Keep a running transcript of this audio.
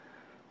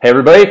Hey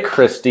everybody,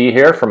 Chris D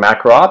here from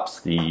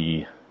MacroOps,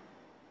 the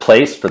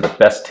place for the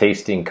best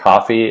tasting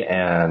coffee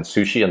and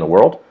sushi in the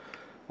world.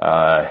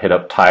 Hit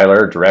up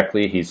Tyler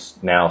directly. He's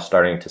now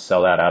starting to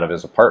sell that out of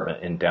his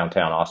apartment in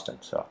downtown Austin,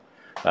 so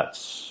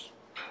that's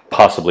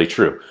possibly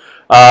true.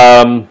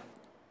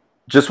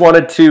 Just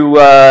wanted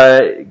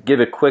to give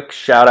a quick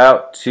shout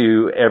out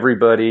to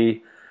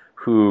everybody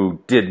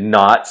who did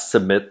not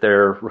submit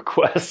their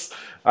requests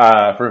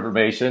for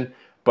information,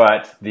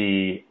 but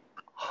the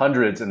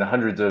hundreds and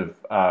hundreds of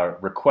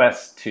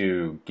requests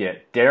to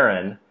get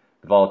Darrin,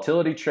 the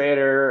volatility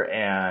trader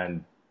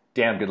and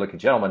damn good looking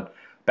gentleman,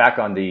 back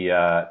on the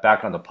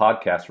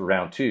podcast for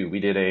round two. We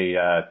did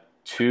a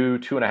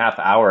 2.5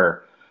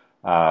 hour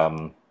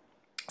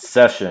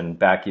session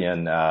back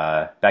in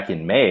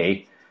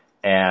May,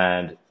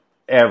 and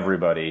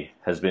everybody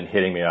has been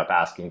hitting me up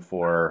asking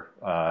for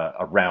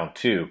a round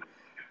two.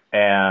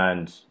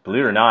 And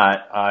believe it or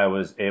not, I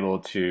was able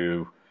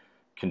to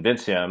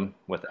convince him,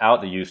 without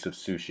the use of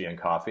sushi and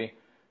coffee,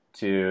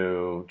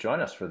 to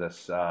join us for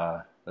this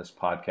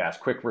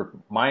podcast. Quick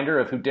reminder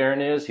of who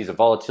Darrin is. He's a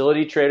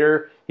volatility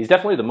trader. He's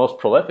definitely the most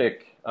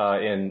prolific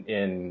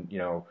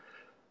in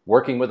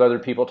working with other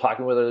people,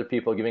 talking with other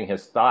people, giving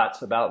his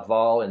thoughts about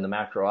vol in the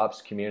macro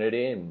ops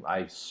community. And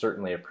I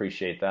certainly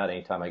appreciate that.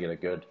 Anytime I get a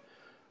good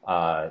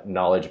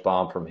knowledge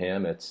bomb from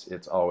him,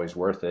 it's always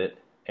worth it.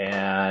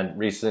 And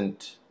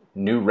recent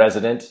new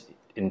resident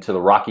into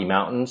the Rocky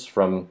Mountains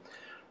from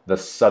the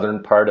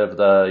southern part of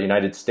the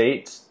United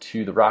States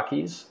to the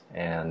Rockies.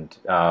 And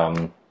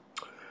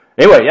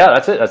anyway, yeah,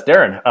 that's it. That's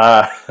Darrin.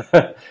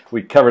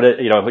 We covered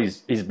it.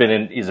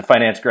 He's a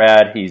finance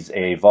grad. He's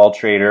a vol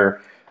trader,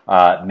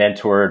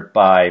 mentored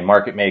by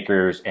market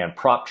makers and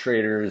prop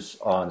traders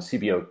on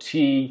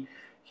CBOT.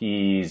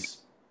 He's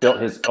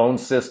built his own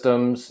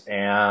systems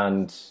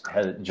and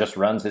just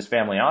runs his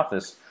family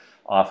office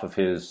off of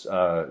his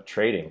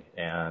trading.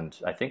 And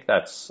I think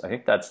that's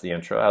the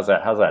intro. How's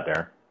that,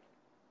 Darrin?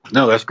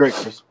 No, that's great,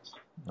 Chris.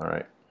 All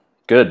right.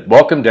 Good.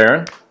 Welcome,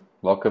 Darrin.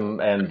 Welcome,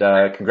 and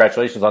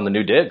congratulations on the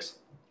new digs.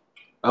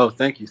 Oh,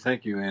 thank you.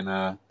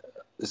 And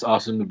it's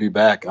awesome to be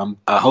back.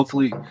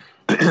 Hopefully,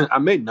 I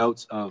made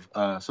notes of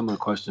some of the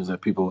questions that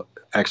people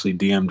actually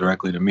DM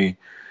directly to me.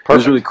 Perfect. It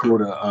was really cool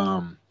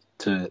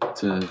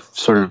to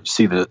sort of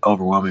see the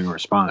overwhelming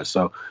response.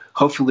 So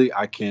hopefully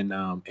I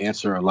can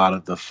answer a lot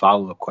of the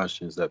follow-up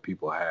questions that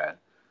people had.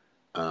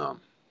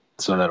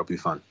 So that'll be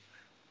fun.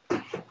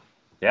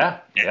 Yeah.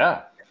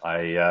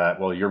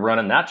 Well, you're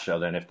running that show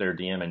then if they're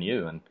DMing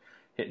you and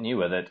hitting you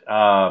with it.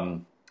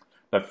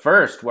 But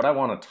first, what I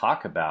want to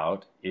talk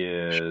about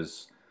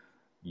is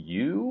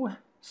you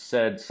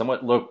said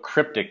somewhat low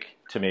cryptic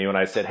to me when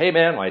I said, "Hey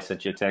man," when I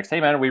sent you a text, "Hey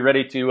man, are we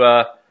ready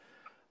to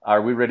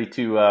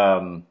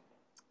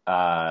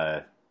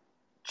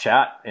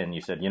chat?" And you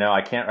said,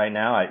 "I can't right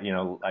now. I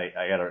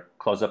got to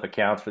close up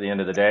accounts for the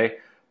end of the day,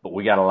 but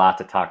we got a lot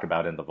to talk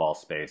about in the vol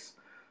space."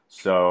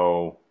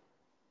 So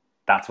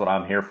that's what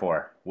I'm here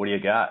for. What do you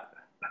got?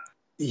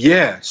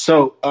 Yeah.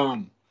 So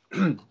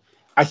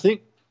I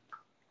think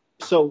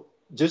so.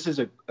 Just as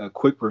a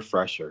quick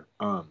refresher,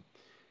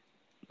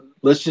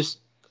 let's just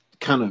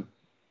kind of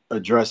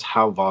address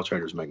how vol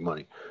traders make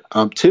money.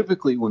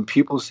 Typically, when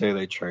people say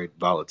they trade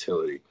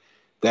volatility,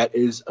 that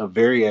is a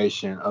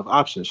variation of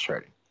options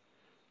trading,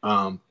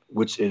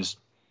 which is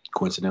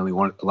coincidentally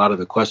a lot of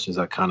the questions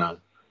I kind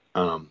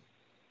of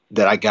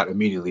that I got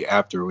immediately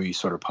after we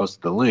sort of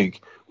posted the link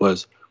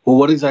was, well,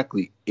 what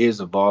exactly is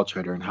a vol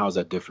trader and how is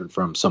that different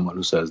from someone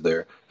who says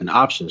they're an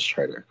options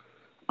trader?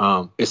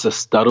 It's a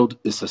subtle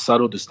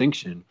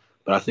distinction,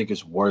 but I think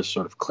it's worth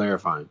sort of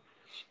clarifying.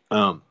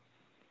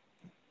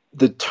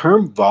 The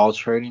term vol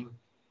trading,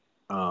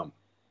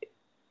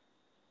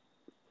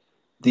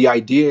 the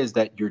idea is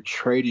that you're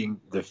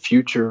trading the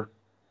future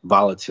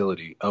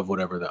volatility of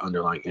whatever the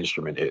underlying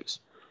instrument is.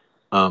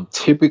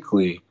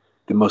 Typically,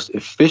 the most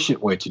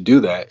efficient way to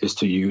do that is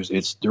to use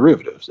its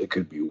derivatives. It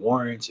could be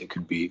warrants, it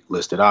could be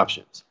listed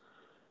options,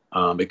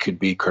 it could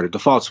be credit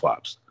default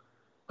swaps.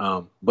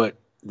 But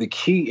the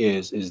key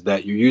is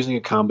that you're using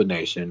a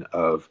combination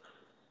of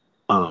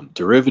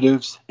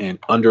derivatives and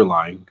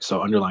underlying.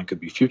 So underlying could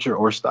be future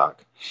or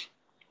stock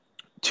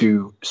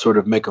to sort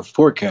of make a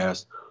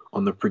forecast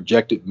on the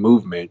projected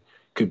movement.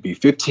 Could be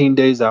 15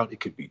 days out,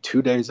 it could be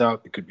 2 days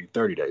out, it could be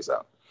 30 days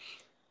out.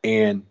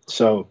 And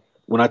so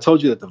when I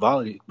told you that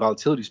the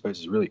volatility space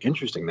is really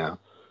interesting now,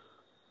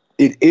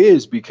 it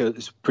is because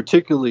it's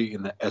particularly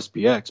in the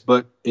SPX,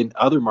 but in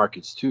other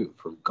markets too,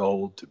 from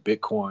gold to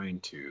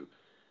Bitcoin to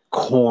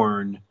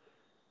corn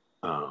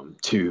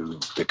to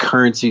the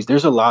currencies.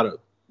 There's a lot of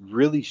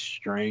really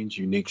strange,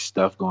 unique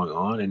stuff going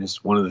on. And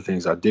it's one of the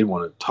things I did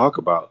want to talk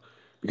about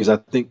because I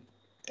think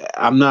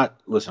I'm not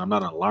an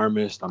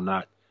alarmist. I'm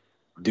not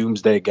a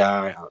doomsday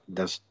guy.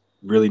 That's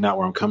really not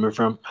where I'm coming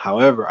from.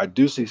 However, I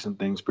do see some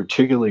things,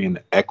 particularly in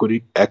the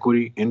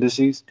equity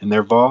indices in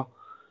their vol,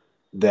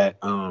 that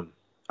are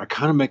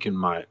kind of making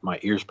my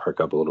ears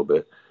perk up a little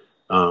bit.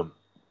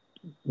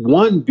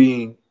 One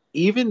being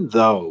even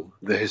though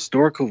the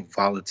historical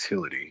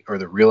volatility or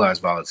the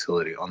realized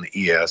volatility on the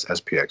ES,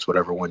 SPX,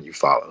 whatever one you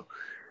follow,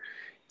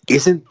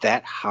 isn't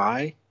that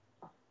high,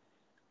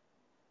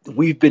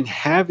 we've been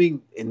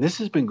having, and this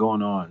has been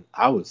going on,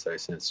 I would say,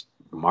 since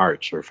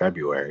March or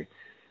February,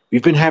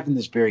 we've been having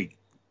this very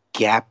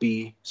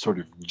gappy, sort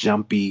of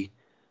jumpy,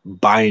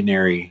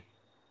 binary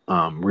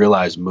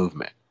realized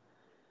movement.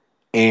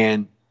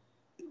 And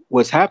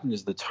what's happened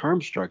is the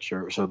term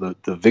structure, so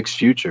the VIX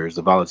futures,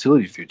 the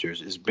volatility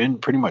futures, has been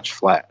pretty much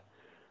flat.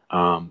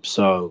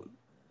 So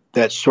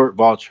that short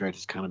vol trade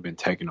has kind of been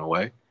taken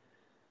away,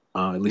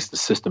 at least the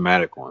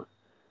systematic one.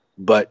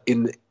 But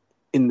in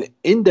the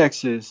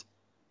indexes,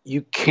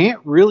 you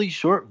can't really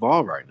short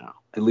vol right now.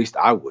 At least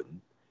I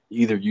wouldn't,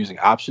 either using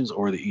options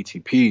or the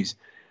ETPs,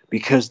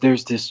 because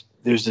there's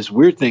this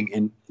weird thing,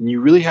 and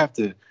you really have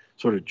to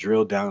sort of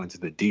drill down into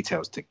the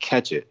details to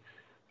catch it.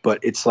 But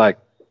it's like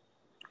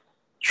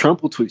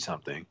Trump will tweet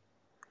something,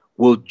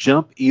 will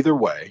jump either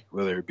way,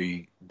 whether it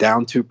be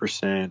down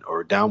 2%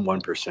 or down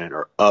 1%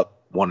 or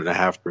up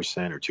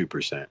 1.5% or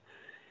 2%.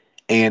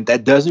 And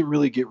that doesn't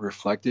really get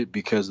reflected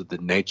because of the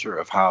nature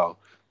of how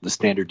the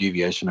standard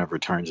deviation of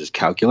returns is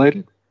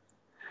calculated.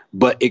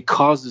 But it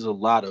causes a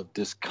lot of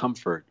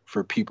discomfort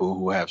for people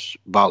who have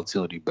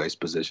volatility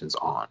based positions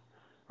on,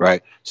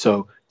 right?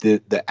 So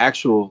the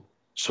actual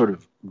sort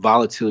of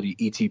volatility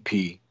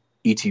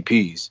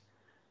ETPs,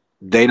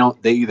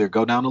 they either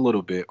go down a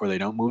little bit or they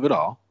don't move at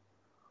all,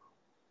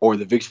 or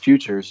the VIX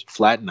futures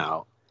flatten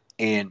out,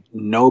 and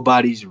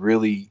nobody's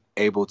really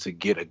able to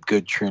get a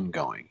good trend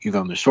going, either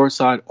on the short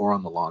side or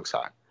on the long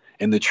side.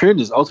 And the trend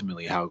is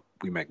ultimately how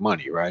we make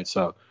money, right?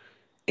 So,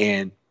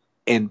 and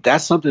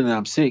that's something that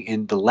I'm seeing.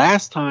 And the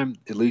last time,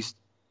 at least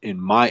in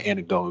my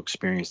anecdotal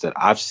experience, that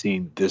I've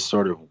seen this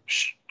sort of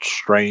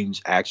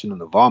strange action in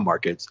the vol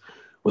markets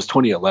was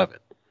 2011.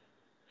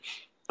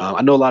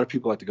 I know a lot of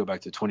people like to go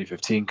back to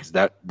 2015 because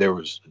that there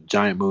was a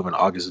giant move in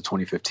August of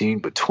 2015,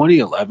 but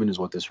 2011 is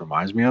what this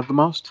reminds me of the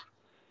most,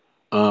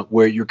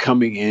 where you're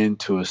coming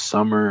into a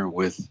summer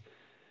with,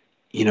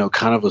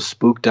 kind of a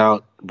spooked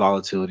out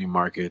volatility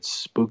market,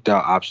 spooked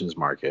out options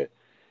market,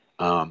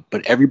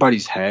 but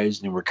everybody's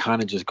hedged and we're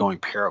kind of just going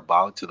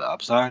parabolic to the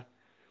upside.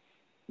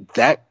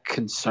 That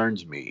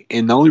concerns me.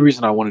 And the only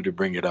reason I wanted to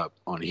bring it up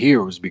on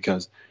here was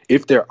because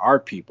if there are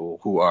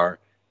people who are,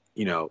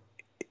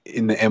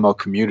 in the ML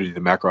community, the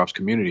macro ops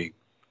community,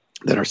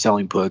 that are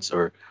selling puts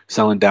or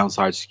selling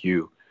downside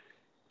skew,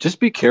 just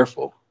be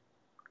careful,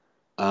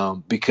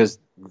 because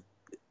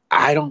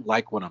I don't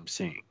like what I'm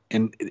seeing,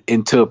 and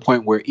to a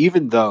point where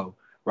even though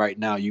right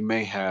now you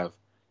may have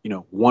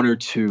one or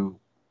two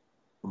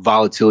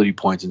volatility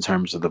points in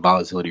terms of the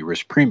volatility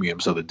risk premium,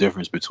 so the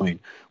difference between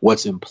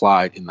what's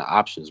implied in the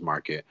options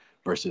market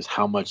versus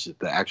how much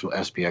the actual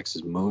SPX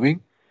is moving,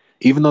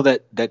 even though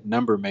that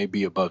number may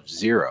be above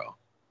zero,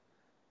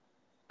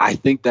 I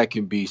think that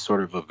can be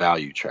sort of a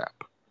value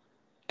trap.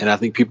 And I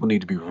think people need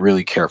to be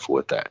really careful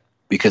with that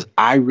because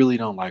I really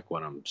don't like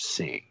what I'm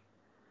seeing.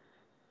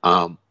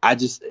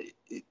 There's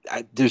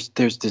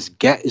this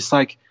gap. It's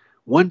like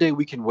one day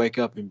we can wake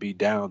up and be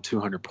down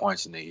 200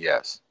 points in the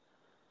ES.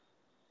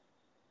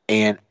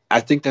 And I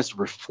think that's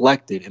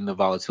reflected in the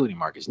volatility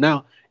markets.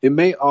 Now, it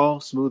may all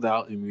smooth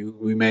out and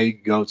we may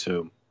go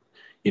to,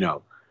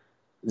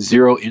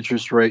 zero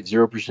interest rate,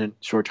 0%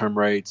 short-term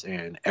rates,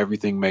 and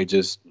everything may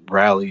just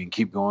rally and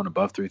keep going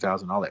above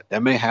 3,000, all that.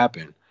 That may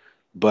happen.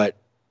 But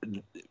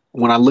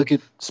when I look at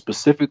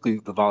specifically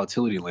the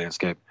volatility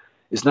landscape,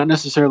 it's not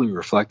necessarily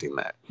reflecting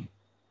that.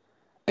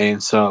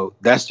 And so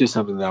that's just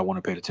something that I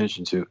want to pay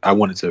attention to. I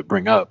wanted to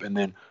bring up. And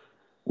then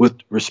with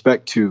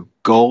respect to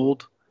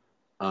gold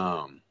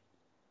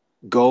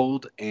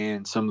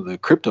and some of the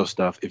crypto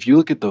stuff, if you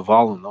look at the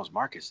vol in those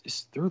markets,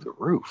 it's through the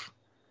roof.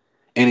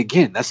 And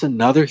again, that's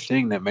another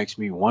thing that makes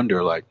me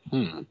wonder, like,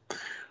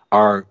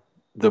 are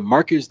the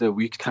markets that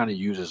we kind of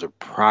use as a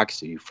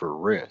proxy for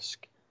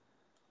risk,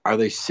 are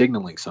they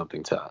signaling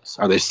something to us?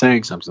 Are they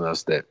saying something to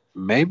us that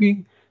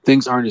maybe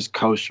things aren't as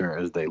kosher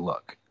as they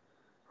look,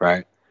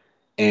 right?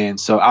 And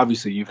so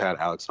obviously you've had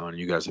Alex on, and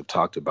you guys have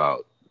talked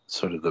about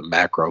sort of the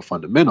macro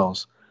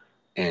fundamentals.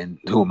 And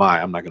who am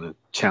I? I'm not going to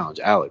challenge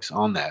Alex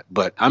on that.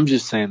 But I'm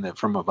just saying that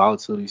from a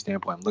volatility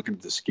standpoint, I'm looking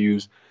at the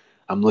skews.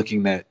 I'm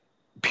looking at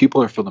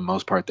people are, for the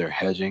most part, they're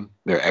hedging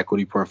their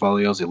equity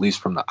portfolios, at least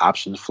from the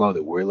options flow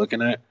that we're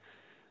looking at.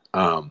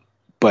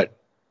 But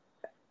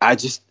I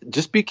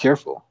just be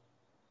careful.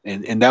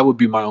 And that would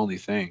be my only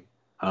thing.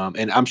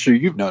 And I'm sure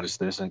you've noticed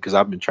this, and because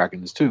I've been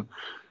tracking this too.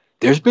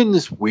 There's been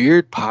this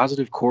weird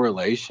positive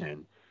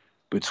correlation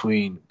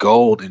between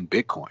gold and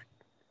Bitcoin.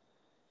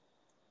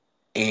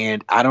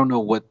 And I don't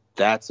know what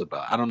that's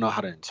about. I don't know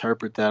how to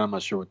interpret that. I'm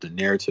not sure what the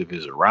narrative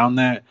is around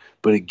that.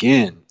 But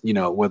again,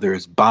 whether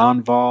it's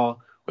bond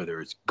vol, whether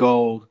it's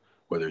gold,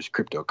 whether it's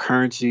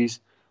cryptocurrencies,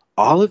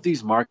 all of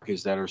these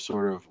markets that are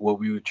sort of what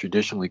we would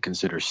traditionally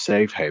consider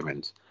safe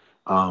havens,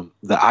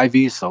 the IV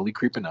is slowly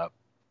creeping up.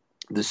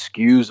 The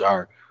skews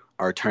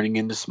are turning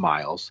into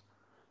smiles.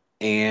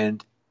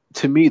 And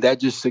to me, that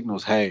just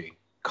signals, hey,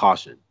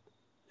 caution.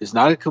 It's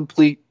not a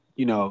complete,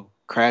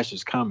 crash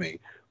is coming,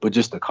 but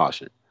just a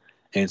caution.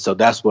 And so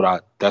that's what I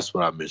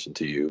mentioned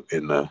to you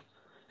in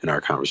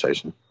our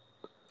conversation.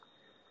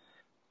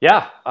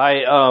 Yeah,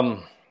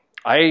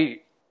 I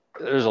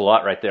there's a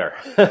lot right there.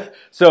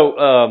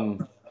 So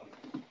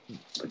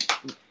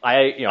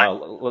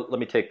let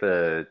me take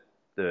the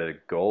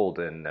gold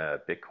and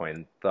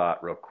Bitcoin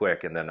thought real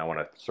quick, and then I want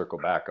to circle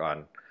back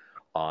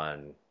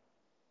on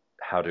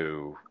how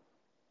to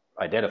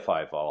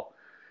identify vol.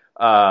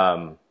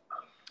 Um,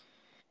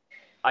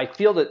 I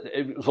feel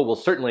that well,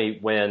 certainly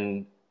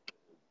when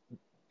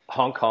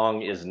Hong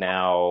Kong is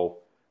now,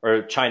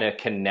 or China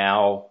can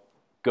now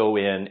go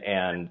in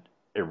and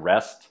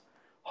arrest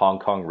Hong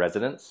Kong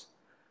residents.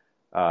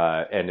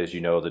 And as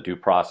you know, the due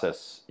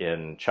process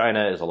in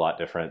China is a lot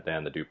different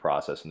than the due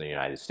process in the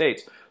United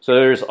States. So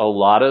there's a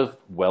lot of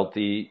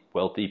wealthy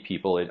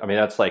people. I mean,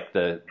 that's like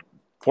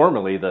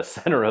formerly the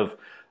center of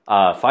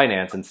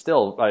finance, and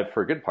still,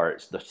 for a good part,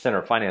 it's the center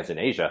of finance in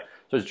Asia.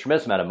 So there's a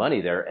tremendous amount of money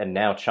there, and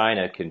now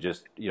China can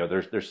just,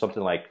 there's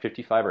something like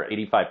 55 or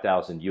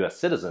 85,000 U.S.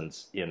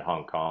 citizens in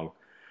Hong Kong.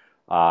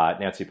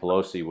 Nancy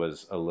Pelosi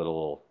was a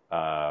little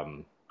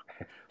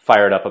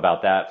fired up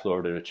about that, flew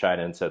over to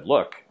China and said,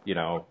 look,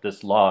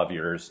 this law of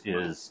yours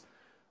is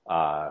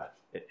not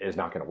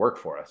going to work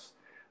for us.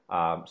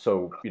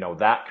 So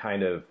that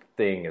kind of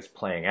thing is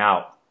playing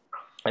out.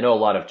 I know a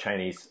lot of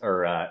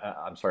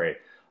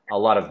a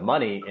lot of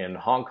money in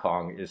Hong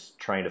Kong is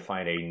trying to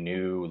find a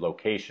new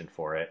location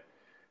for it.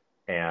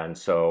 And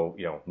so,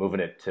 moving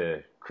it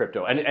to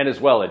crypto, and as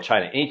well in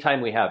China.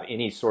 Anytime we have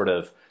any sort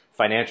of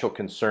financial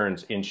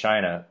concerns in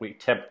China, we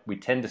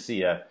tend to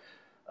see an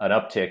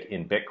uptick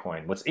in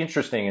Bitcoin. What's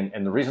interesting,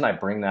 and the reason I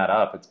bring that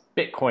up, it's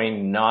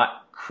Bitcoin,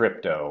 not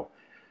crypto.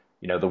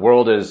 The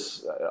world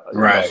is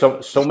Right.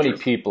 So many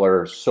people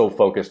are so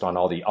focused on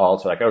all the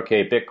alts. Like,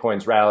 okay,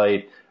 Bitcoin's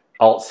rallied,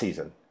 alt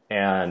season,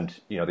 and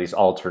these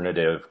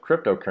alternative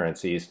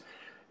cryptocurrencies.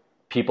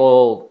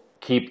 People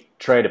keep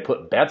trying to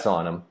put bets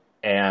on them,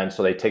 and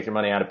so they take their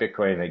money out of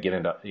Bitcoin and they get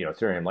into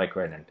Ethereum,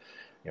 Litecoin,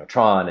 and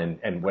Tron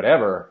and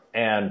whatever.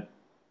 And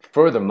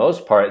for the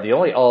most part, the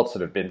only alts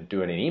that have been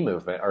doing any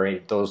movement are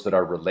those that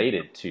are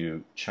related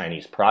to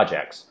Chinese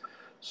projects.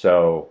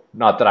 So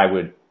not that I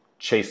would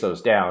chase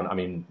those down. I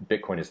mean,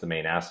 Bitcoin is the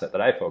main asset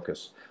that I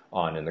focus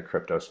on in the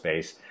crypto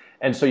space.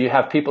 And so you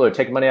have people that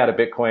take money out of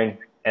Bitcoin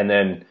and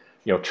then,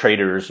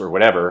 traders or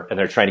whatever, and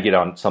they're trying to get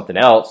on something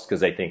else because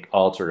they think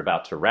alts are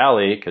about to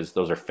rally, because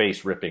those are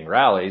face-ripping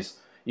rallies,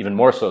 even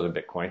more so than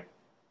Bitcoin.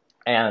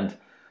 And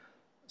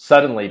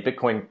suddenly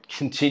Bitcoin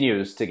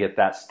continues to get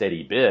that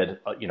steady bid,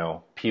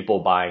 people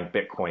buying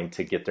Bitcoin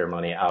to get their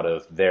money out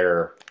of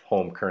their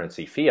home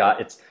currency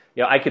fiat. It's,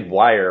 I could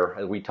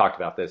wire, we talked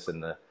about this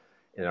in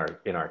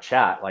our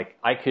chat, like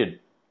I could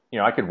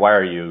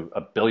wire you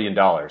 $1 billion,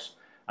 and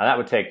that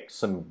would take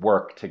some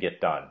work to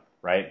get done,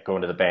 right?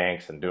 Going to the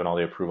banks and doing all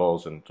the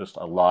approvals and just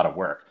a lot of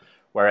work.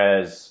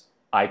 Whereas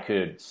I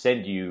could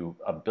send you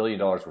 $1 billion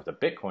worth of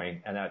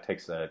Bitcoin, and that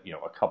takes a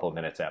couple of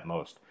minutes at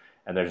most.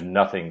 And there's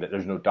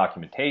no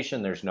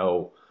documentation, there's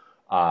no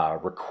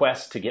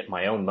request to get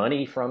my own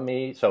money from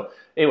me. So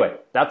anyway,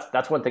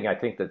 that's one thing I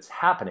think that's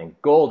happening.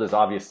 Gold is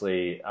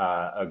obviously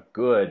a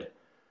good,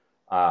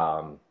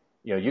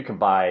 you can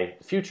buy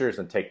futures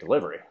and take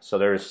delivery. So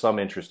there's some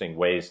interesting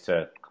ways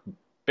to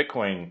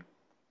Bitcoin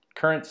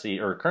currency,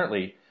 or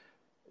currently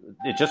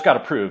it just got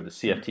approved. The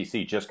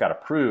CFTC just got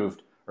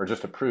approved, or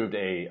just approved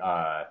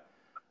a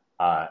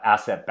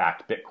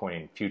asset-backed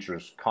Bitcoin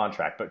futures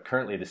contract, but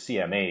currently the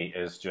CMA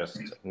is just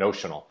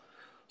notional.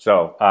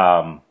 So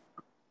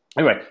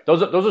anyway,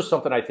 those are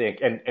something I think,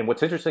 and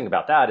what's interesting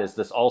about that is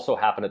this also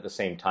happened at the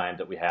same time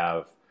that we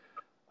have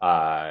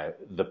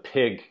the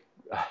pig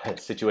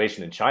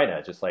situation in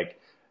China. Just like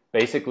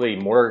basically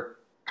more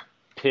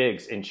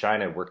pigs in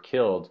China were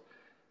killed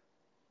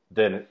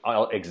than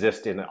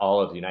exist in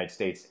all of the United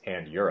States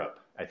and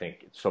Europe, I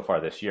think, so far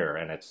this year,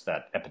 and it's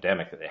that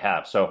epidemic that they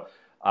have. So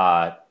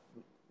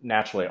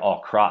naturally,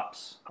 all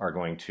crops are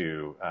going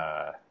to,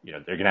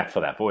 they're going to have to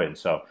fill that void. And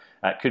so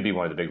that could be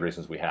one of the big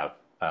reasons we have,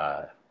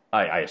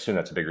 I assume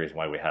that's a big reason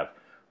why we have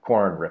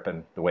corn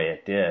ripping the way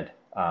it did.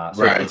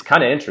 So right. It's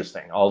kind of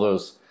interesting. All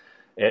those,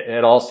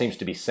 it all seems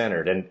to be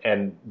centered.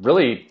 And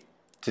really,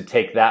 to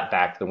take that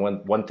back, the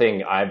one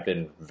thing I've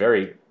been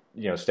very,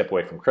 step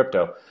away from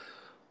crypto,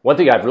 one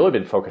thing I've really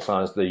been focused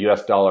on is the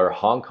US dollar,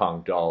 Hong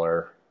Kong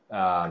dollar.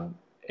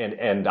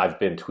 And I've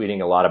been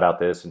tweeting a lot about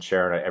this and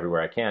sharing it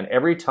everywhere I can.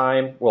 Every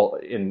time, well,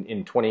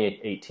 in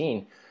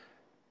 2018,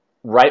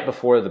 right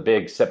before the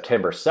big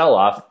September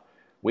sell-off,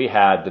 we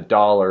had the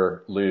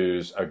dollar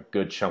lose a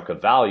good chunk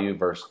of value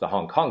versus the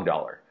Hong Kong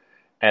dollar.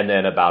 And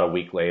then about a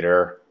week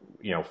later,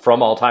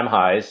 from all-time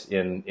highs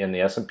in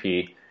the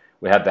S&P,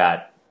 we had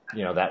that,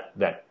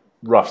 that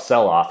rough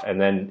sell-off.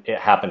 And then it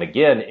happened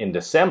again in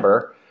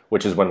December,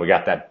 which is when we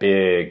got that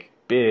big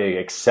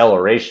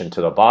acceleration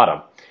to the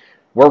bottom.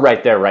 We're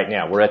right there right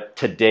now.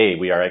 Today,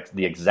 we are at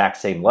the exact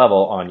same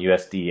level on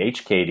USD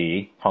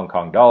HKD, Hong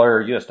Kong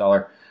dollar, US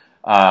dollar,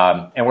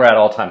 and we're at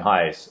all-time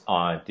highs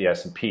on the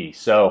S&P.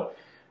 So,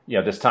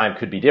 this time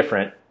could be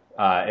different.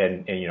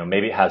 and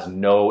maybe it has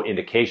no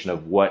indication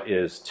of what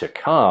is to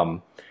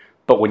come.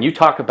 But when you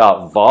talk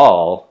about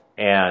vol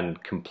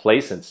and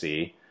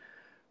complacency,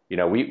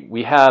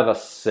 we have a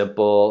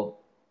simple,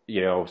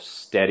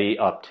 steady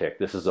uptick.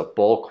 This is a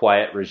bull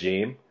quiet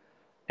regime.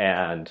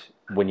 And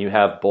when you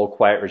have bull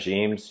quiet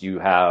regimes, you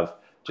have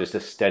just a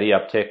steady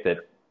uptick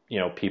that,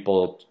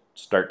 people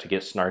start to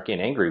get snarky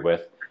and angry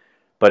with,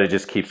 but it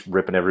just keeps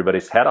ripping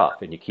everybody's head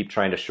off, and you keep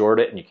trying to short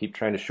it and you keep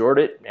trying to short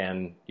it,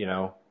 and,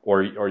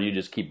 or you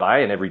just keep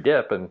buying every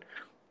dip and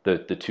the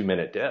 2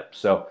 minute dip.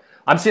 So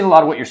I'm seeing a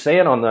lot of what you're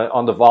saying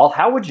on the vol.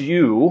 How would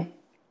you,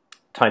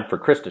 time for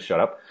Chris to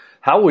shut up,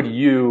 how would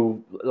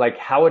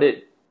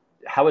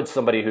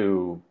somebody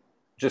who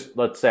just,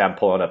 let's say I'm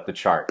pulling up the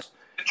charts,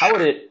 how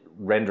would it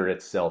render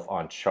itself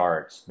on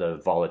charts, the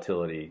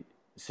volatility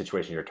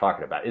situation you're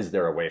talking about? Is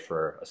there a way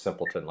for a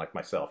simpleton like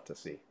myself to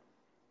see?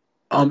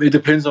 It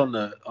depends on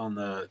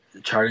the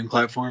charting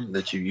platform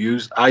that you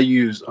use. I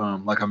use,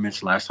 like I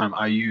mentioned last time,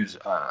 I use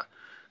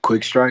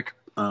Quick Strike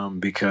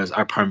because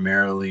I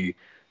primarily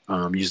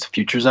use the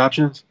futures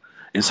options,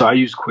 and so I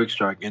use Quick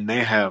Strike, and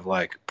they have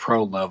like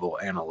pro level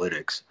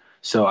analytics.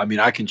 So I mean,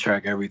 I can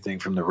track everything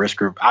from the risk.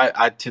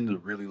 I tend to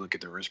really look at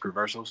the risk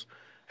reversals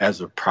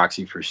as a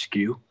proxy for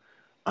skew,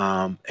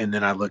 and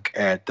then I look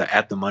at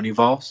the money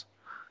vols.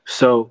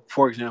 So,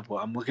 for example,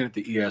 I'm looking at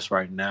the ES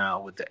right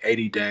now with the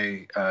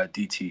 80-day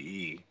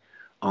DTE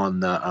on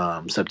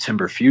the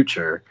September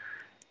future,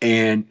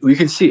 and we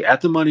can see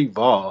at the money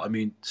vol. I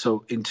mean,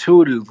 so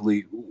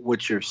intuitively,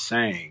 what you're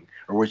saying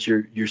or what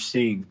you're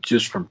seeing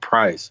just from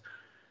price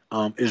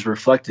is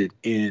reflected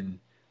in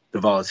the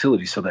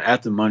volatility. So the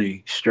at the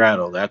money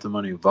straddle, the at the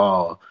money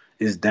vol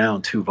is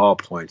down 2 vol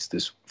points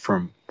this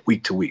from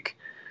week to week.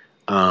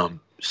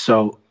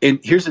 So,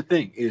 and here's the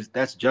thing: is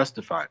that's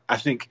justified. I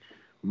think.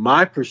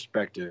 My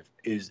perspective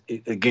is,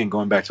 again,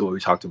 going back to what we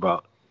talked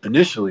about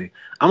initially,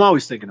 I'm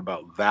always thinking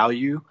about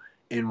value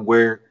and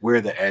where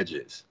the edge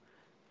is.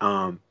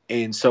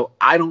 And so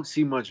I don't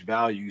see much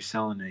value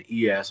selling an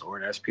ES or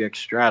an SPX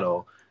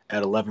straddle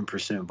at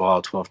 11%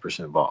 vol,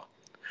 12% vol.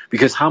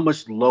 Because how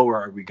much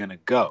lower are we going to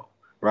go,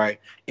 right?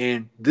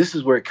 And this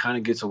is where it kind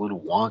of gets a little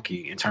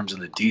wonky in terms of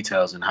the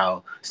details and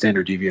how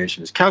standard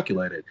deviation is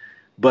calculated.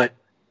 But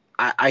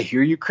I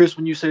hear you, Chris,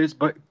 when you say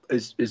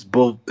it's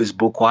bull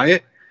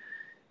quiet.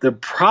 The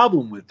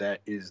problem with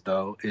that is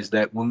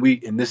that when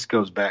and this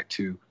goes back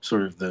to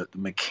sort of the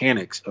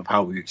mechanics of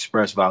how we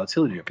express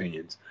volatility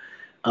opinions,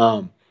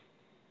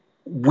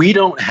 we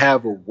don't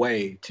have a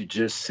way to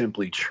just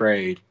simply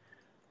trade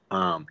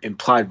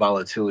implied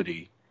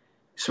volatility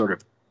sort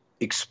of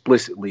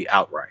explicitly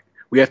outright.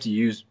 We have to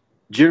use,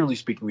 generally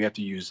speaking, we have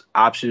to use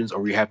options,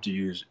 or we have to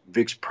use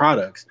VIX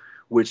products,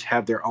 which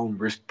have their own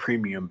risk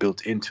premium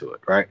built into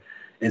it, right?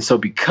 And so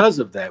because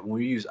of that, when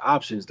we use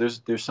options,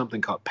 there's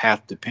something called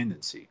path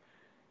dependency,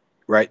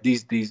 right?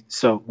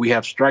 So we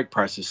have strike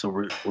prices, so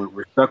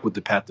we're stuck with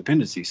the path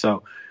dependency.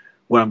 So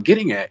what I'm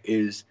getting at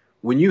is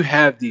when you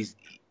have these,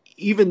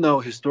 even though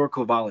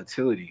historical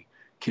volatility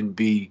can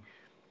be,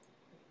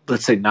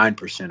 let's say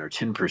 9% or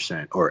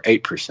 10% or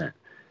 8%,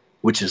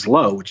 which is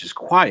low, which is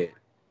quiet,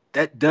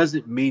 that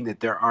doesn't mean that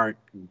there aren't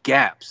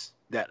gaps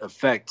that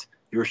affect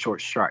your short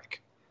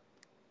strike.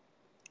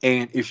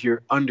 And if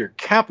you're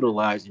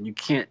undercapitalized and you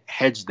can't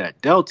hedge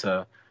that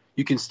delta,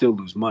 you can still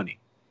lose money,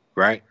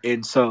 right?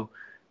 And so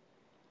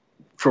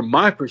from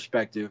my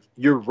perspective,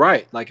 you're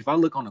right. Like if I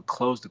look on a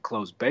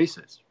close-to-close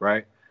basis,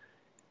 right,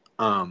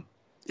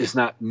 it's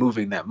not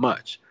moving that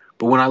much.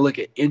 But when I look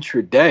at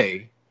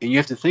intraday, and you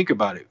have to think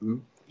about it,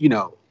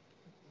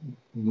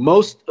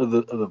 most of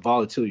the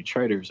volatility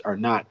traders are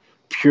not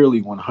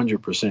purely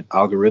 100%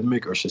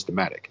 algorithmic or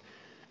systematic.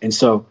 And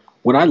so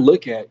when I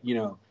look at,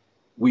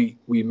 we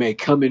may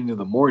come into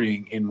the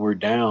morning and we're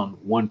down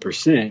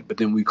 1%, but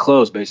then we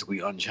close basically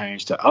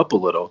unchanged to up a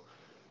little,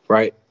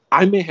 right?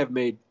 I may have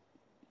made,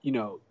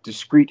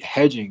 discrete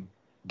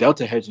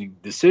delta hedging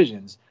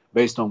decisions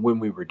based on when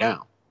we were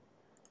down.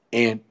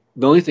 And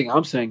the only thing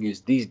I'm saying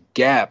is these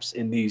gaps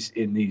in these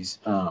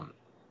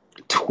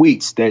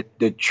tweets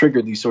that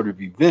trigger these sort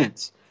of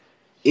events,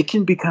 it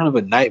can be kind of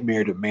a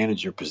nightmare to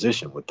manage your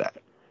position with that.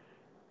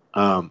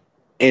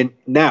 And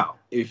now,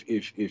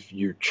 if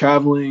you're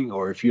traveling,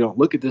 or if you don't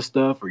look at this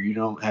stuff, or you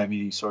don't have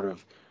any sort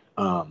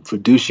of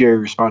fiduciary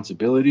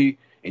responsibility,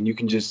 and you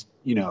can just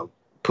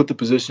put the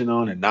position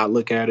on and not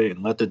look at it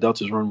and let the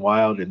deltas run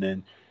wild, and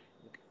then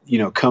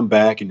come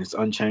back and it's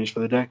unchanged for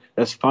the day,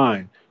 that's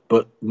fine.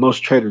 But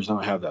most traders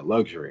don't have that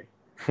luxury.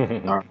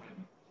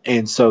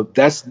 And so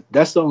that's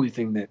the only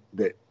thing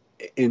that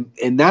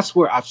and that's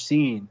where I've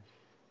seen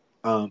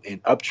in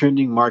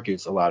uptrending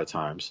markets a lot of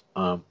times,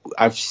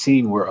 I've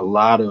seen where a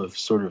lot of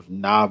sort of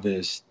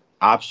novice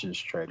options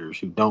traders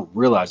who don't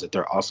realize that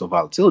they're also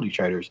volatility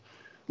traders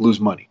lose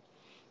money.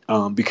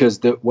 Because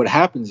what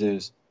happens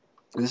is,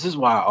 this is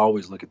why I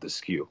always look at the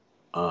skew.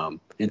 And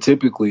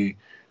typically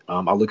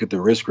I look at the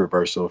risk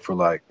reversal for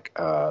like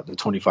the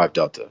 25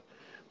 delta.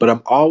 But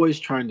I'm always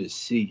trying to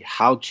see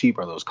how cheap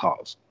are those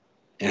calls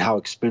and how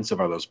expensive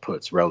are those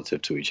puts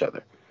relative to each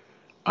other.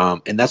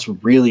 And that's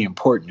really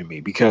important to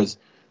me because,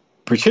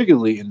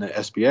 particularly in the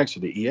SPX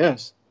or the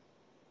ES,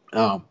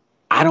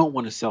 I don't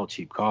want to sell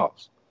cheap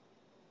calls.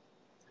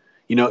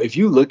 If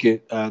you look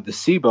at the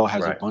CBOE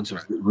has a Right. bunch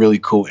of really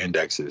cool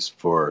indexes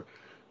for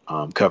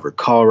covered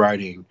call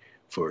writing,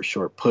 for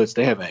short puts.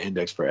 They have an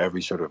index for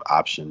every sort of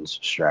options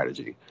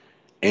strategy.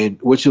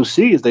 And what you'll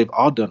see is they've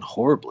all done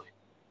horribly.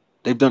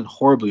 They've done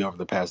horribly over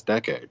the past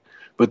decade.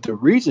 But the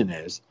reason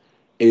is,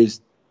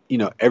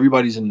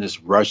 everybody's in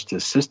this rush to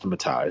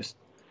systematize,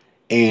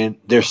 and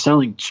they're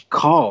selling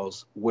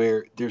calls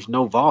where there's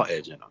no vol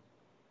edge in them.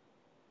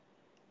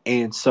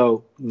 And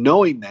so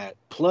knowing that,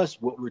 plus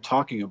what we're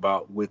talking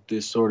about with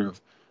this sort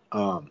of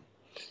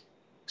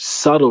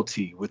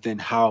subtlety within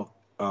how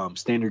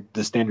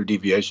the standard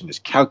deviation is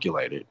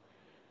calculated,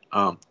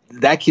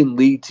 that can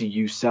lead to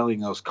you selling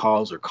those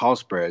calls or call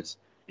spreads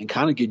and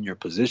kind of getting your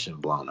position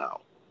blown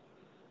out.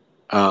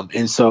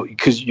 And so,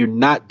 because you're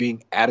not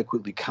being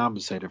adequately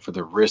compensated for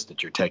the risk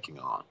that you're taking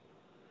on.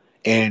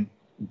 And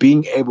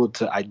being able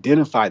to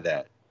identify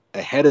that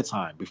ahead of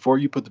time before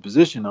you put the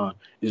position on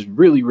is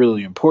really,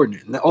 really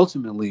important. And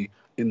ultimately,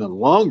 in the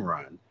long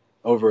run,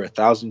 over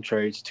 1,000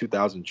 trades,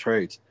 2,000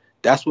 trades,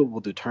 that's what will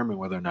determine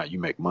whether or not you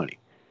make money.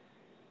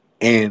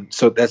 And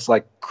so that's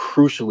like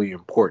crucially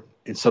important.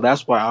 And so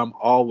that's why I'm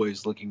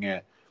always looking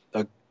at,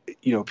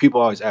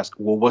 people always ask,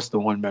 well, what's the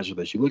one measure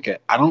that you look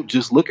at? I don't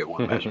just look at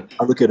one measure.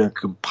 I look at a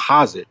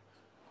composite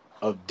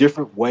of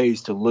different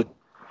ways to look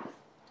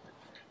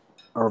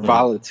or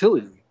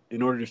volatility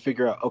in order to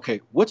figure out,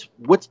 okay, what's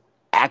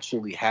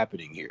actually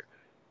happening here?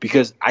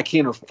 Because I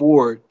can't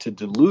afford to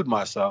delude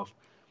myself,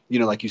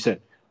 like you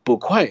said, bull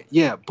quiet.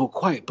 Yeah, bull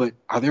quiet. But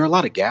are there a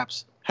lot of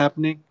gaps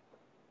happening?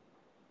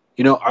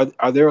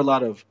 Are there a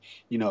lot of,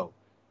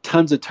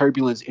 tons of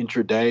turbulence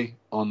intraday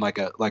on like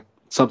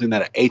something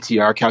that an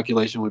ATR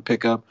calculation would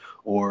pick up,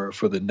 or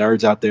for the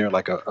nerds out there,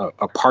 like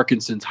a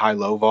Parkinson's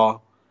high-low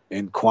vol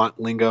in quant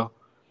lingo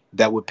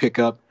that would pick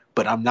up,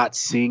 but I'm not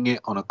seeing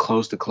it on a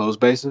close-to-close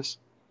basis?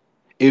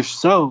 If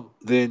so,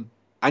 then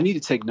I need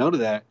to take note of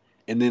that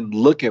and then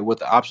look at what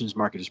the options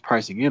market is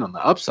pricing in on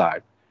the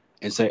upside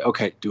and say,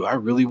 okay, do I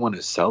really want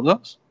to sell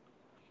those?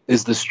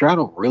 Is the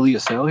straddle really a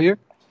sell here?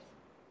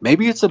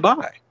 Maybe it's a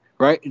buy,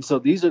 right? And so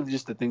these are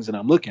just the things that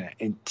I'm looking at.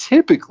 And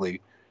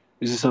typically,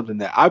 this is something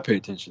that I pay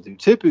attention to.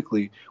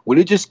 Typically, when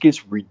it just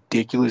gets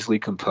ridiculously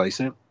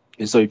complacent,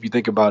 and so if you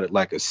think about it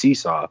like a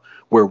seesaw,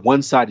 where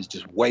one side is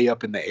just way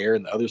up in the air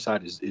and the other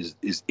side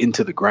is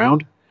into the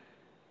ground,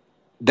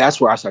 that's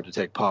where I start to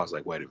take pause.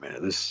 Like, wait a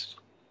minute, this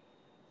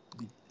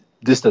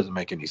doesn't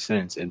make any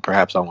sense, and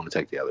perhaps I want to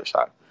take the other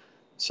side.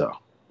 So,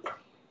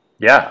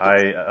 yeah,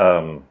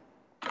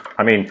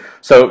 I mean,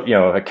 so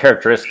a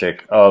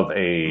characteristic of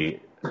a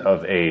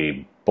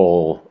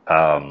bull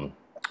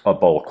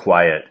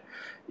quiet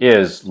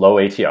is low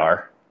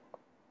ATR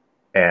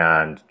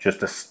and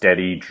just a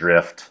steady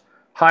drift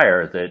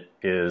higher that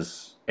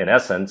is, in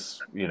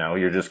essence,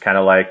 you're just kind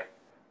of like,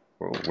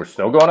 we're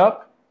still going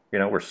up,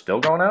 we're still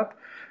going up.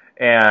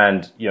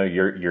 And,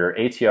 your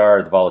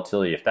ATR, the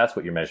volatility, if that's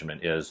what your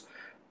measurement is,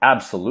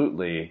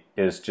 absolutely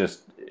is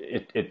just,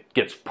 it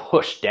gets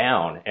pushed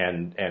down.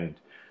 And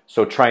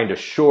so trying to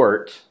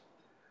short,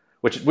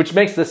 which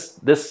makes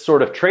this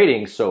sort of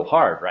trading so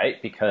hard,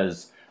 right?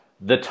 Because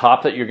the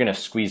top that you're going to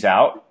squeeze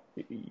out,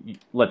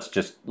 let's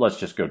just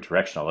go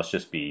directional. Let's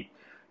just be,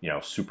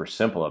 super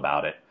simple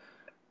about it.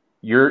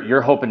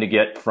 You're hoping to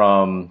get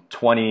from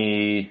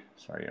 20.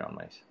 Sorry,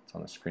 it's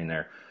on the screen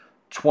there.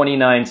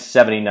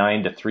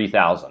 29.79 to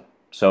 3,000.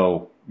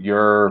 So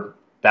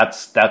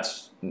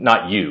that's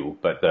not you,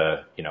 but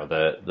the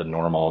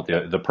normal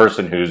the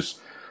person who's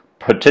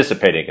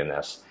participating in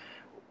this,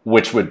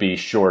 which would be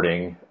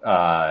shorting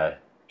the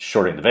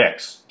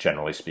VIX,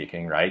 generally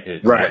speaking, right?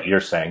 Right. What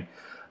you're saying.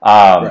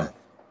 Right.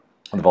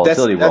 The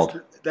volatility world.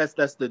 That's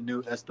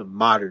the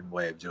modern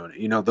way of doing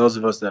it. Those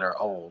of us that are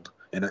old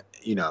and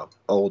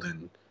old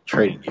in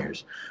trading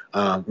years,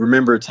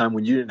 remember a time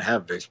when you didn't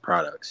have VIX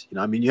products. You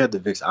had the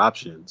VIX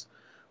options,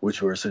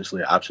 which were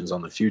essentially options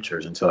on the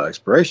futures until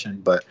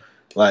expiration. But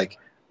like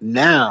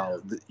now,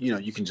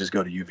 you can just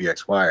go to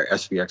UVXY or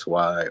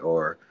SVXY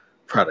or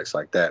products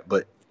like that.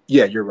 But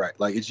yeah, you're right.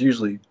 Like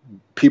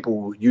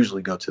people will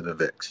usually go to the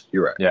VIX.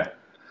 You're right. Yeah.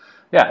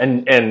 Yeah,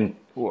 and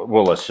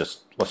well, let's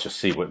just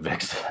see what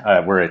VIX.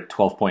 We're at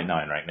 12.9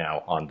 right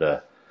now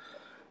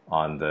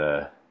on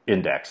the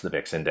index, the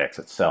VIX index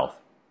itself,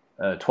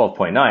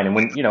 12.9. And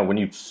when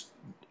you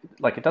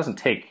like, it doesn't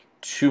take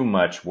too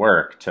much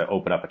work to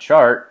open up a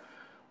chart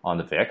on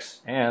the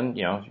VIX, and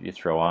you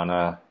throw on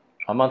a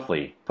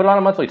monthly, put it on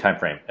a monthly time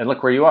frame, and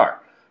look where you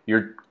are.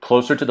 You're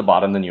closer to the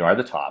bottom than you are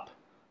the top,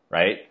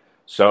 right?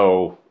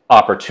 So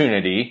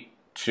opportunity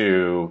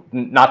to,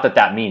 not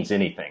that means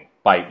anything.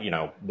 By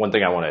one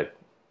thing I want to,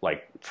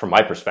 like, from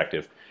my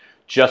perspective,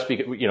 just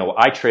because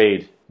I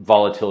trade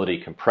volatility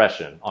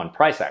compression on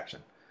price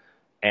action,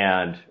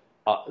 and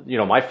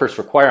my first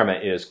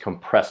requirement is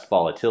compressed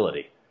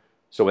volatility.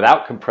 So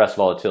without compressed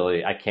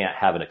volatility, I can't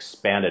have an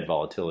expanded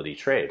volatility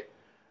trade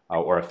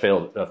or a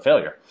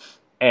failure.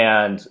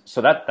 And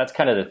so that's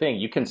kind of the thing.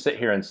 You can sit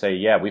here and say,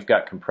 yeah, we've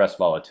got compressed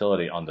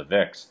volatility on the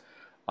VIX.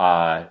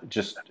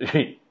 Just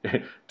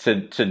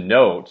to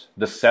note,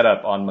 the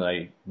setup on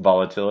my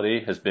volatility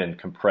has been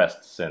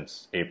compressed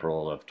since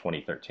April of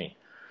 2013.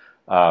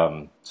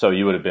 So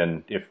you would have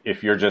been,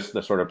 if you're just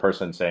the sort of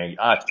person saying,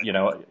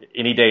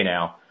 any day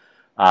now,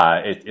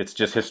 it's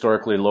just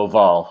historically low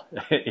vol,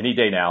 any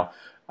day now,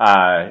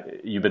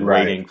 you've been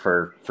Right. waiting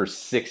for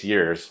 6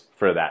 years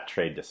for that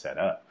trade to set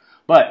up.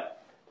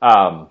 But,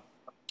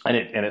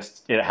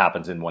 it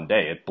happens in one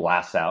day. It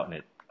blasts out and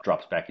it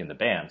drops back in the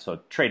band.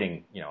 So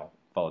trading,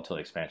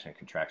 volatility expansion and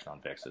contraction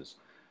on VIX is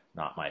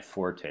not my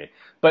forte.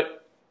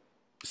 But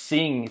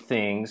seeing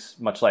things,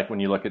 much like when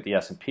you look at the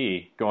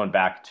S&P, going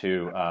back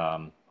to,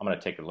 I'm going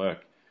to take a look.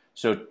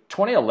 So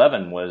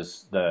 2011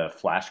 was the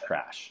flash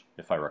crash,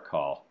 if I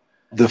recall.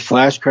 The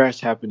flash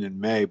crash happened in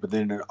May, but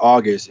then in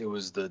August, it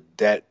was the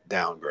debt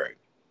downgrade.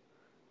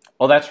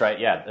 Oh, that's right.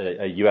 Yeah,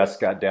 a U.S.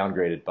 got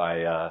downgraded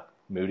by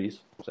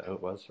Moody's. Is that who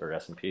it was, or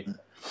S&P?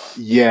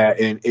 Yeah,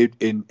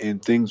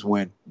 and things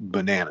went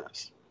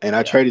bananas. And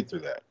I traded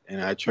through that.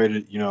 And I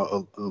traded,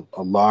 a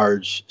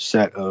large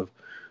set of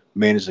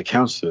managed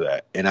accounts through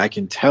that. And I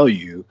can tell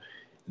you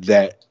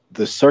that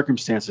the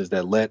circumstances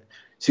that led,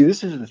 see,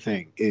 this is the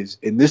thing is,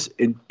 this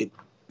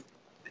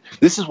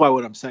is why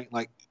what I'm saying,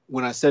 like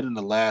when I said in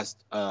the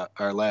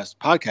our last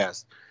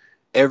podcast,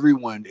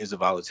 everyone is a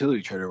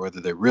volatility trader, whether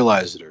they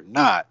realize it or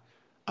not.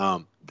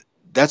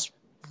 That's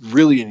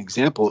really an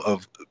example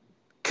of,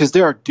 because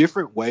there are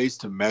different ways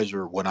to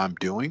measure what I'm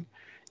doing.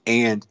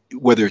 And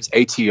whether it's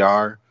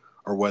ATR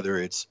or whether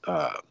it's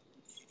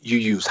you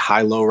use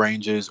high-low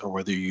ranges, or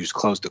whether you use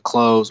close to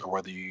close, or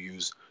whether you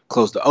use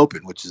close to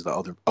open, which is the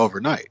other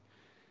overnight.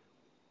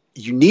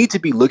 You need to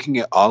be looking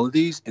at all of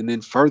these, and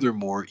then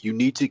furthermore, you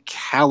need to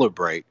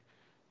calibrate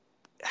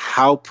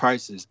how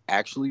price is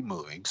actually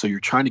moving. So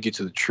you're trying to get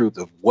to the truth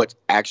of what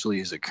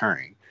actually is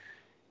occurring.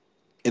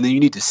 And then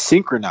you need to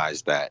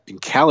synchronize that and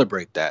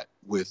calibrate that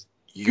with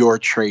your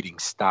trading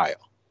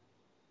style.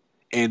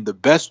 And the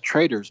best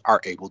traders are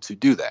able to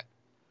do that.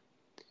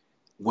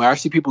 Where I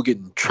see people get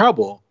in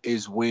trouble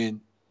is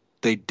when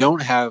they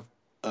don't have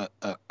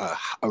a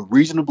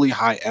reasonably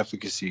high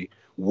efficacy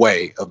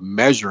way of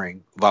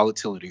measuring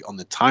volatility on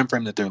the time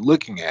frame that they're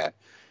looking at.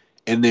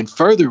 And then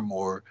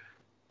furthermore,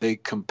 they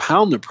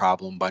compound the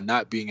problem by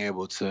not being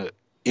able to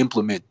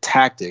implement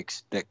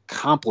tactics that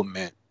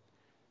complement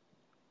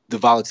the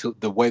volatility,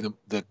 the way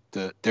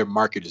their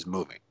market is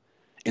moving.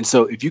 And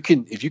so if you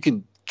can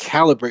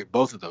calibrate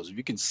both of those, if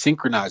you can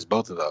synchronize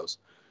both of those,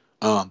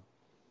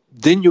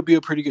 then you'll be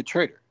a pretty good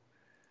trader.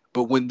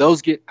 But when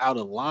those get out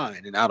of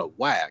line and out of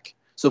whack,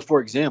 so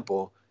for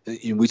example,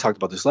 and we talked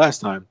about this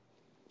last time,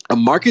 a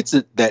market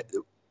that,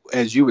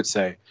 as you would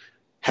say,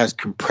 has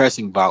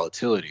compressing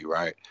volatility,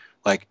 right?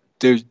 Like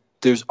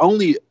there's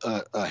only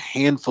a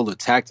handful of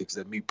tactics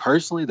that me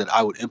personally that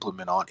I would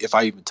implement on if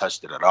I even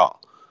touched it at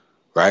all,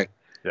 right?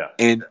 Yeah.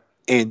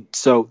 And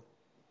so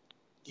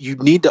you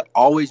need to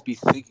always be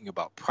thinking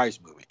about price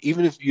movement,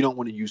 even if you don't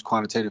want to use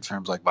quantitative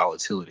terms like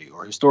volatility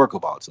or historical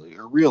volatility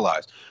or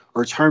realized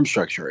or term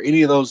structure or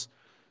any of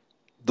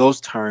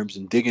those terms,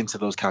 and dig into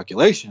those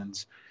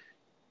calculations.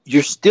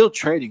 You're still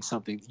trading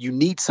something. You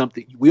need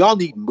something. We all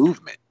need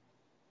movement,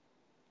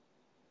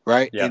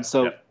 right? Yeah, and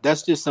so yeah.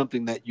 that's just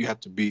something that you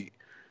have to be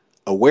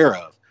aware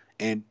of.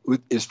 And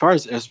as far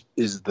as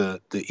is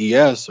the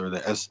ES or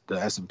the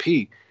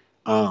S&P,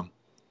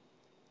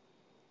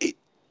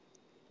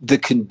 the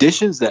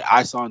conditions that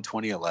I saw in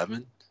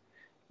 2011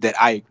 that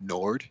I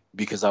ignored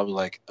because I was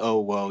like, oh,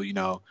 well,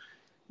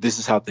 this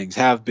is how things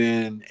have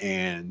been.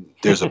 And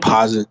there's a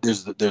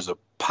positive, there's a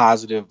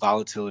positive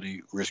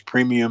volatility risk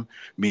premium,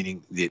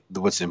 meaning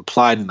what's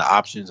implied in the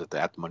options at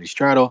the money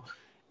straddle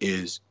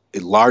is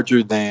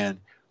larger than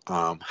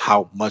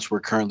how much we're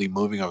currently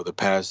moving over the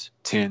past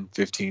 10,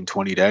 15,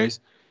 20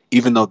 days.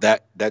 Even though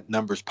that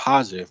number's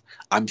positive,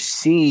 I'm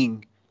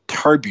seeing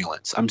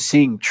turbulence. I'm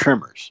seeing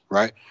tremors,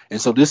 right? And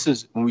so this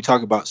is when we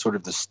talk about sort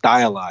of the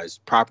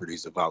stylized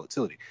properties of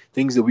volatility,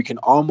 things that we can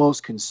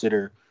almost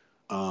consider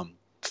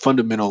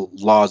fundamental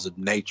laws of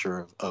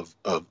nature of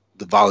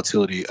the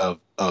volatility of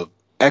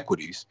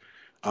equities.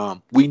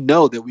 We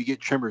know that we get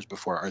tremors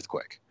before an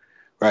earthquake,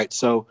 right?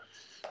 So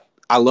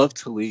I love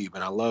Talib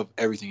and I love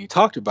everything he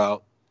talked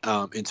about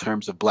in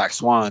terms of black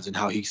swans and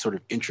how he sort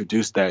of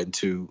introduced that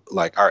into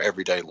like our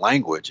everyday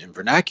language and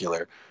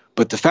vernacular.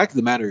 But the fact of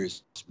the matter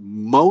is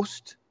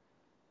most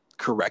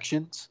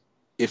corrections,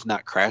 if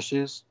not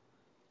crashes,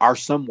 are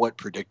somewhat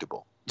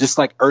predictable. Just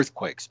like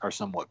earthquakes are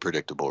somewhat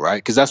predictable, right?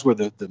 Because that's where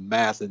the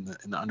math and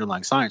the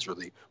underlying science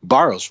really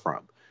borrows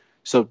from.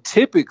 So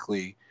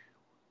typically,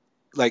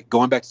 like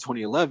going back to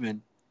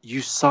 2011,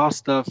 you saw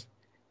stuff,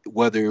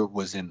 whether it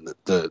was in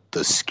the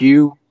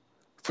skew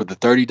for the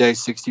 30-day,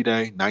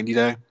 60-day,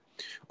 90-day,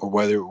 or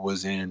whether it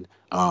was in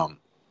the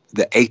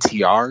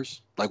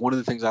ATRs. Like one of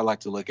the things I like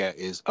to look at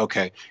is,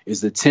 okay,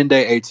 is the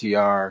 10-day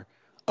ATR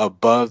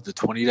above the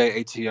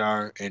 20-day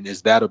ATR, and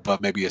is that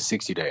above maybe a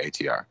 60-day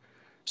ATR?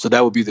 So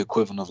that would be the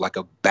equivalent of like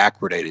a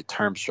backwardated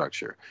term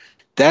structure.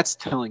 that's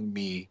telling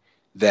me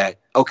that,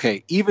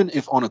 okay, even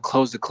if on a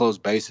close to close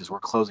basis we're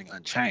closing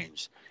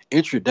unchanged,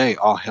 intraday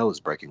all hell is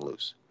breaking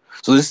loose.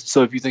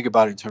 So if you think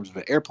about it in terms of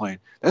an airplane,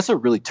 that's a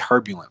really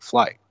turbulent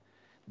flight.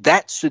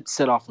 That should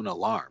set off an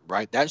alarm,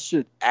 right? That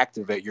should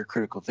activate your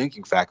critical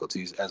thinking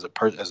faculties as a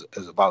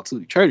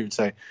volatility trader and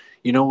say,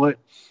 you know what,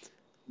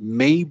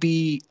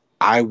 maybe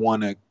I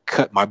want to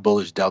cut my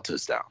bullish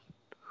deltas down,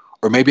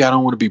 or maybe I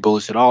don't want to be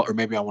bullish at all, or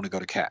maybe I want to go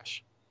to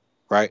cash,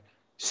 right?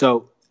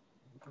 So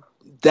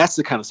that's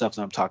the kind of stuff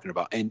that I'm talking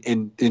about. And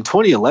in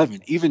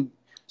 2011, even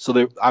so,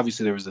 there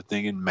was a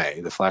thing in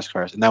May, the flash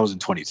crash, and that was in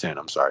 2010.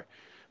 I'm sorry,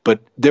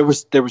 but there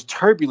was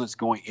turbulence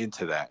going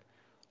into that,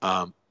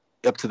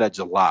 up to that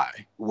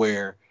July,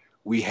 where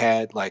we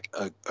had like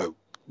a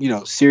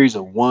series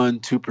of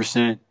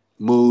 1-2%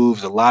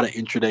 moves, a lot of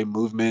intraday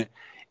movement,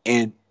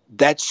 and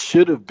that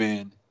should have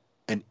been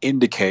an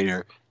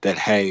indicator that,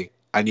 hey,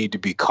 I need to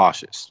be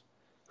cautious,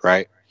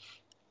 right?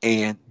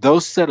 And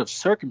those set of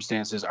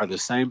circumstances are the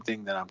same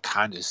thing that I'm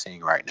kind of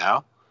seeing right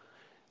now,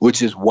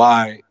 which is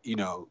why,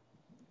 due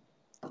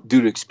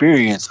to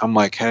experience, I'm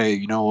like, hey,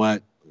 you know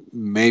what?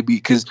 Maybe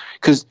because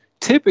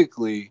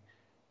typically,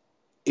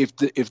 if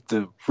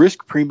the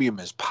risk premium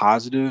is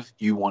positive,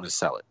 you want to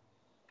sell it.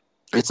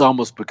 It's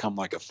almost become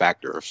like a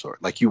factor of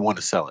sort. Like you want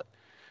to sell it,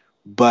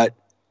 but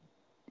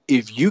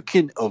if you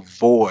can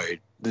avoid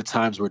the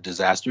times where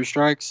disaster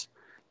strikes,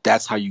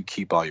 that's how you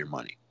keep all your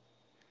money.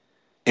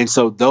 And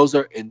so those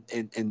are,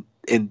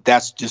 and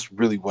that's just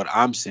really what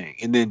I'm seeing.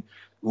 And then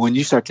when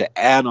you start to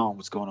add on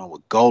what's going on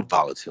with gold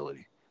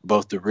volatility,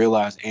 both the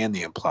realized and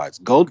the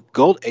implieds, gold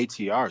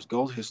ATRs,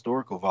 gold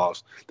historical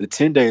vols, the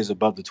 10-day is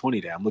above the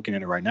 20-day. I'm looking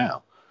at it right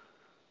now.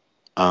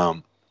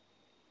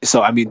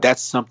 So I mean,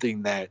 that's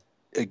something that,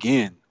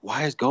 again,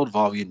 why is gold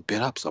vol getting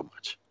bid up so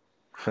much?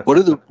 What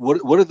are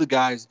the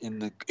guys in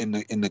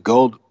the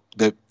gold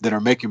that are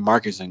making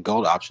markets in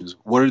gold options?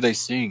 What are they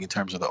seeing in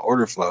terms of the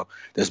order flow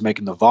that's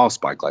making the vol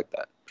spike like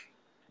that?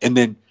 And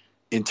then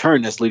in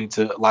turn, that's leading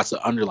to lots of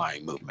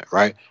underlying movement,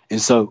 right?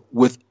 And so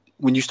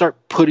when you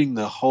start putting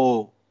the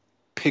whole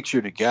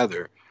picture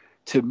together,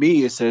 to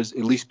me, it says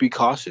at least be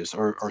cautious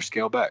or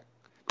scale back.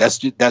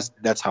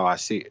 That's how I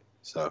see it.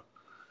 So,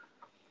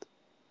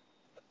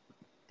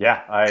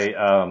 yeah,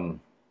 I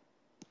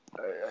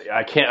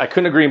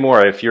couldn't agree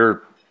more. If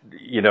you're,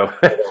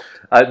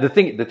 the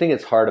thing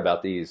that's hard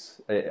about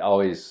these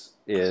always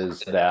is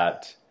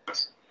that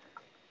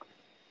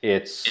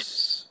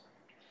it's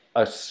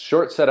a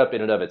short setup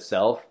in and of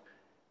itself.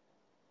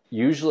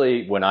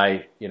 Usually when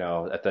at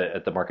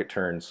the market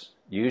turns,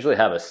 you usually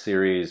have a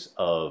series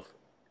of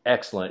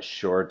excellent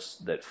shorts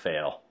that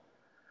fail.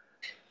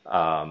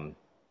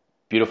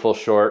 Beautiful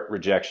short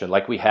rejection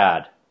like we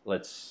had.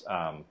 My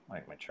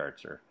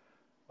charts are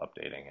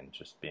updating and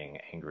just being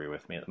angry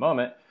with me at the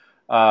moment.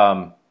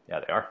 Yeah,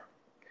 they are.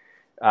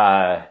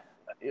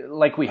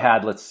 Like we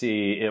had, let's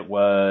see, it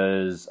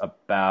was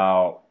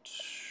about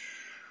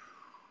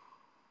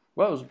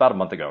a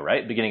month ago,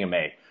 right? Beginning of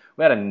May.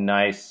 We had a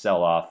nice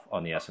sell-off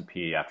on the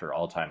S&P after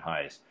all-time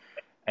highs.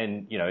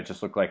 And, it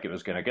just looked like it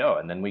was going to go.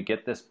 And then we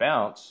get this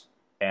bounce,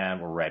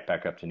 and we're right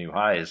back up to new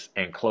highs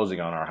and closing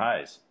on our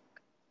highs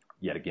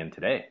yet again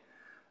today.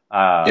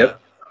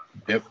 Yep.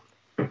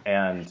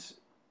 And,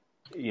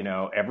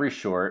 every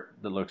short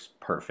that looks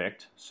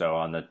perfect. So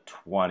on the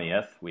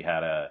 20th, we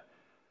had a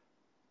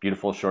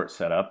beautiful short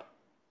setup.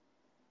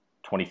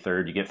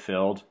 23rd, you get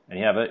filled, and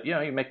you have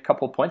you make a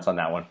couple of points on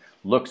that one.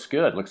 Looks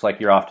good. Looks like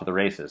you're off to the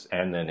races,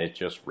 and then it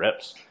just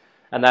rips.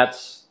 And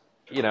that's,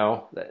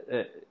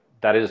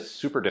 that is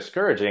super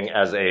discouraging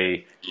as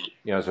a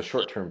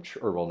short-term,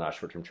 not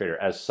short-term trader,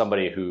 as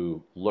somebody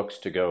who looks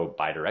to go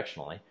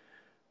bidirectionally.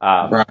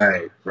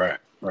 Right.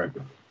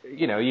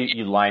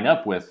 You line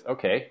up with,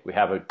 okay, we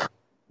have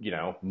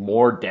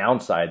more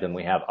downside than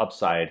we have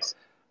upside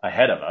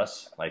ahead of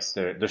us. Like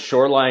the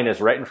shoreline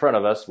is right in front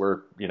of us.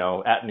 We're,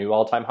 at new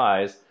all-time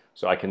highs,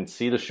 so I can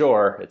see the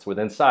shore. It's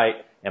within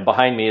sight. And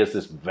behind me is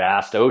this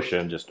vast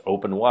ocean, just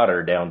open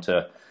water down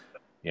to,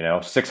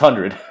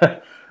 600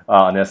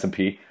 on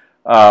S&P.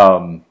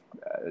 The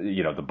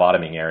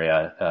bottoming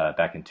area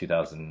back in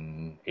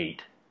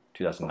 2008,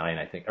 2009,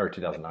 I think, or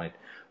 2009.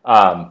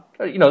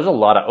 There's a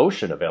lot of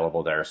ocean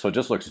available there, so it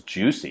just looks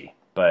juicy.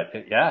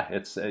 But yeah,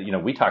 it's,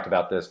 we talked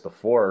about this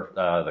before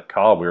the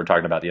call. We were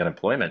talking about the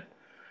unemployment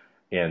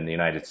in the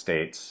United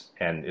States,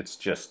 and it's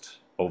just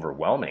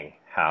overwhelming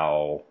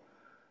how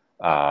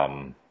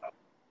hard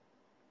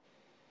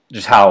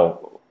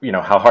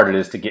it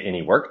is to get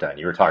any work done.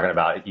 You were talking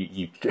about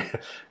you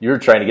were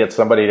trying to get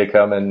somebody to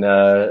come and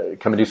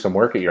do some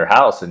work at your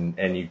house, and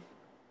you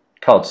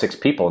called 6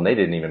 people, and they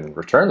didn't even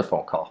return the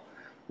phone call.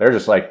 They're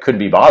just like, couldn't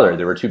be bothered.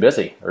 They were too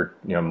busy, or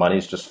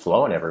money's just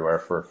flowing everywhere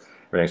for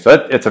everything. So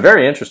it's a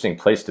very interesting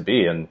place to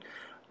be, and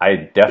I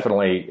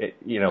definitely,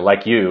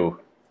 like you,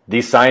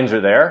 these signs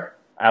are there.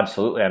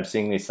 Absolutely, I'm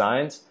seeing these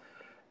signs.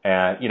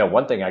 And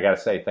one thing I got to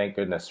say, thank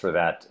goodness for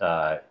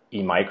that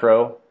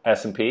E-micro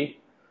S&P.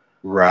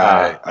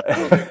 Right.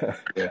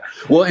 Yeah.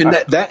 Well, and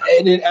that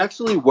and it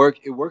actually works.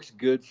 It works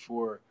good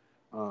for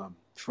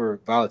for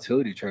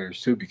volatility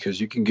traders too, because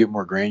you can get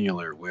more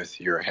granular with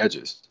your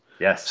hedges. So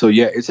Yes.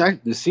 yeah, it's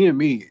actually the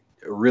CME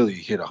really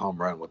hit a home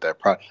run with that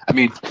product. I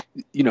mean,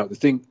 the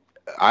thing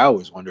I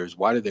always wonder is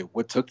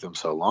what took them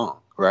so long,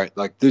 right?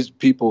 Like these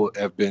people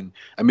have been.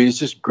 I mean, it's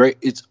just great.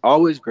 It's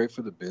always great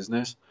for the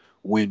business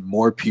when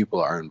more people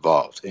are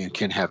involved and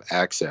can have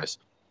access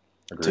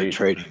to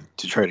Agreed.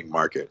 trading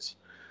markets.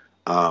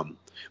 Um,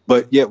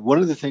 but yeah, one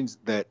of the things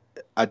that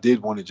I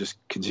did want to just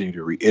continue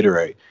to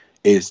reiterate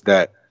is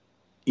that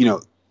you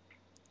know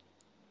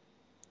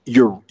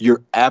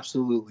you're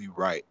absolutely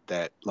right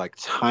that like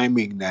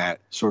timing that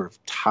sort of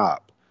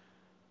top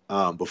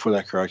before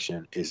that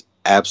correction is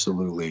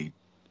absolutely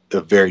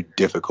a very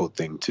difficult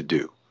thing to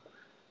do.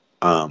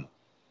 Um,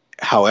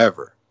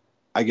 However,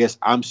 I guess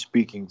I'm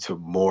speaking to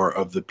more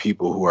of the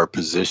people who are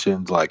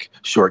positioned like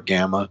short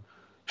gamma,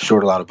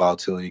 short a lot of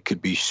volatility,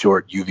 could be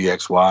short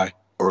UVXY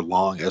or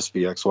long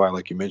SVXY,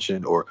 like you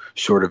mentioned, or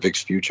short of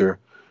VIX future.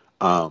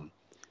 Um,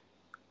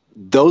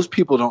 those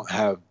people don't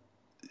have,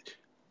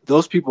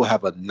 those people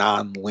have a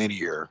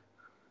non-linear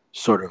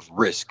sort of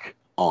risk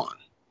on.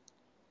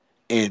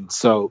 And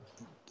so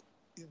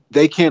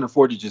they can't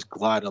afford to just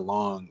glide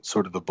along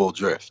sort of the bull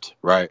drift,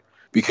 right?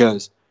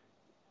 Because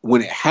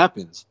when it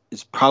happens,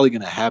 it's probably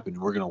going to happen.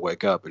 We're going to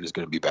wake up and it's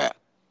going to be bad,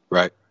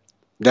 right?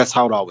 That's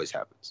how it always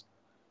happens.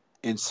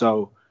 And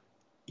so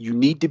you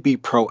need to be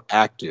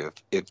proactive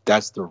if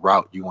that's the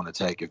route you want to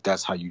take, if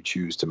that's how you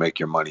choose to make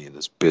your money in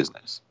this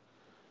business.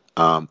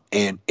 And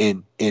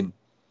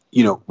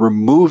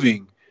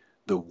removing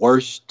the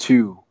worst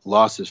two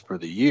losses for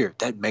the year,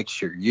 that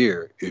makes your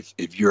year.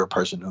 If you're a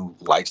person who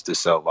likes to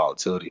sell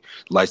volatility,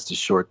 likes to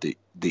short the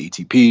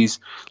ETPs,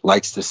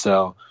 likes to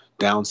sell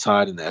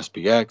downside in the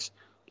SPX,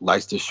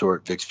 likes to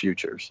short VIX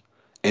futures,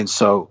 and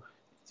so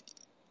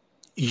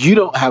you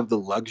don't have the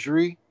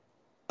luxury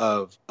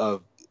of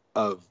of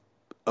of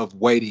of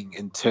waiting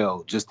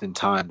until just in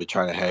time to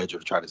try to hedge or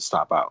try to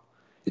stop out.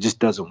 It just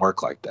doesn't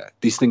work like that.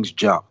 These things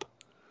jump,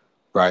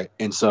 right?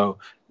 And so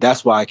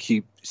that's why I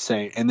keep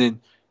saying. And then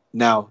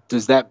now,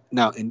 does that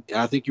now? And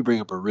I think you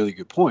bring up a really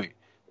good point.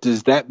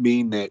 Does that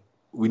mean that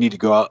we need to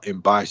go out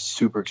and buy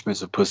super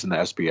expensive puts in the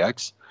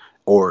SPX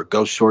or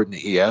go short in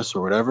the ES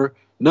or whatever?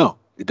 No,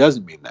 it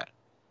doesn't mean that.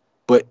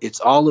 But it's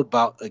all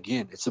about,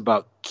 again, it's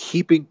about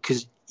keeping,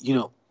 because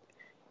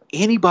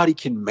anybody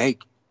can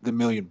make the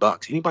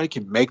 $1,000,000. Anybody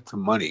can make the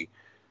money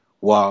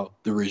while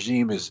the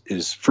regime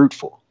is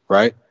fruitful,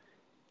 right?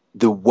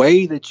 The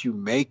way that you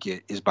make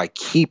it is by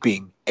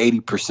keeping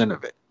 80%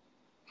 of it.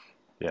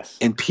 Yes.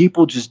 And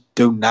people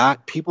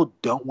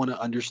don't want to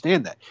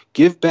understand that.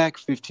 Give back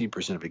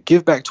 15% of it,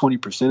 give back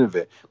 20% of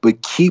it,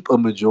 but keep a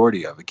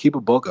majority of it, keep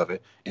a bulk of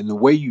it. And the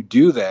way you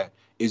do that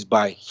is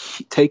by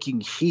taking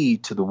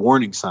heed to the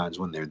warning signs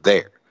when they're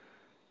there.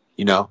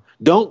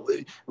 Don't,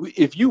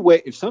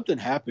 if something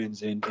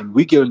happens and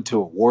we get into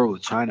a war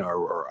with China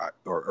or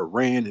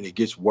Iran and it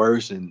gets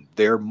worse and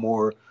they're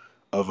more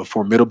of a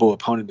formidable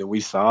opponent than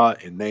we saw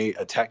and they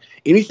attack,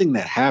 anything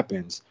that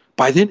happens,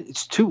 by then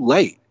it's too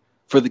late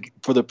for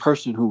the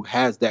person who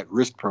has that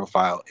risk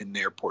profile in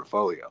their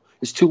portfolio.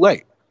 It's too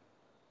late.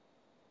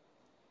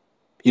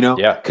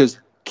 Yeah. Because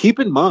keep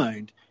in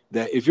mind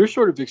that if you're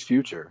short of VIX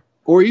future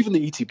or even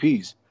the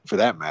ETPs for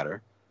that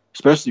matter,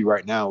 especially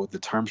right now with the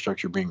term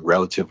structure being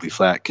relatively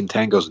flat,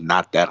 contango's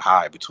not that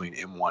high between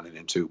M1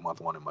 and M2,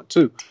 month one and month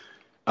two.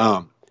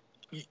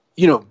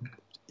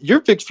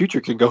 Your VIX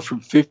future can go from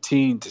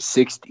 15 to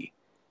 60.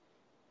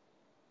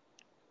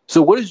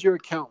 So what does your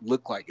account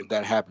look like if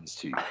that happens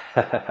to you?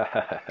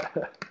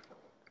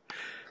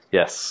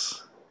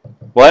 Yes.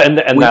 Well, and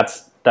When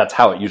that's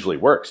how it usually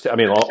works. I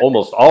mean,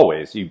 almost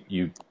always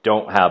you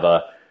don't have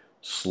a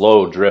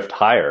slow drift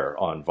higher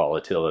on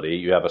volatility.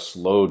 You have a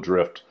slow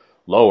drift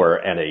lower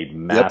and a Yep,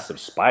 massive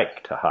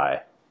spike to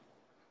high.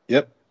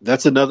 yep.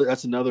 That's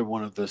another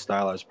one of the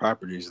stylized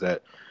properties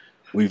that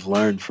we've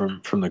learned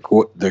from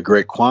the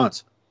great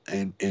quants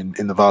and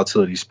in the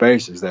volatility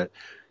space is that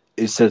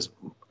it says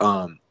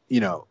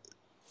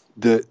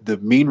the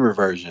mean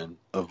reversion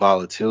of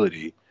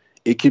volatility,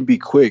 it can be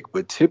quick,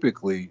 but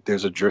typically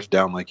there's a drift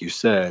down, like you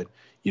said.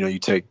 You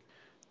take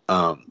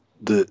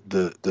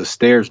the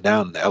stairs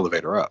down and the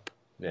elevator up,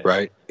 Yeah.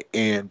 right?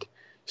 And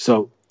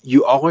so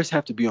you always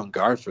have to be on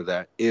guard for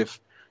that if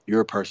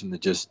you're a person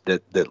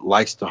that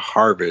likes to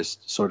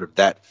harvest sort of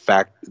that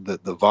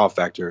the vol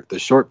factor, the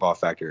short vol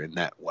factor in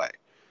that way.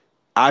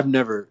 I've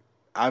never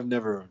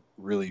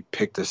really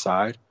picked a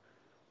side.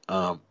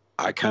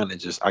 I kind of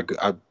just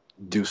I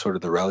do sort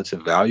of the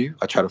relative value.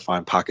 I try to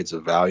find pockets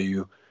of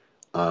value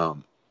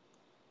um,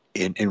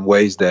 in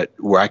ways that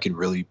where I can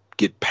really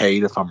get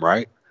paid if I'm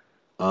right.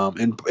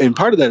 And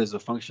part of that is a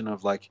function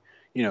of like,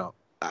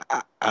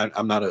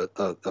 I'm not a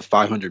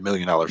 $500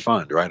 million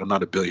fund, right? I'm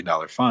not $1 billion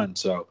fund.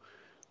 So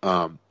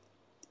um,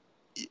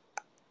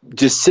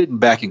 just sitting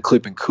back and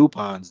clipping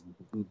coupons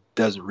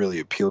doesn't really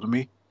appeal to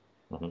me.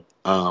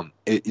 Mhm.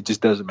 It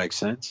just doesn't make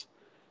sense.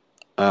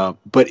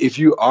 But if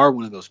you are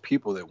one of those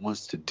people that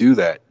wants to do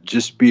that,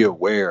 just be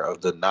aware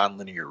of the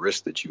nonlinear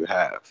risk that you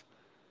have.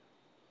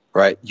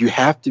 right? You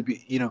have to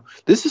be,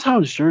 this is how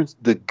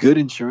the good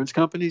insurance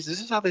companies,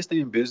 this is how they stay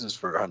in business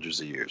for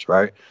hundreds of years,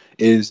 right?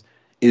 Is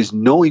is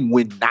knowing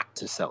when not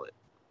to sell it,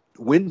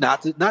 when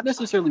not to, not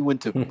necessarily when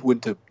to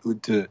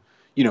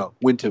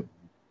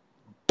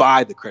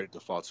buy the credit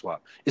default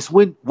swap. It's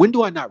when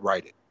do I not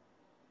write it?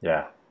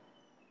 Yeah.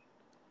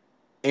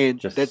 And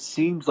Just that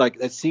seems like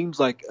a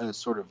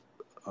sort of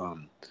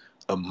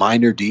a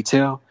minor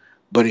detail,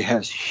 but it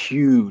has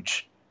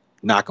huge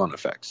knock-on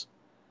effects.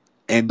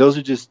 And that's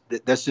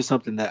just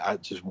something that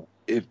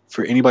if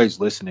for anybody's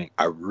listening,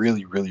 I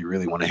really, really,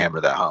 really want to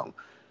hammer that home.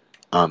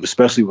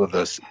 Especially with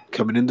us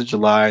coming into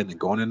July and then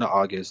going into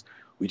August,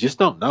 we just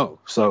don't know.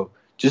 So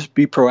just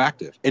be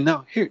proactive. And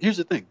now here's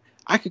the thing: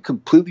 I could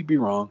completely be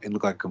wrong and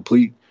look like a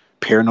complete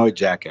paranoid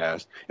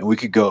jackass, and we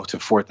could go to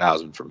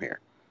 4,000 from here.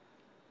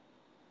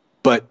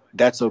 But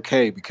that's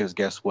okay because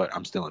guess what?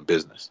 I'm still in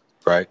business,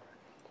 right?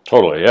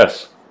 totally,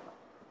 yes.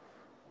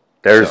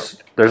 So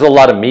There's a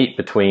lot of meat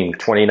between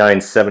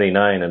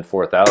 29.79 and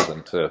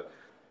 4,000 to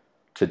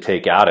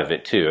take out of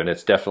it too, and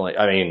it's definitely.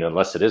 I mean,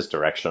 unless it is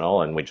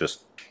directional and we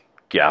just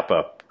gap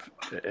up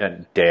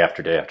and day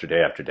after day after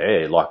day after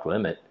day, lock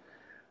limit.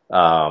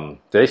 Do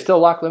they still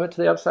lock limit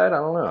to the upside? I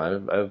don't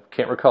know. I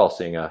can't recall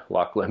seeing a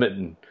lock limit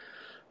in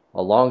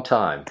a long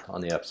time on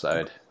the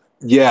upside.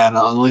 yeah, and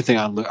the only thing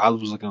I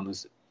was looking on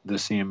the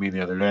CME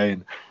the other day,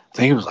 and I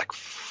think it was like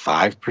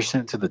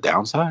 5% to the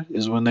downside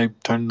is when they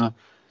turn the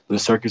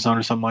circuits on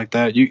or something like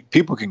that.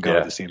 People can go to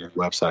Yeah. the CME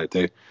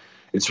website.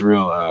 It's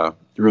real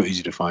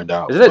easy to find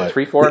out. Isn't it But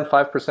 3, 4, and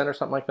 5% or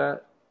something like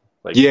that?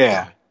 Like,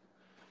 yeah,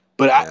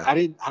 but yeah.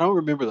 I don't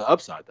remember the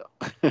upside though.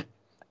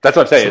 That's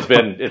what I'm saying. So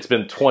It's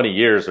been 20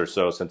 years or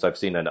so since I've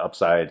seen an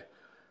upside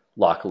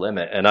lock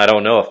limit, and I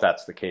don't know if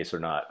that's the case or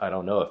not. I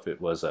don't know if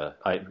it was I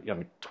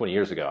mean, 20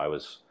 years ago I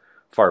was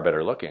far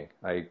better looking.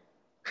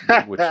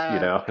 Which I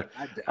doubt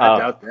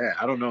that.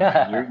 I don't know,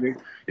 man.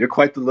 You're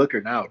quite the looker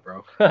now,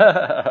 bro.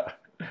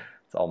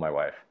 it's all my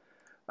wife.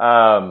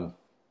 Um,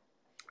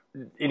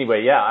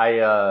 anyway, yeah,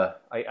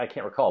 I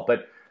can't recall,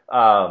 but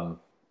a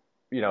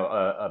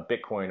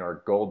Bitcoin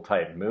or gold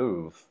type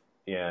move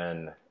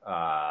in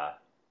that,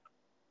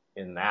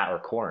 or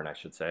corn, I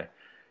should say,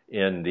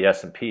 in the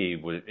S&P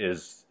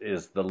is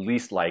the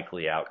least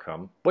likely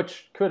outcome,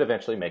 which could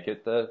eventually make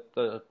it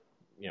the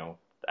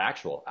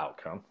actual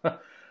outcome.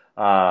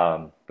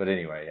 But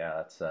anyway,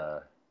 yeah,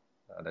 that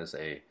is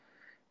a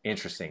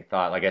interesting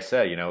thought. Like I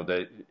said,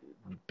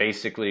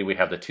 basically we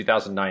have the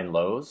 2009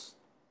 lows,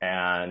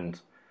 and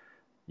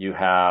you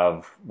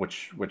have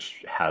which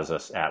has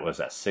us at, was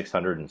that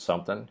 600 and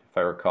something, if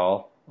I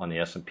recall, on the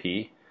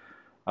S&P,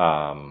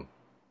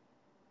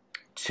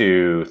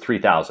 to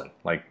 3,000.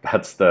 Like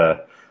that's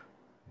let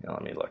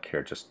me look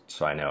here just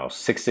so I know.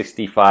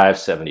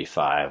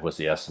 665.75 was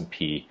the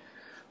S&P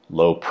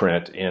low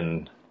print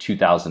in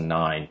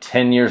 2009.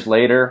 10 years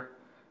later,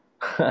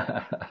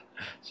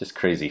 it's just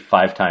crazy.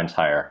 5 times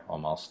higher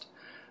almost.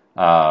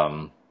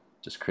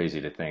 Just crazy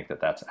to think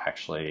that that's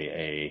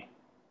actually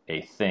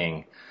a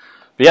thing.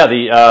 But yeah,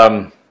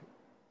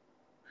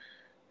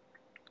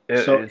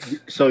 so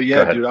go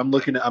yeah, ahead. dude,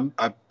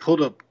 I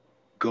pulled up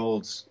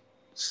gold's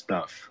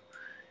stuff.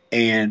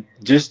 And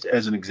just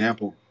as an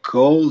example,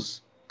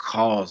 gold's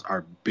calls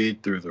are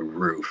bid through the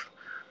roof.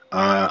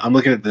 I'm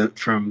looking at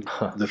from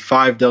the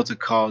 5 delta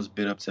calls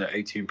bid up to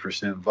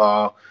 18%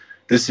 vol.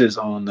 This is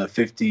on the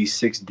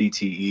 56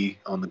 DTE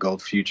on the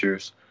gold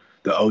futures,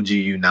 the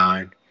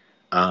OGU9.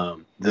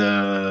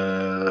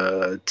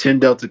 The 10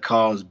 delta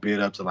calls bid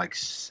up to like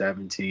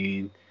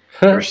 17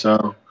 or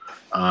so.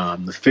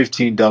 The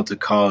 15 delta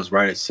calls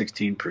right at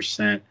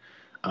 16%.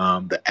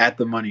 The at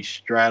the money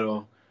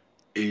straddle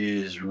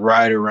is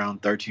right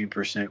around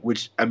 13%,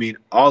 which, I mean,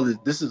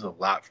 this is a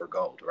lot for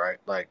gold, right?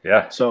 Like,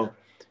 Yeah. so,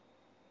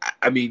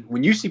 I mean,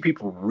 when you see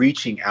people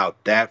reaching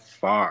out that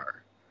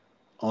far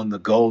on the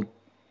gold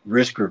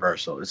risk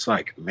reversal, it's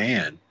like,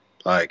 man,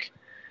 like,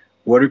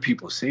 what are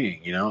people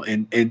seeing,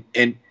 and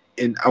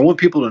I want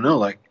people to know,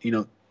 like,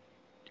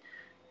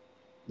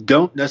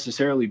 don't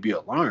necessarily be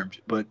alarmed,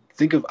 but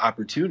think of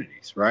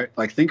opportunities, right?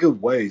 Like, think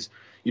of ways,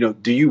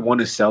 do you want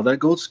to sell that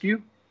gold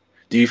skew?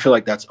 Do you feel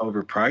like that's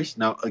overpriced?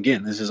 Now,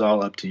 again, this is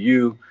all up to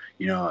you.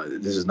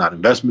 This is not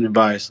investment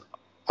advice,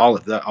 all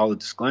of that, all the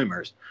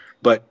disclaimers.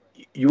 But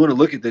you want to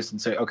look at this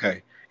and say,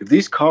 okay, if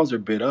these calls are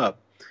bid up,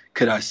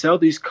 could I sell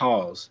these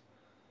calls,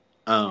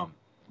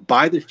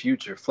 buy the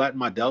future, flatten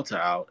my delta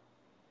out,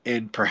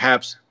 and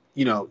perhaps,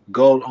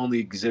 gold only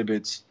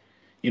exhibits,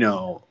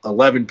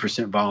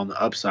 11% vol on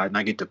the upside, and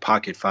I get to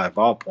pocket 5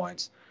 vol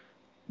points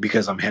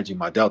because I'm hedging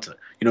my delta.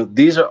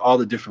 These are all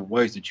the different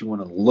ways that you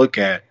want to look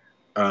at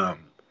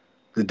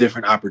the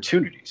different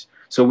opportunities.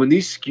 So when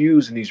these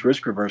skews and these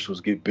risk reversals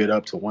get bid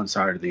up to one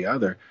side or the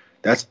other,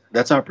 that's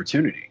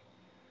opportunity.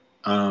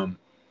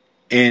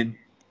 And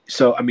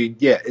so, I mean,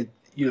 yeah,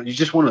 you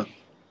just want to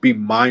be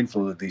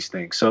mindful of these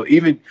things. So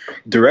even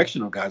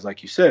directional guys,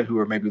 like you said, who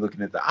are maybe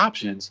looking at the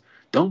options,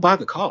 don't buy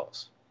the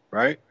calls,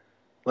 right?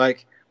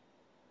 Like,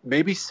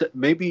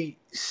 maybe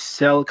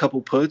sell a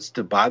couple puts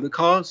to buy the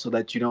calls so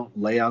that you don't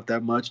lay out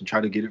that much and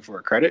try to get it for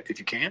a credit if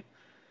you can.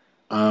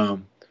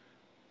 Um,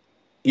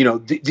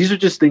 these are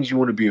just things you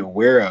want to be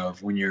aware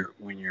of when you're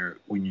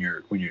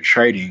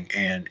trading,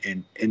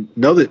 and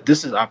know that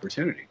this is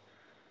opportunity.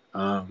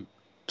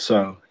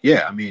 So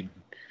yeah, I mean,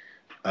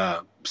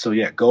 so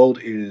yeah, gold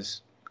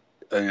is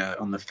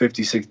on the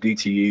 56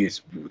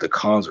 DTE. The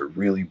calls are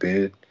really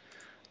big.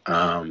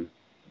 Um,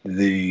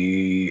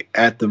 the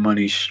at the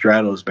money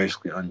straddle is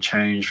basically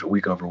unchanged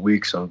week over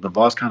week, so the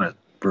vol's kind of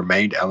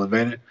remained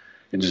elevated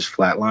and just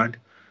flatlined.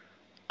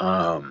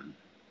 Um,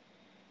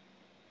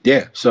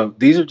 yeah, so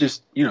these are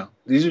just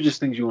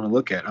things you want to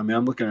look at. I mean,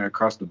 I'm looking at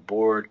across the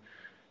board.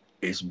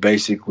 It's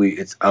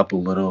up a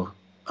little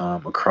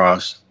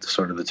across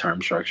sort of the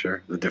term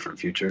structure, the different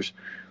futures.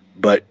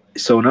 But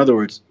so in other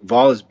words,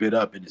 vol is bid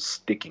up and it's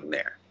sticking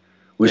there,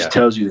 which Yeah.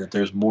 tells you that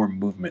there's more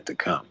movement to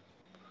come.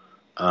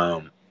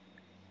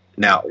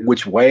 Now,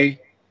 which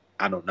way,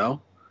 I don't know,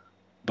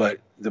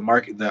 but the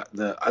market,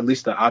 the at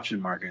least the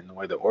option market and the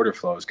way the order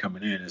flow is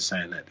coming in is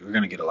saying that we're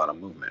going to get a lot of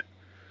movement.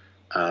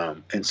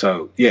 And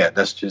so, yeah,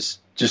 that's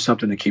just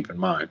something to keep in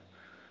mind.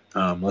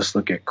 Let's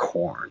look at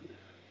corn.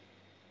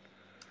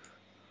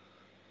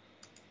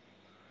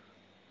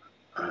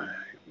 I'm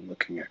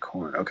looking at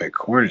corn. Okay,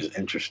 corn is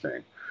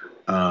interesting.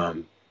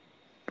 Vol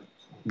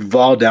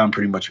down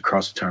pretty much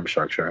across the term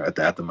structure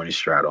at the money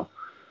straddle.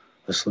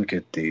 Let's look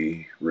at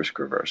the risk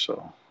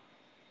reversal.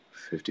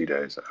 50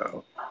 days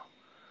out.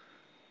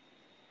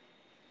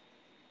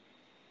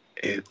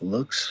 It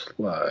looks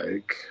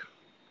like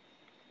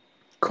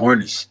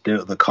corn is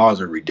still, the calls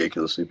are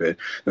ridiculously big.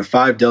 The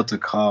 5 delta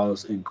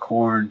calls in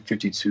corn,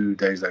 52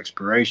 days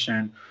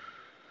expiration,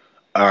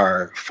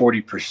 are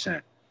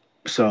 40%.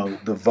 So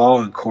the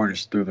vol in corn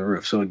is through the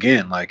roof. So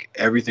again, like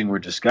everything we're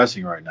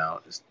discussing right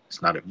now, it's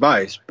not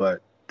advice,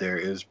 but there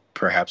is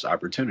perhaps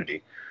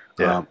opportunity.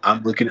 Yeah.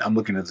 I'm looking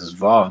at this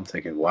vol. I'm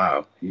thinking,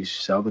 wow, you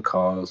sell the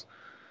calls,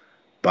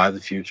 buy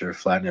the future,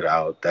 flatten it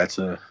out. That's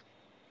a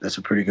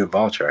pretty good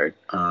vol trade.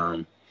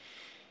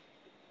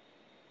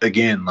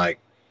 Again, like,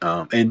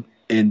 and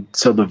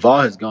so the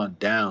vol has gone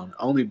down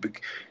only.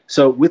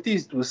 So with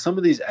some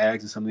of these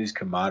ags and some of these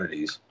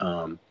commodities,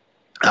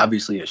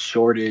 obviously a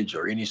shortage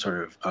or any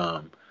sort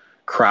of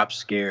crop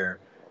scare,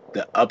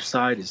 the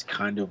upside is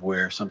kind of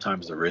where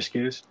sometimes the risk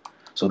is.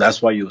 So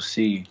that's why you'll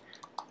see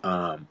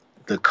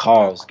the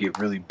calls get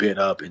really bid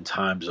up in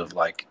times of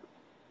like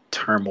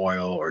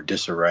turmoil or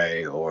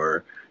disarray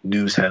or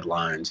news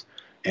headlines.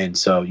 And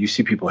so you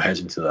see people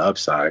hedging to the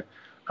upside.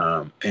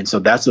 And so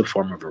that's a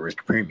form of a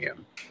risk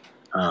premium.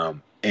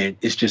 And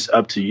it's just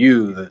up to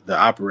you, the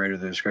operator,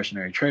 the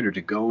discretionary trader,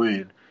 to go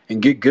in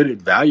and get good at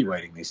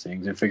evaluating these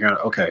things and figure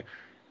out, okay,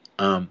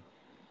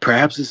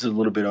 perhaps this is a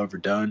little bit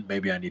overdone.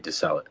 Maybe I need to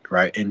sell it,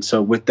 right? And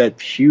so with that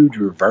huge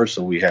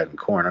reversal we had in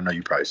corn, I know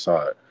you probably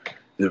saw it.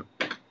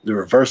 The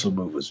reversal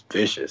move was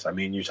vicious. I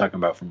mean, you're talking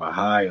about from a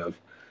high of,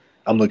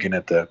 I'm looking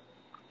at I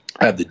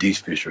have the D's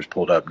futures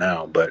pulled up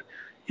now, but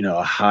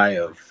a high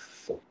of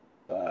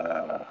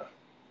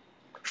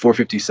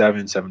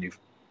 457.70,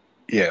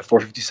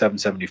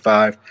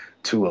 457.75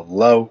 to a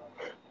low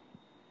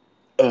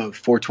of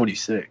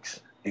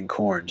 426 in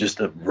corn, just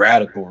a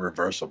radical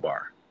reversal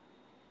bar,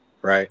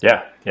 right?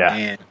 Yeah.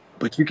 Yeah.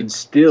 But you can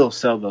still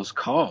sell those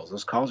calls.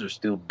 Those calls are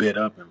still bid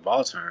up in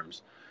vol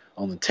terms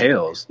on the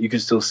tails. You can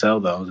still sell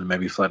those and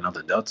maybe flatten out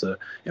the delta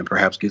and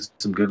perhaps get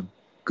some good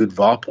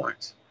vol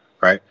points,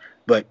 right?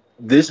 But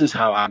this is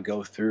how I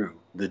go through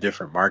the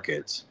different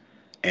markets,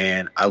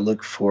 and I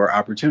look for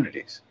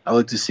opportunities. I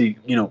look to see,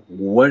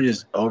 what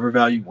is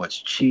overvalued, what's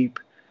cheap,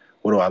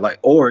 what do I like?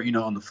 Or,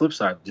 on the flip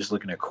side, just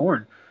looking at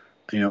corn,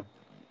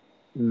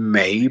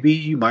 maybe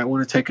you might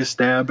want to take a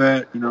stab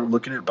at,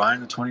 looking at buying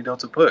the 20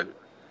 delta put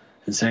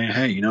and saying,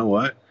 hey, you know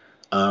what?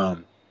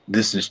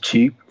 This is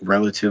cheap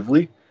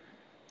relatively,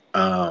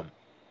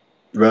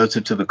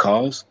 relative to the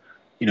calls.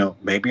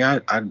 Maybe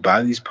I'd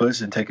buy these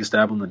puts and take a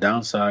stab on the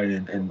downside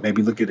and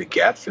maybe look at a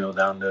gap fill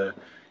down to,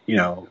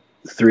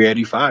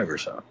 385 or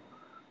so,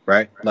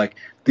 right? Like,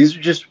 these are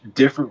just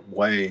different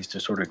ways to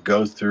sort of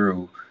go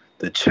through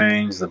the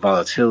change, the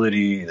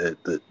volatility,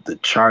 the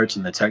charts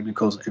and the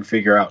technicals, and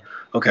figure out,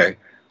 okay,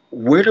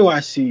 where do I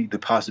see the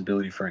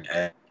possibility for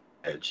an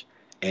edge,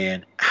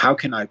 and how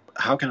can I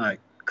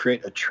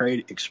create a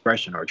trade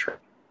expression or trade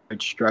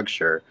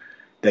structure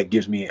that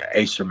gives me an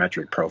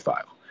asymmetric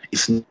profile?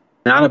 It's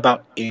not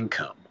about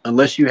income,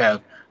 unless you're a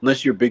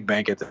big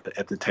bank at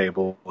the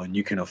table and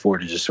you can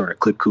afford to just sort of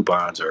clip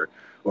coupons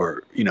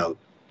or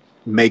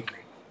make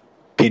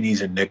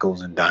pennies and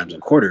nickels and dimes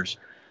and quarters.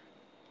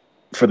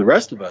 For the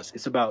rest of us,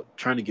 it's about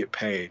trying to get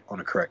paid on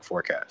a correct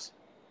forecast.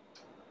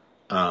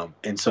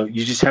 And so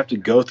you just have to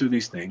go through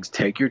these things,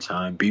 take your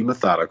time, be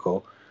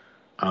methodical,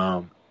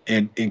 and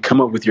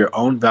come up with your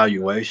own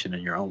valuation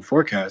and your own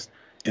forecast,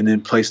 and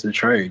then place the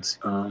trades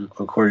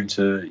according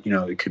to,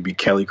 it could be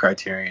Kelly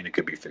criterion, it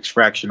could be fixed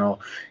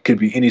fractional, it could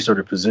be any sort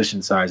of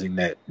position sizing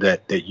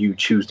that you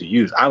choose to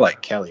use. I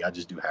like Kelly. I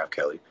just do have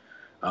Kelly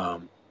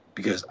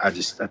because I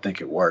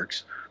think it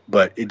works.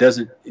 But it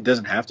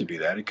doesn't have to be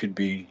that. It could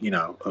be,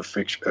 a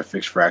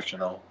fixed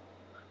fractional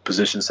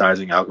position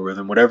sizing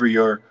algorithm, whatever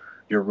your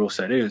rule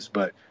set is.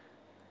 But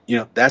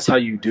that's how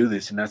you do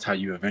this, and that's how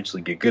you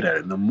eventually get good at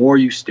it. And the more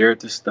you stare at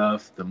this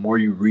stuff, the more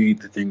you read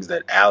the things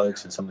that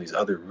Alex and some of these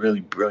other really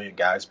brilliant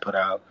guys put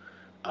out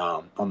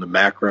on the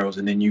macros,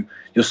 and then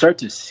you'll start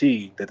to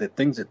see that the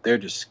things that they're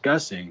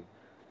discussing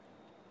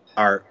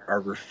are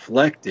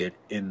reflected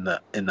in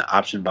the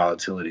option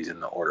volatilities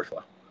in the order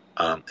flow.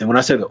 And when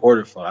I say the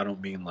order flow, I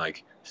don't mean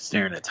like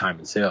staring at time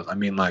and sales. I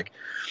mean like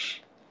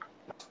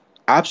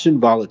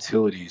option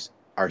volatilities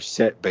are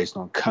set based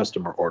on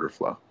customer order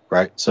flow,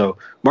 right? So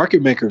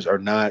market makers are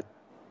not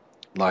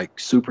like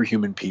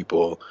superhuman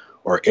people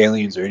or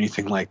aliens or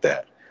anything like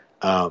that.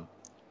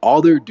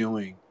 All they're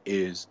doing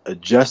is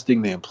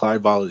adjusting the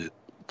implied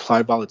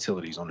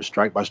volatilities on a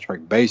strike by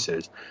strike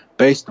basis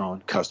based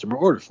on customer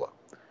order flow.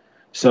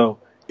 So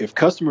if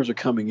customers are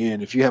coming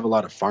in, if you have a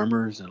lot of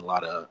farmers and a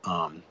lot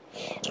of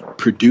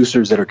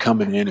producers that are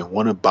coming in and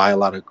want to buy a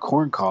lot of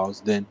corn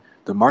calls, then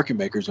the market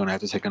maker is going to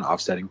have to take an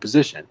offsetting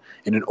position.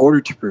 And in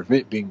order to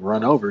prevent being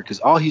run over, because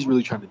all he's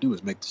really trying to do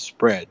is make the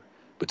spread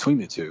between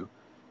the two,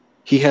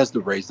 he has to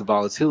raise the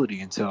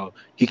volatility until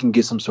he can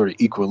get some sort of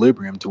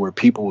equilibrium to where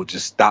people will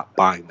just stop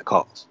buying the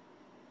calls,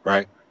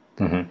 right?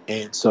 Mm-hmm.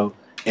 And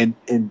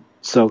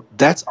so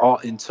that's all.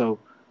 And so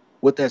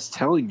what that's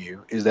telling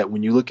you is that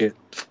when you look at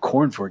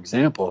corn, for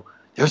example,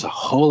 there's a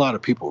whole lot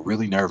of people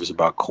really nervous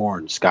about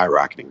corn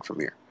skyrocketing from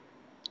here,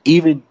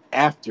 even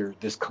after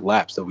this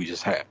collapse that we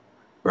just had,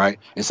 right?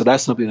 And so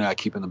that's something that I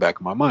keep in the back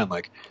of my mind.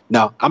 Like,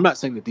 now, I'm not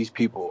saying that these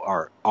people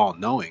are all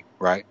knowing,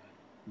 right?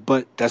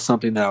 But that's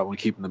something that I want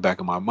to keep in the back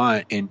of my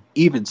mind. And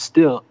even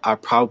still, I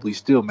probably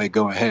still may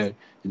go ahead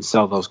and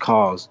sell those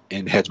calls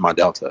and hedge my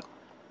delta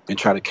and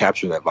try to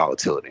capture that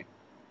volatility,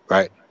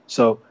 right?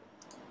 So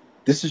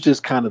this is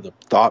just kind of the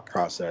thought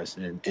process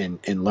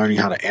in learning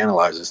how to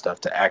analyze this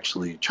stuff to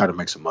actually try to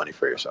make some money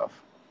for yourself.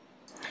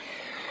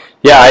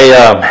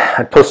 Yeah,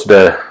 I posted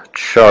a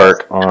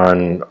chart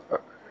on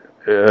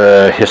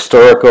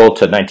historical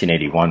to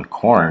 1981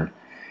 corn,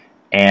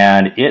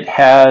 and it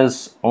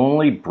has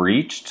only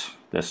breached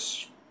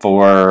this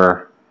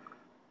for,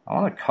 I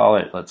want to call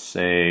it, let's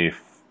say,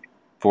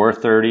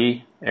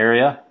 430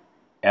 area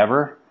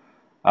ever.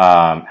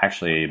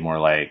 Actually, more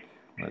like,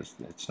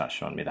 it's not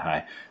showing me the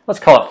high. Let's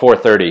call it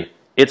 430.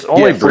 It's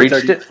only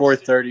breached it.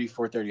 430,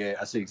 438.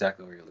 I see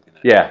exactly what you're looking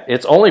at. Yeah,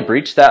 it's only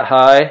breached that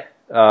high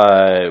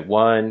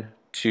 1,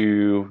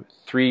 2,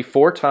 3,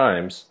 4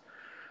 times,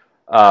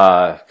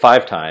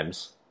 5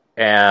 times,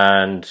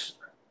 and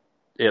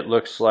it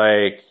looks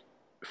like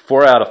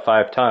 4 out of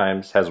 5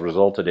 times has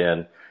resulted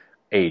in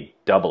a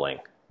doubling,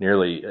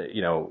 nearly,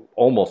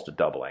 almost a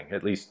doubling,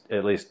 at least,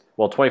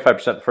 well,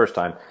 25% the first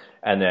time,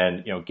 and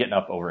then, getting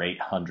up over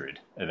 800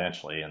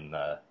 eventually in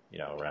the,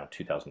 around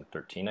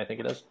 2013, I think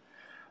it is.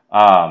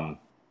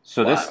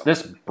 So Wow.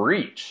 this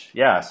breach,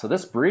 so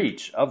this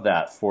breach of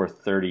that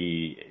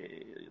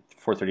 438,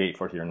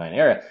 439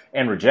 area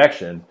and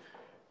rejection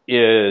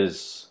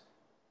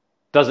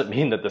doesn't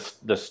mean that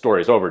this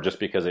story is over just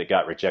because it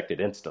got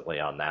rejected instantly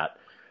on that.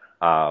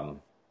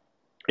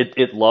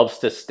 It loves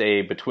to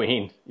stay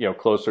between,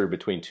 closer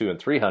between 200 and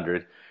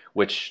 300,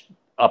 which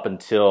up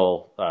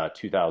until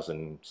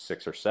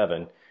 2006 or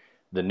 7,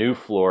 the new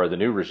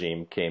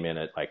regime came in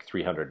at like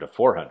 300 to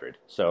 400.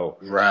 So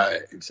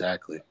right,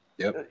 exactly.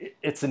 Yep.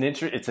 It's an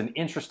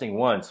interesting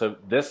one. So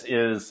this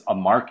is a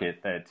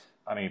market that,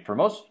 I mean, for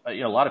most,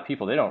 a lot of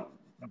people, they don't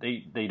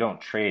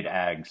trade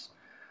ags,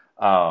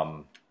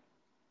 or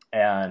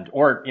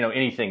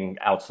anything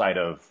outside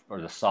of, or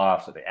the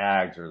softs or the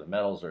ags or the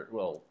metals,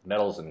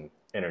 metals and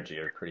energy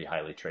are pretty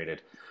highly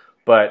traded.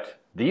 But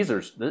these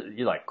are,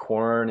 like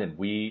corn and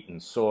wheat and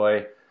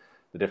soy,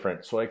 the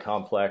different soy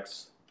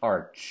complex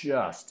are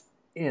just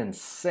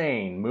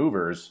insane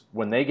movers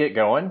when they get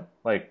going.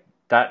 Like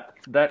that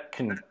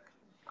can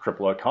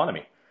cripple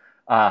economy.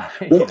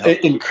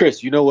 And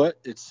Chris, you know what?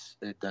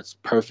 That's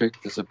perfect.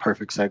 It's a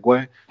perfect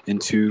segue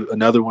into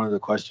another one of the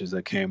questions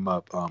that came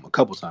up a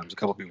couple times. A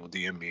couple people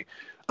DM me,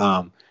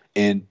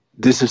 and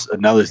this is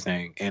another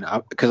thing. And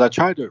because I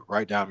tried to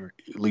write down or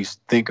at least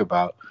think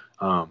about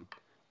a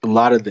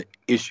lot of the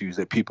issues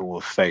that people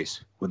will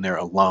face when they're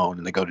alone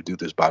and they go to do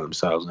this by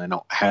themselves and they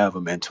don't have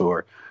a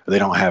mentor or they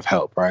don't have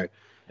help, right?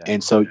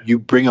 And so you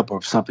bring up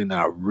something that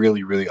I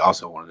really, really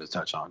also wanted to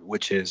touch on,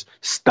 which is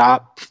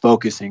stop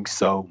focusing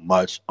so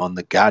much on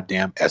the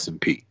goddamn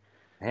S&P.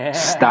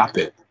 Stop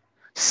it.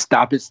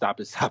 Stop it.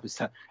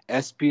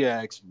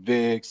 SPX,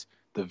 VIX,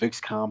 the VIX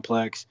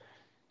complex.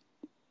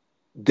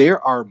 There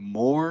are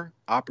more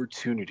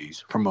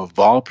opportunities from a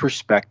vol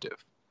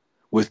perspective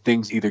with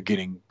things either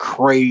getting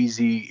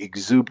crazy,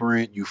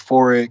 exuberant,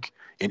 euphoric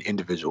in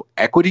individual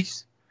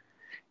equities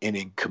and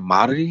in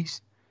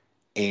commodities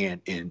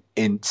and in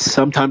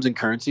sometimes in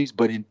currencies,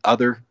 but in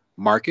other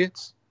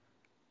markets,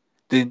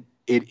 then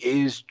it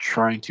is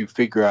trying to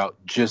figure out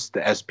just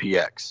the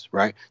SPX,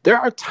 right? There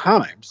are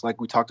times,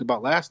 like we talked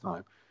about last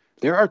time,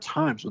 there are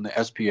times when the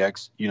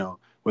SPX,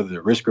 whether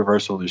the risk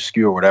reversal or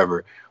skew or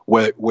whatever,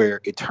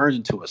 where it turns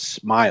into a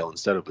smile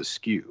instead of a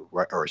skew,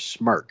 right, or a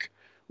smirk,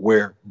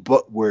 where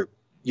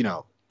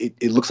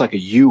it looks like a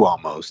U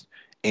almost,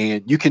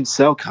 and you can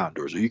sell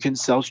condors or you can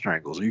sell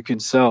strangles or you can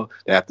sell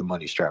the at the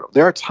money straddle.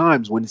 There are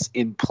times when it's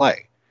in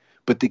play,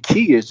 but the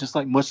key is just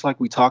like much like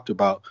we talked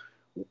about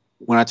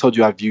when I told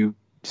you I view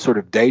sort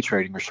of day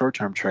trading or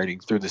short-term trading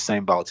through the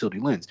same volatility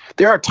lens.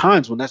 There are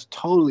times when that's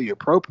totally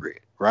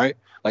appropriate, right?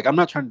 Like I'm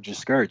not trying to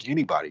discourage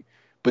anybody,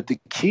 but the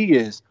key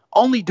is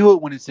only do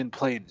it when it's in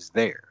play and it's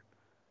there.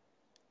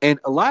 And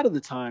a lot of the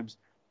times,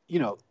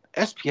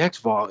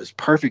 SPX vol is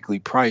perfectly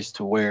priced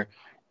to where,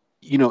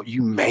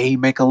 you may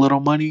make a little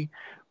money,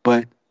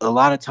 but a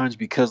lot of times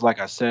because, like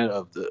I said,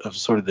 of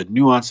sort of the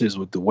nuances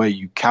with the way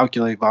you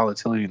calculate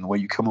volatility and the way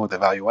you come up with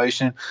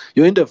evaluation,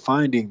 you'll end up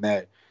finding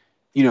that,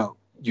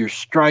 your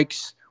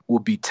strikes will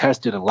be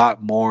tested a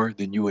lot more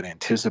than you would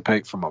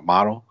anticipate from a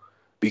model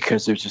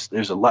because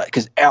there's a lot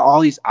because all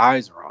these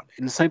eyes are on it.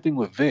 And the same thing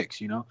with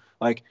VIX,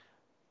 like,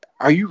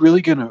 are you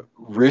really going to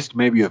risk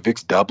maybe a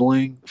VIX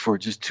doubling for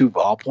just 2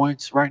 vol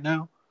points right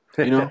now?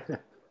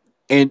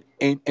 And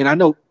I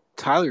know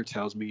Tyler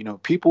tells me,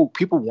 people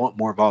want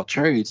more vol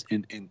trades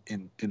in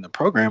the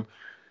program,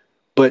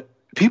 but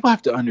people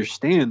have to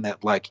understand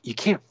that, like, you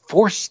can't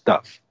force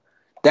stuff.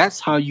 That's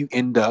how you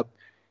end up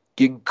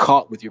getting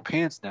caught with your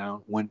pants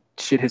down when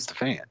shit hits the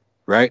fan,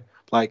 right?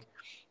 Like,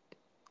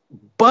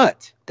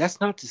 but that's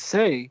not to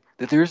say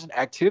that there's an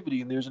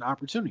activity and there's an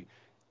opportunity.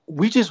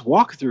 We just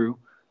walk through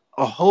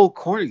a whole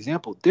corn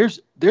example.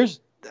 There's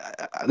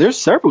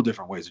several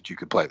different ways that you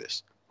could play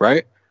this,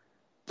 right?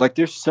 Like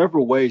there's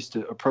several ways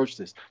to approach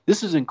this.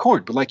 This is in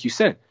corn, but like you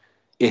said,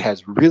 it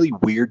has really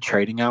weird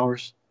trading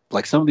hours.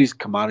 Like some of these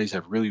commodities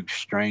have really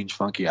strange,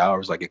 funky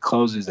hours. Like it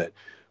closes at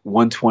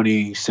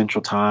 1:20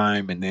 Central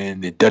Time, and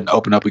then it doesn't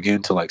open up again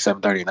until like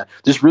 7:30.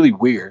 Just really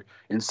weird.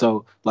 And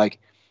so, like,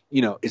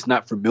 it's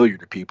not familiar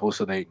to people,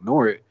 so they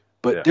ignore it.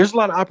 But there's a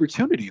lot of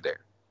opportunity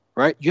there,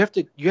 right? You have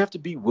to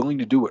be willing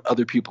to do what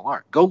other people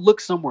aren't. Go look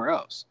somewhere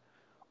else,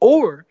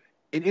 or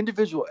in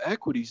individual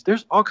equities,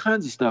 there's all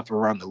kinds of stuff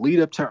around the lead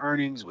up to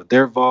earnings with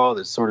their vol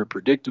that's sort of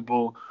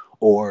predictable,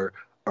 or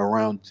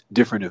around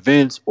different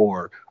events,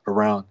 or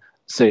around,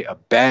 say, a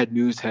bad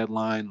news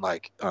headline,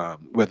 like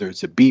whether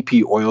it's a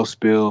BP oil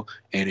spill.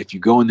 And if you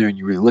go in there and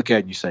you really look at it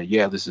and you say,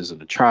 yeah, this is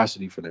an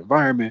atrocity for the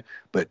environment,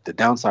 but the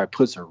downside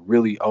puts are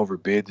really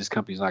overbid. This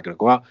company's not going to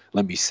go out.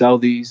 Let me sell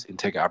these and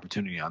take an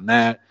opportunity on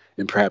that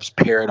and perhaps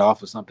pair it off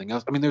with something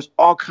else. I mean, there's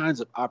all kinds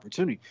of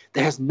opportunity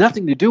that has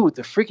nothing to do with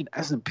the freaking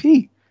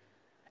S&P.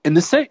 And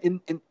the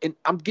same, and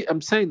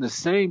I'm saying the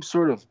same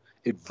sort of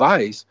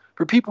advice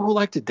for people who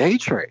like to day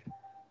trade.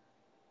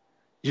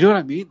 You know what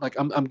I mean? Like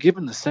I'm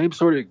giving the same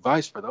sort of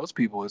advice for those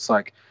people. It's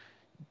like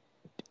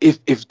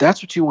if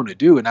that's what you want to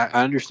do, and I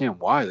understand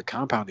why the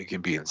compounding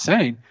can be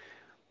insane,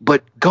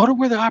 but go to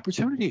where the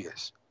opportunity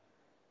is.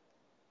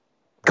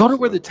 Go to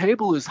where the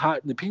table is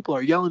hot and the people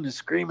are yelling and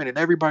screaming and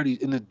everybody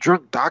and the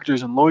drunk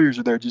doctors and lawyers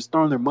are there just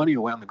throwing their money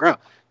away on the ground.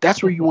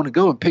 That's where you want to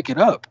go and pick it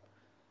up,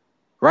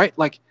 right?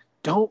 Like,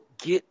 don't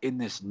get in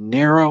this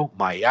narrow,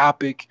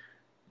 myopic,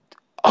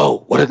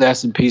 oh, what are the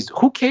S&Ps?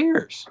 Who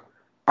cares?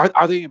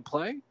 Are they in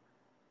play?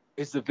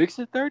 Is the VIX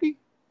at 30?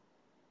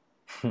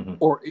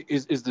 Or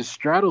is the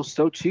straddle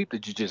so cheap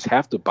that you just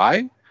have to buy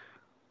it?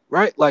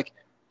 Right? Like,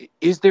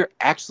 is there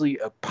actually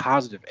a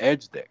positive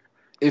edge there?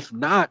 If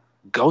not,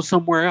 go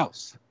somewhere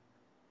else.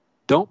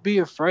 Don't be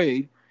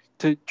afraid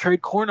to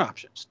trade corn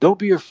options. Don't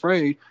be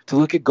afraid to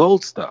look at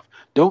gold stuff.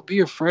 Don't be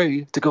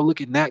afraid to go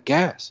look at nat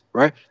gas,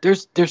 right?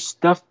 There's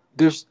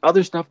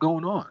other stuff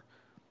going on.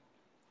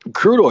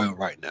 Crude oil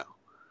right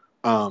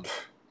now.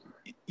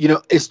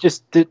 It's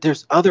just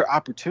there's other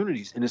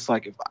opportunities, and it's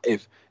like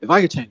if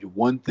I could change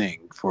one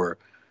thing for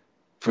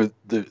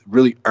the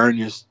really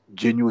earnest,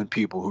 genuine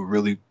people who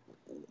really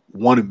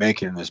want to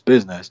make it in this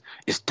business,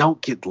 is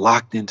don't get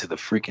locked into the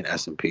freaking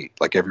S&P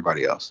like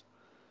everybody else.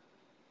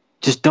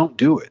 Just don't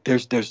do it.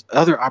 There's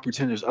other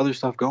opportunities, there's other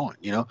stuff going,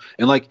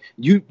 and like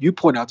you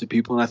point out to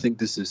people, and I think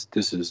this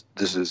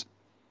is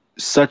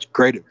such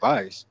great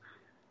advice.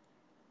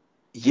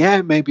 Yeah,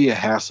 it may be a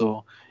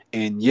hassle.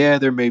 And yeah,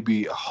 there may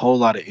be a whole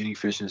lot of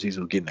inefficiencies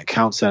with getting an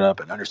account set up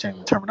and understanding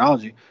the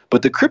terminology,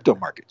 but the crypto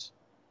markets.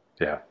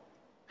 Yeah.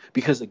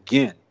 Because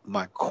again,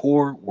 my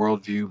core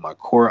worldview, my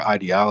core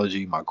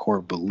ideology, my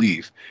core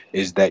belief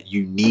is that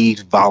you need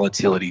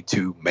volatility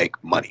to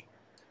make money.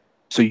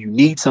 So you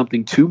need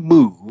something to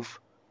move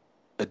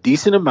a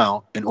decent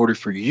amount in order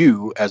for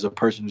you as a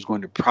person who's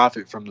going to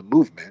profit from the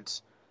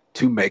movements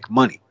to make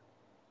money.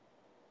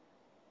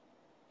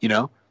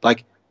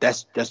 Like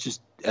that's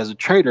just, as a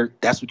trader,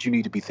 that's what you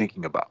need to be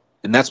thinking about.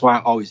 And that's why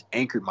I always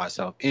anchored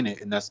myself in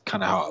it. And that's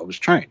kind of how I was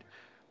trained.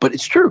 But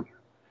it's true.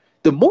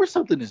 The more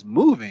something is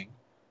moving,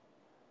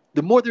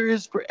 the more there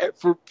is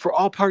for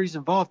all parties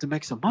involved to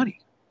make some money.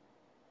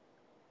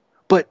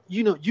 But,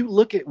 you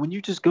look at, when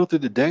you just go through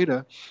the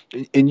data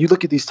and you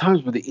look at these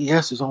times where the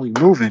ES is only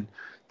moving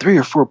 3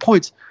 or 4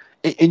 points,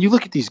 And you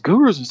look at these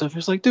gurus and stuff,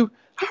 it's like, dude,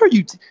 how are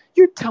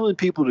you're telling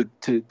people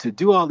to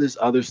do all this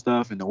other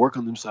stuff and to work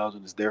on themselves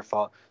and it's their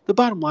fault. The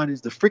bottom line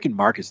is the freaking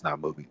market's not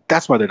moving.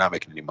 That's why they're not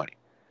making any money.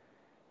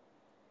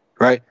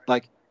 Right?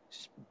 Like,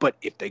 but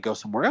if they go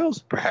somewhere else,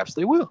 perhaps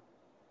they will.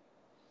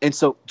 And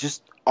so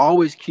just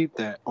always keep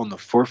that on the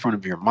forefront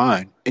of your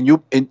mind. And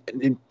you'll and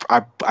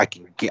I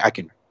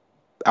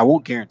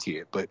won't guarantee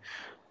it, but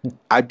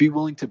I'd be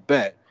willing to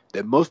bet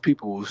that most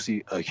people will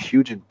see a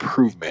huge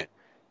improvement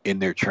in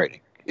their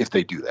trading if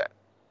they do that.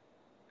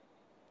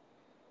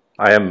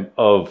 I am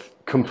of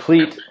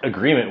complete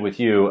agreement with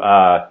you.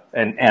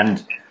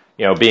 And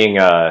being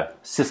a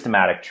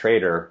systematic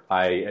trader,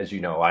 as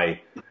you know,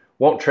 I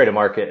won't trade a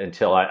market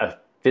until a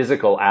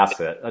physical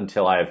asset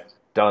until I've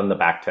done the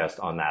back test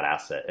on that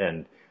asset.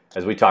 And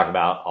as we talk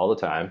about all the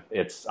time,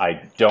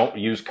 I don't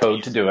use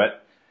code to do it.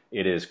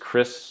 It is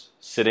Chris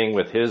sitting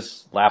with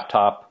his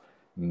laptop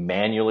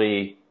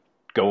manually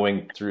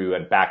going through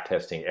and back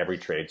testing every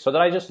trade so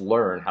that I just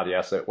learn how the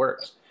asset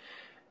works.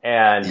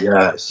 And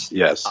yes.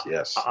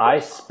 I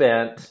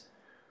spent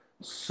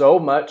so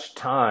much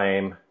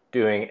time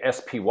doing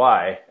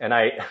SPY, and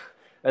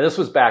this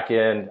was back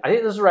in, I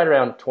think this was right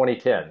around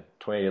 2010,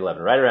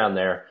 2011, right around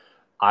there.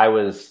 I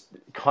was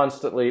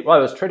constantly, I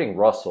was trading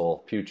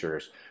Russell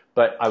futures,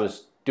 but I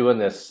was doing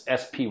this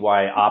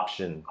SPY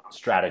option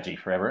strategy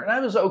forever, and I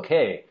was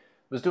okay. I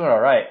was doing all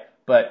right,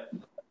 but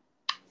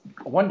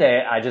one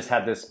day I just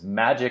had this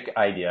magic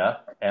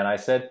idea, and I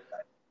said,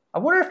 I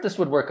wonder if this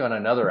would work on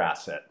another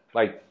asset.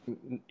 Like,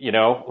 I don't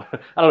know,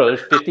 there's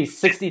 50,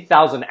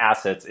 60,000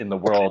 assets in the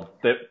world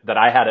that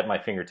I had at my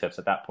fingertips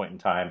at that point in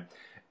time.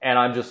 And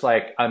I'm just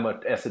like, I'm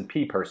an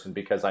S&P person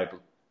because I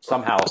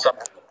somehow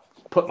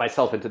put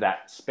myself into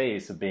that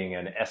space of being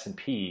an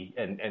S&P,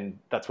 and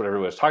that's what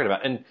everyone was talking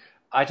about. And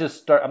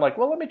I'm like,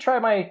 well, let me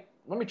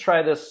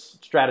try this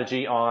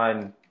strategy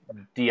on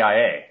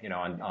DIA,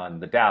 on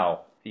the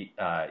Dow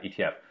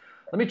ETF.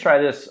 Let me try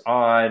this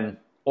on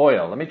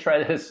oil. Let me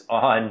try this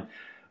on,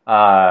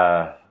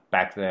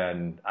 back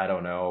then, I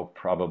don't know,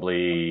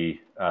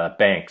 probably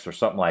banks or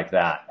something like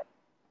that,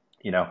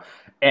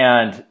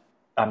 and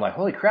I'm like,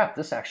 holy crap,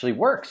 this actually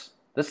works.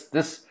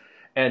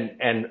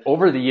 And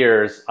over the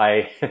years,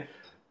 I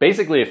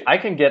basically, if I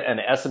can get an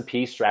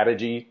S&P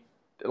strategy,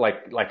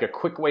 like a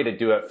quick way to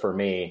do it for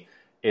me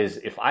is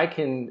if I'll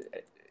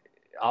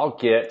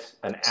get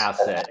an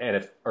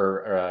asset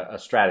or a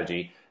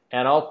strategy,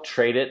 and I'll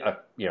trade it,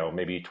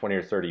 maybe 20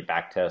 or 30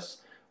 back tests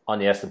on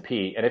the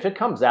S&P. And if it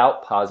comes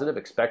out positive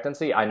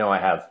expectancy, I know I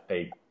have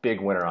a big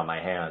winner on my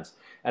hands.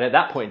 And at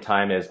that point in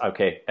time is,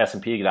 okay,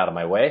 S&P, get out of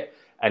my way.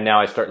 And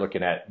now I start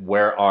looking at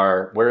where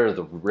are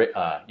the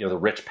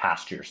rich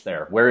pastures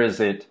there? Where is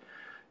it,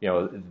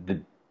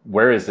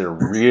 where is there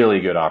really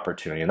good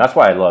opportunity? And that's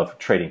why I love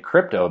trading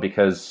crypto,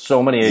 because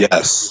so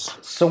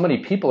many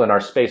people in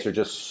our space are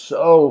just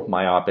so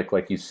myopic,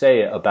 like you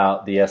say,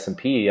 about the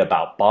S&P,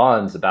 about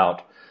bonds,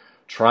 about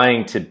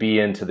trying to be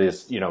into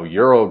this,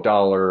 euro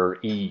dollar,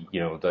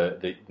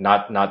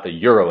 not the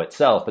euro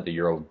itself, but the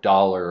euro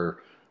dollar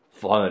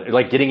fund,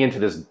 like getting into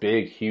this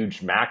big,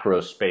 huge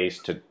macro space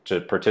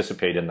to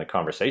participate in the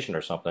conversation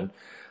or something.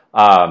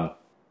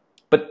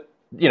 But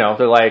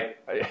they're like,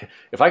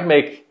 if I can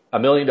make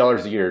 $1 million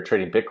a year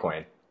trading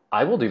Bitcoin,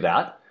 I will do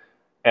that.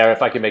 And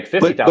if I can make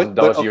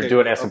 $50,000 a year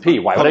doing S&P,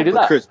 why would I do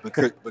that?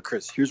 But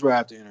Chris, here's where I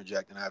have to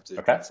interject, and I have to,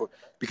 okay,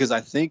 because I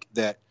think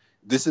that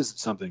this is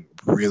something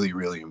really,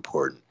 really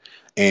important.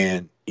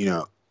 And,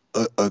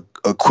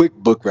 a quick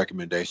book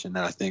recommendation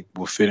that I think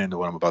will fit into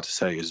what I'm about to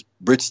say is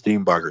Britt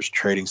Steenbarger's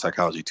Trading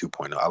Psychology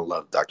 2.0. I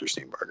love Dr.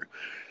 Steenbarger.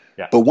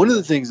 Yeah. But one of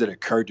the things that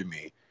occurred to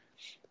me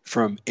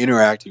from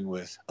interacting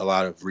with a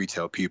lot of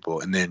retail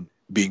people and then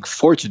being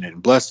fortunate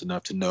and blessed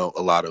enough to know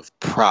a lot of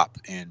prop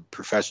and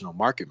professional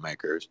market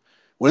makers,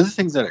 one of the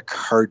things that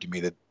occurred to me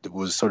that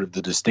was sort of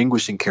the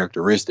distinguishing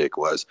characteristic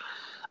was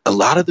a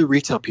lot of the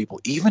retail people,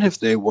 even if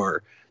they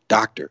were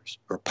doctors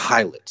or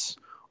pilots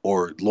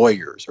or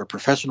lawyers or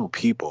professional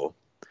people,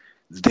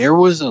 there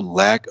was a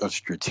lack of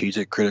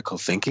strategic critical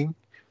thinking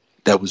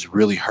that was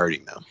really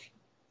hurting them.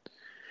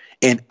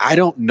 And I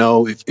don't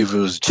know if it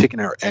was a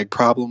chicken or egg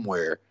problem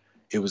where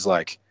it was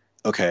like,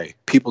 okay,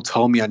 people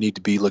told me I need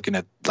to be looking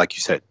at, like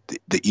you said,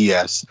 the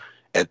ES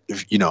at,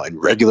 in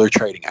regular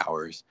trading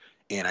hours,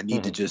 and I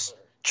need to just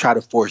try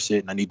to force it,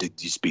 and I need to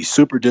just be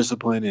super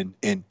disciplined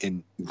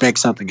and make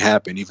something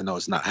happen, even though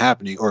it's not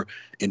happening, or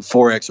in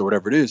Forex or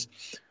whatever it is.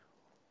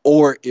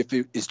 Or if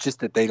it's just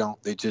that they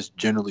just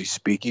generally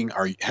speaking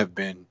have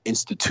been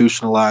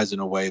institutionalized in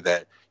a way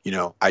that,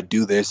 I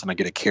do this and I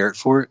get a carrot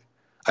for it.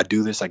 I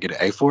do this, I get an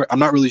A for it. I'm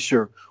not really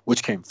sure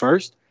which came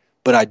first,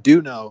 but I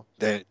do know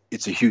that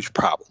it's a huge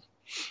problem.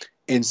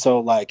 And so,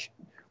 like,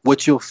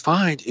 what you'll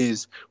find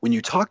is when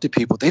you talk to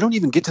people, they don't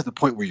even get to the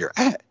point where you're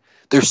at.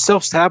 They're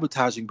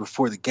self-sabotaging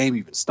before the game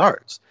even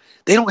starts.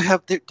 They don't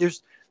have,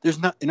 there's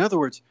not, in other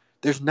words,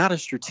 there's not a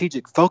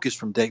strategic focus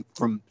from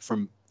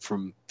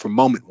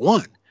moment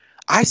one.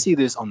 I see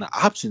this on the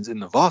options in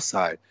the vol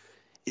side.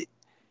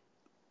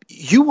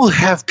 You will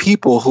have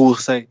people who will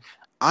say,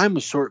 I'm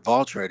a short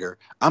vol trader.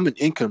 I'm an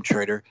income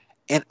trader.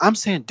 And I'm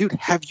saying, dude,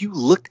 have you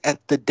looked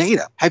at the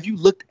data? Have you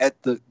looked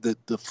at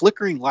the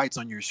flickering lights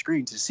on your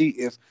screen to see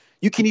if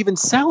you can even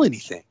sell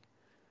anything?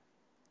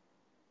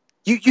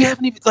 You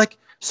haven't even like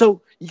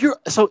so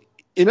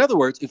in other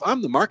words, if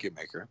I'm the market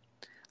maker,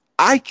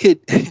 I could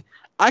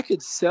I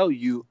could sell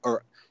you,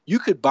 or you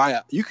could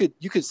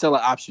you could sell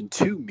an option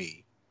to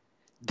me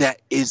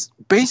that is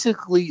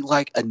basically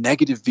like a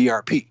negative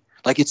VRP.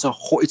 Like it's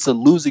a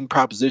losing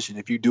proposition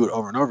if you do it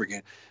over and over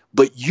again.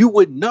 But you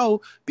would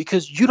know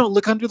because you don't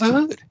look under the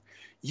hood.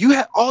 You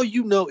have all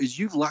you know is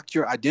you've locked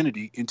your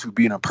identity into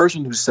being a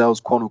person who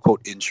sells quote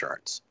unquote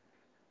insurance,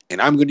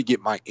 and I'm going to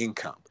get my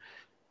income.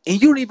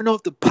 And you don't even know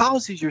if the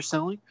policies you're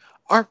selling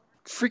are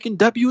freaking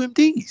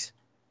WMDs.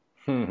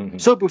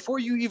 So before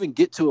you even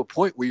get to a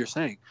point where you're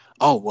saying,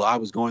 "Oh, well, I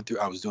was doing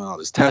all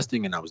this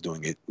testing, and I was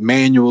doing it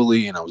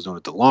manually, and I was doing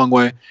it the long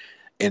way,"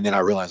 and then I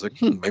realized, like,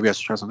 maybe I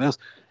should try something else.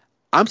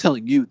 I'm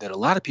telling you that a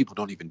lot of people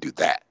don't even do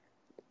that.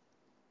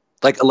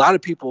 Like a lot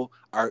of people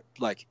are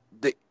like,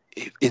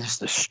 it's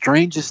the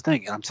strangest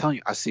thing, and I'm telling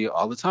you, I see it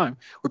all the time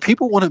where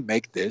people want to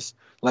make this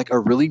like a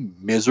really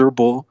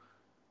miserable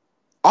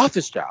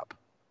office job.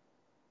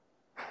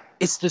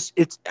 It's just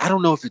I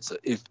don't know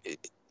if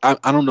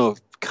I don't know if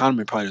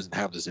Kahneman probably doesn't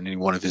have this in any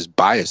one of his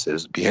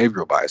biases,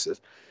 behavioral biases,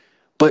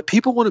 but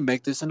people want to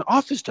make this an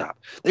office job.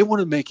 They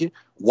want to make it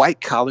white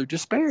collar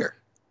despair,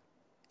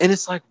 and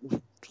it's like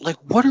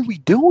what are we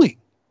doing?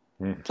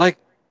 Like,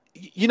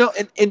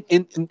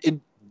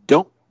 and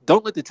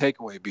don't let the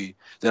takeaway be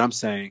that I'm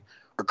saying,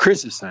 or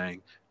Chris is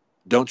saying,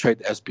 don't trade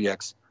the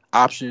SPX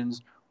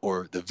options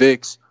or the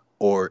VIX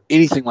or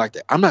anything like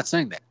that. I'm not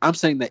saying that. I'm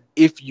saying that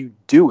if you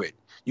do it,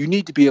 you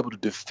need to be able to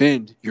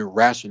defend your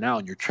rationale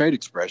and your trade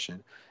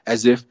expression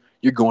as if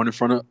you're going in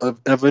front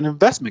of an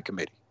investment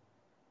committee.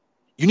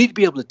 You need to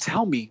be able to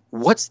tell me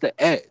what's the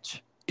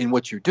edge in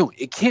what you're doing.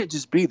 It can't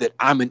just be that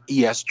I'm an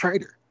ES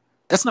trader.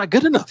 That's not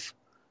good enough.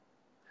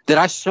 That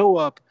I show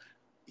up,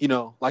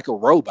 like a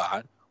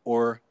robot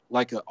or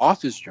like an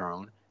office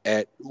drone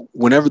at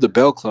whenever the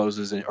bell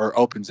closes or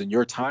opens in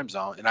your time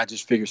zone, and I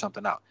just figure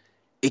something out.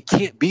 It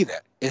can't be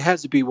that. It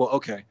has to be, well,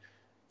 okay,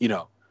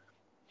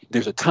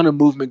 there's a ton of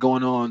movement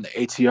going on. The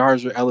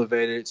ATRs are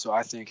elevated. So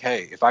I think,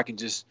 hey, if I can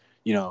just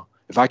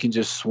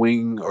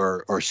swing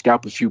or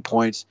scalp a few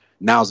points,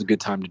 now's a good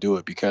time to do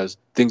it because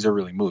things are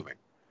really moving,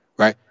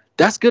 right?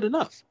 That's good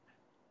enough.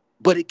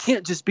 But it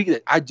can't just be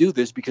that I do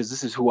this because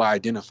this is who I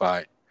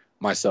identify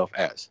myself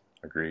as.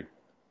 Agreed.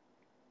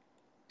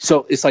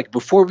 So it's like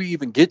before we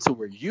even get to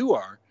where you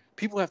are,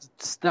 people have to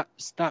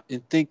stop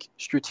and think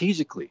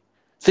strategically.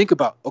 Think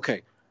about,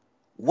 okay,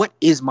 what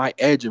is my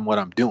edge in what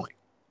I'm doing?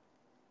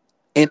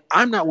 And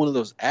I'm not one of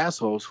those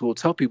assholes who will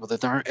tell people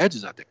that there aren't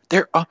edges out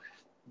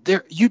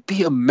there. You'd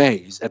be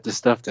amazed at the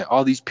stuff that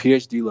all these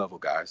PhD level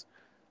guys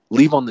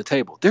leave on the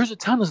table. There's a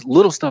ton of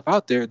little stuff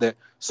out there that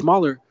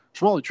smaller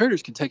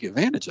traders can take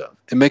advantage of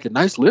and make a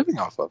nice living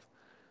off of.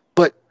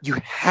 But you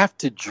have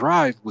to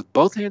drive with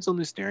both hands on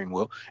the steering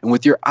wheel and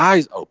with your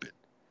eyes open.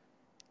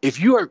 If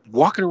you are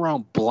walking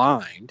around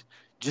blind,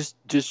 just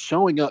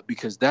showing up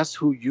because that's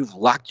who you've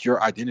locked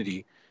your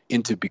identity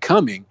into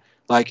becoming,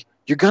 like,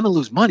 you're going to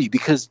lose money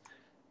because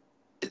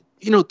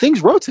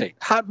things rotate.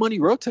 Hot money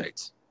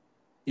rotates.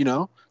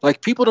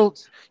 Like people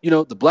don't,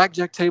 the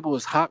blackjack table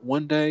is hot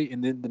one day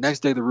and then the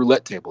next day the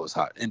roulette table is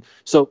hot. And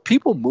so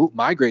people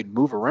migrate and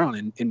move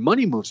around and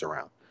money moves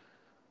around.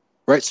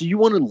 Right. So you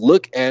want to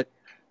look at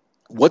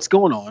what's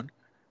going on.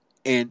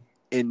 And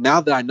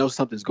now that I know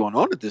something's going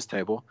on at this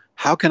table,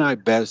 how can I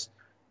best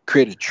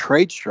create a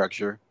trade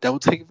structure that will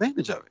take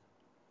advantage of it?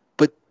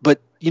 But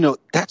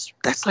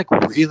that's like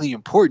really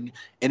important.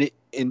 And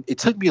it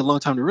took me a long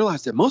time to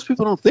realize that most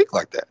people don't think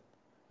like that.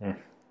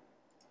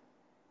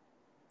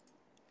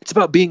 It's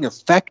about being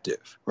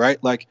effective,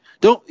 right? Like,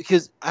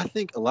 because I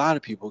think a lot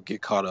of people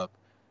get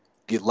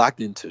locked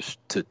into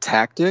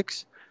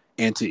tactics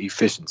and to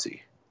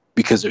efficiency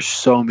because there's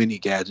so many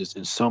gadgets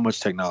and so much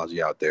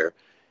technology out there.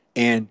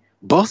 And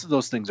both of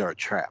those things are a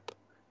trap.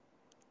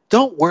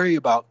 Don't worry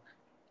about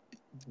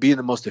being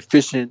the most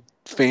efficient,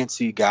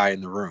 fancy guy in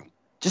the room.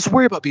 Just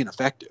worry about being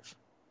effective.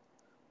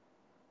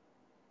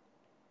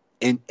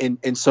 And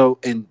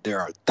there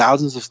are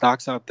thousands of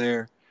stocks out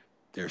there.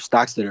 There are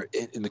stocks that are,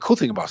 and the cool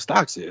thing about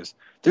stocks is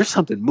there's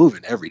something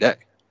moving every day.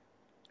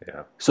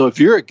 Yeah. So if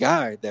you're a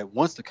guy that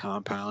wants to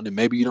compound and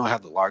maybe you don't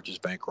have the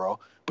largest bankroll,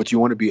 but you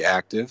want to be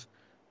active,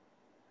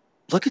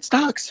 look at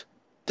stocks.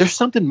 There's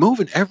something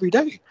moving every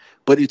day,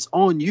 but it's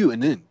on you.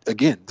 And then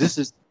again, this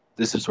is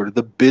sort of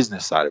the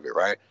business side of it,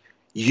 right?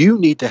 You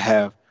need to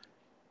have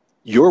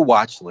your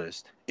watch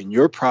list and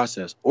your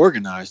process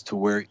organized to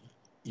where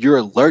you're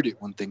alerted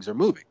when things are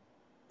moving,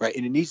 right?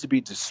 And it needs to be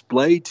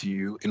displayed to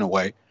you in a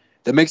way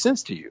that makes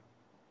sense to you,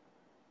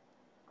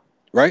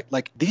 right?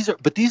 Like these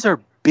are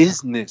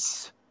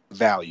business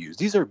values.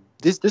 This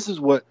is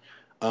what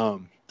I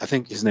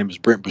think his name is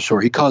Brent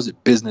Bashore. He calls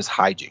it business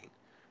hygiene,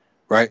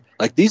 right?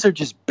 Like these are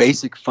just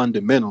basic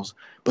fundamentals,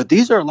 but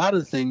these are a lot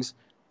of the things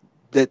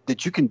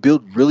that you can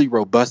build really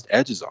robust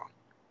edges on.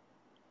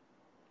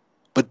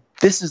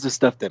 This is the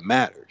stuff that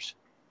matters.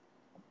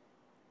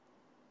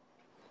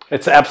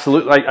 It's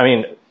absolutely. I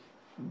mean,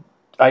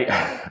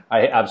 I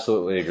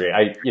absolutely agree.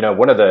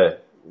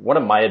 One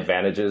of my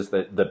advantages,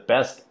 that the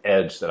best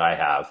edge that I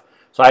have.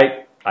 So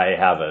I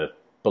have a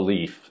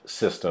belief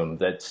system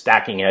that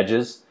stacking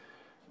edges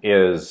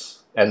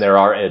is, and there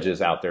are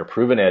edges out there,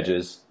 proven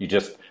edges. You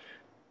just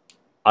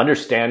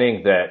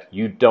understanding that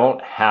you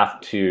don't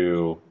have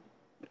to,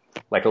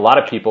 like a lot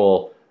of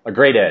people, a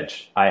great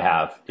edge I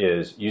have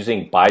is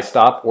using buy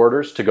stop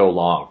orders to go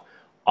long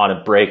on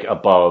a break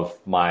above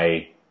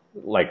my,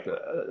 like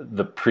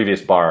the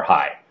previous bar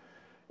high.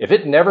 If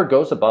it never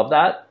goes above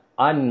that,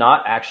 I'm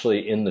not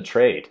actually in the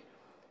trade.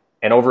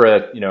 And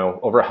over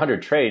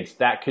 100 trades,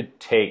 that could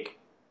take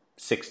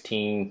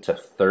 16 to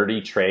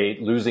 30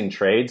 losing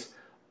trades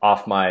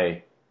off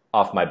my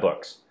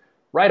books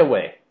right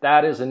away.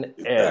 That is an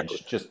edge.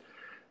 Exactly. Just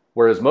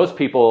whereas most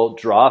people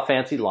draw a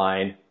fancy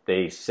line,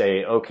 they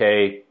say,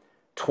 okay,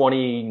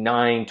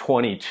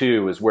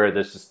 29.22 is where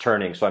this is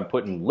turning, so I'm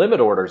putting limit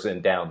orders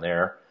in down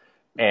there,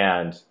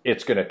 and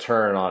it's going to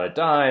turn on a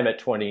dime at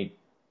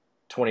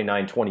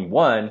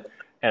 29.21,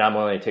 and I'm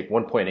only going to take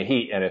 1 point of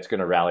heat, and it's going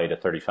to rally to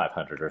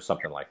 3,500 or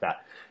something like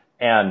that.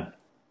 And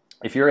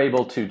if you're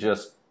able to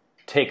just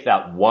take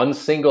that one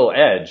single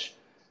edge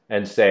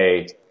and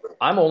say,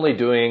 I'm only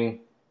doing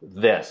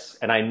this,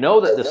 and I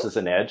know that this is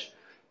an edge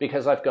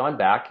because I've gone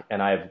back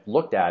and I've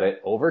looked at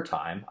it over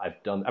time.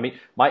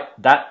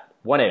 That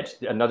one edge,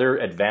 another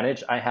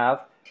advantage I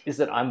have is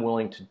that I'm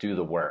willing to do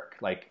the work.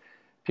 Like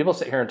people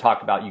sit here and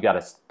talk about, you got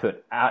to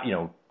put out,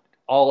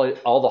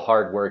 all the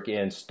hard work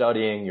in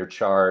studying your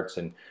charts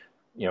and,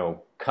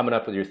 coming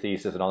up with your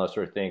thesis and all those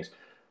sort of things.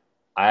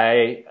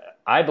 I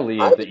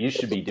believe that you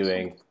should be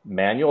doing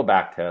manual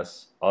back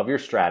tests of your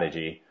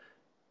strategy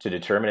to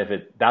determine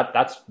if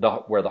that's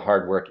where the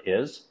hard work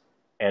is.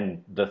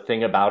 And the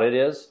thing about it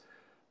is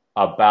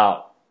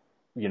about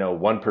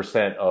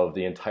 1% of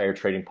the entire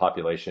trading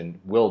population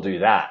will do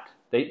that.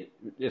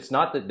 It's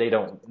not that they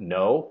don't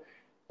know,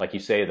 like you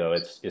say though,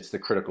 it's the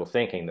critical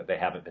thinking that they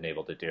haven't been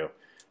able to do,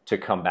 to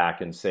come back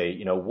and say,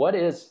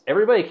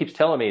 everybody keeps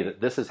telling me that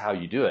this is how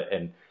you do it,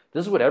 and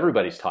this is what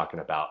everybody's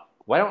talking about.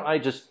 Why don't I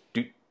just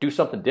do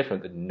something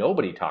different that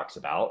nobody talks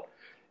about?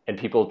 And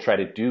people try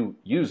to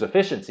use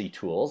efficiency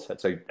tools.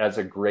 That's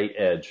a great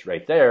edge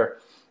right there.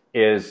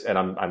 And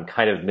I'm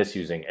kind of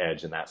misusing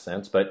edge in that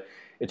sense, but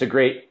it's a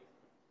great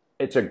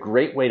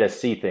way to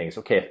see things.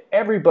 Okay, if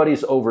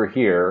everybody's over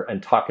here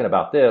and talking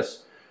about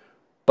this,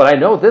 but I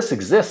know this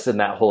exists in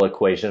that whole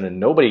equation and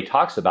nobody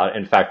talks about it.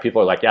 In fact,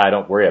 people are like, yeah, I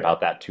don't worry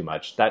about that too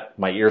much. That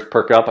my ears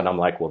perk up and I'm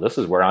like, well, this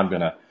is where I'm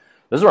gonna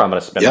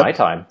spend my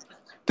time.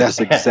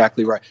 That's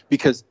exactly right.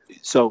 Because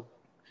so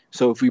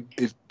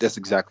if that's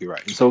exactly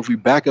right. And so if we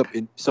back up,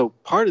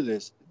 part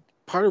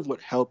of what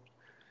helped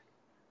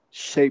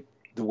shape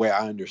the way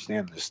I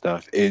understand this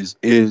stuff is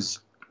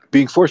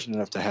being fortunate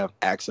enough to have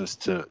access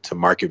to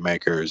market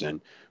makers and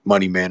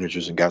money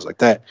managers and guys like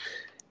that,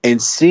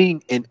 and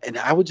seeing and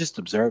I would just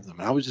observe them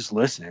and I would just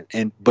listen,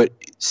 but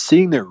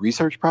seeing their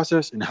research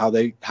process and how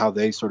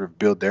they sort of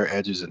build their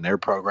edges and their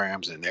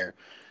programs and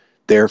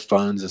their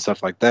funds and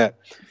stuff like that.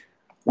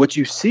 What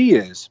you see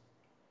is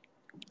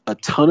a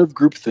ton of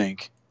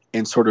groupthink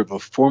and sort of a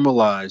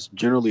formalized,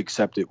 generally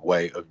accepted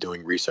way of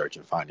doing research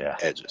and finding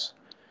edges.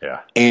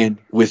 Yeah. And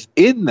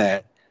within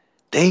that,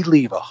 they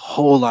leave a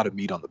whole lot of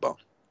meat on the bone.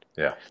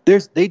 Yeah.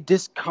 They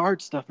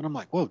discard stuff, and I'm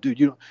like, whoa,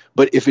 dude,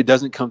 but if it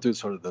doesn't come through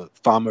sort of the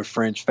Fama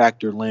French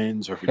factor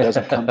lens, or if it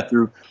doesn't come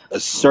through a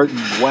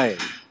certain way,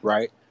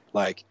 right?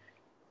 Like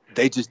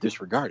they just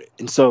disregard it.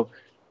 And so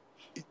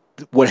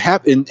what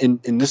happened,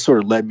 and this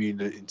sort of led me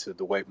into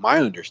the way my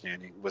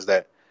understanding was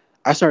that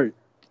I started,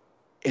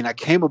 and I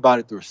came about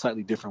it through a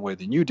slightly different way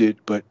than you did,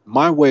 but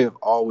my way of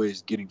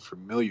always getting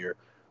familiar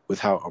with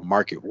how a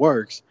market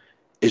works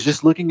is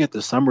just looking at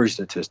the summary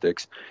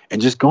statistics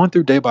and just going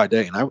through day by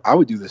day. And I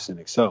would do this in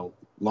Excel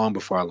long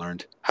before I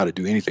learned how to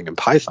do anything in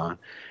Python.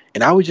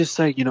 And I would just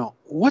say,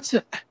 what's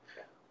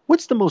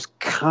the most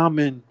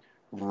common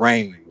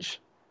range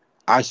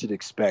I should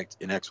expect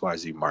in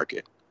XYZ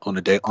market on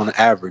the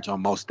average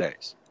on most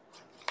days?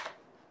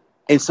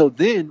 And so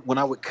then when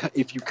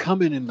if you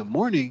come in the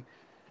morning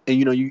and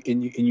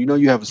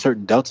you have a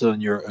certain delta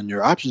on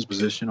your options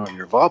position or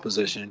your vol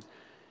position,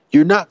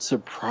 you're not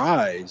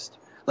surprised.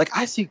 Like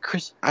I see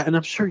Chris, and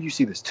I'm sure you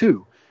see this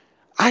too.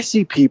 I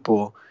see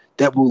people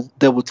that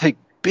will take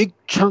big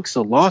chunks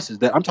of losses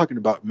that I'm talking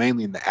about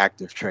mainly in the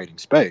active trading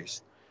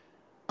space.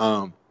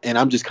 And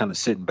I'm just kind of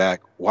sitting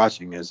back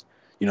watching as,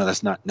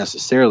 that's not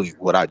necessarily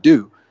what I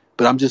do,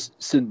 but I'm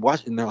just sitting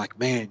watching and they're like,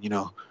 man,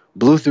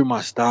 blew through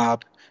my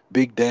stop,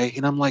 big day.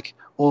 And I'm like,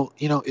 well,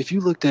 if you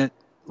looked at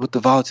what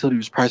the volatility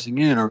was pricing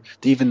in or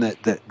even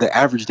the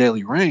average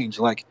daily range,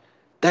 like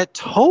that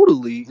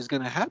totally is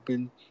going to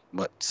happen.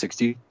 What,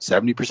 60,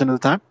 70% of the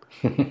time?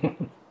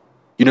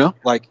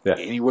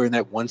 Anywhere in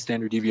that one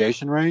standard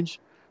deviation range,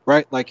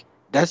 right? Like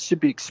that should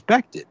be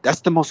expected.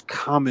 That's the most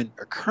common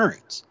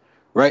occurrence,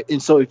 right?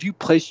 And so if you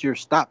place your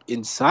stop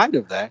inside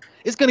of that,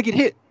 it's going to get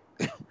hit.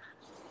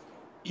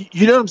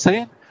 You know what I'm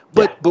saying?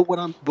 Yeah.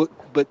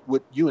 But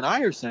what you and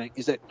I are saying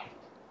is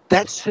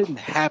that shouldn't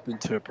happen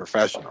to a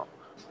professional.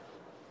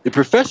 The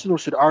professional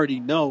should already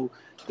know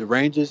the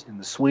ranges and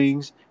the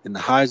swings and the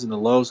highs and the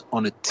lows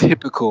on a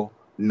typical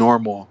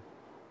normal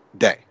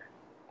day.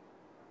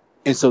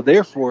 And so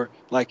therefore,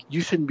 like,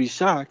 you shouldn't be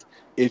shocked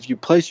if you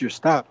place your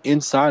stop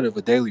inside of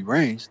a daily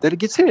range that it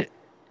gets hit.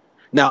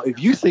 Now, if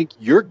you think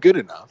you're good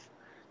enough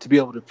to be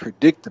able to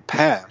predict the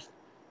path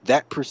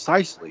that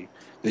precisely,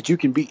 that you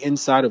can be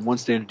inside of one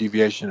standard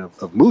deviation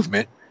of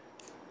movement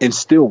and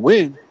still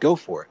win, go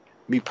for it.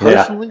 Me Yeah.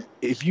 personally,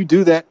 if you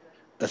do that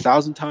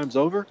 1,000 times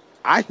over,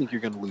 I think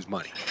you're going to lose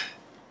money.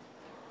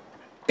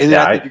 And then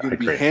Yeah, I I think you're going to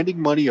be agree. handing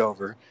money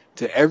over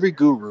to every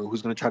guru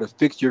who's going to try to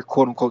fix your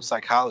quote unquote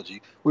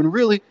psychology when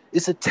really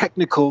it's a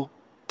technical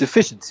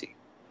deficiency.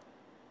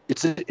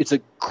 It's a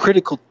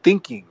critical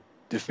thinking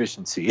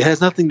deficiency. It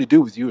has nothing to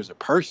do with you as a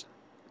person.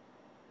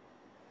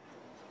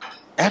 Oh,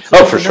 for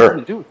Absolutely nothing to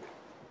sure. do with it.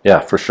 Yeah,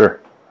 for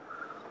sure.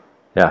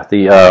 Yeah,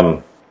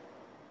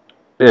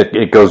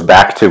 it goes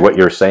back to what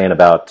you're saying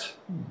about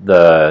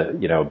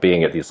the,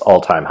 being at these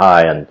all-time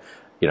high and,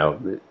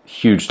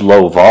 huge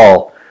low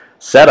vol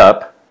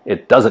setup.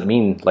 It doesn't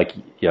mean, like,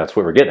 that's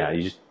what we're getting at.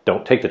 You just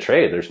don't take the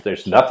trade.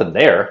 There's nothing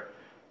there.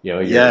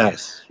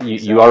 Yes, You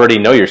exactly. already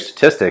know your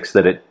statistics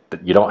that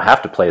you don't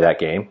have to play that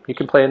game. You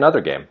can play another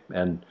game.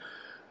 And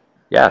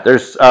yeah,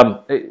 there's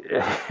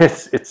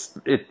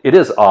it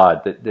is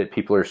odd that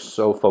people are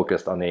so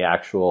focused on the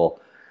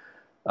actual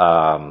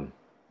um,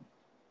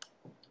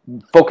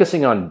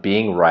 focusing on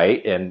being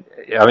right. And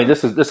I mean,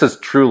 this is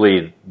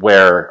truly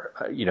where,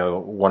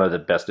 one of the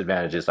best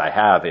advantages I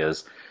have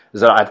is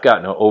that I've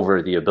gotten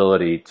over the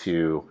ability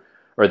to,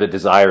 or the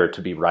desire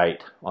to be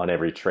right on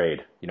every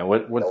trade.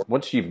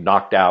 Once you've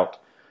knocked out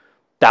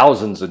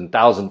thousands and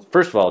thousands,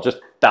 first of all, just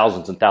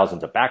thousands and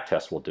thousands of back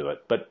tests will do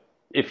it. But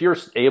if you're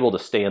able to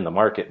stay in the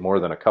market more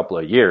than a couple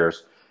of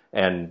years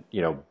and,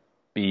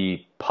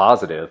 be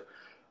positive,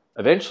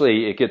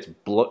 eventually it gets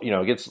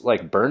it gets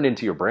like burned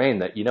into your brain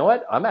that,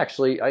 what,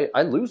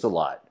 I lose a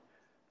lot,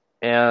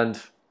 and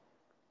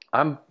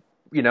I'm,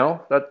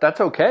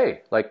 that's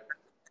okay. Like,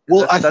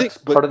 Well, I think, that's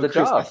part of the but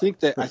Chris, job.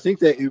 I think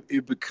that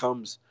it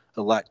becomes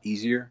a lot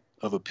easier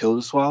of a pill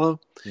to swallow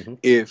Hmm.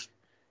 if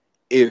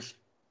if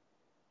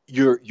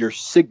your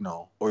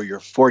signal or your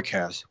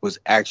forecast was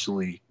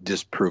actually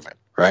disproven,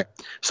 right?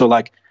 So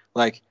like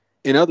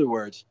in other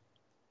words,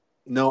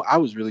 no, I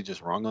was really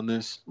just wrong on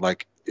this.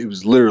 Like, it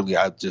was literally,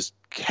 I just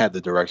had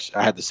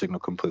I had the signal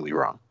completely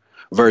wrong.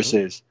 Hmm.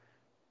 Versus,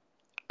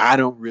 I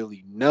don't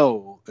really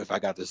know if I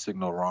got the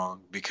signal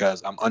wrong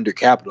because I'm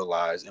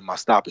undercapitalized and my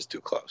stop is too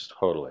close.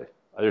 Totally.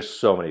 There's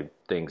so many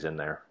things in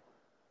there.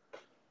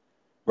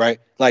 Right?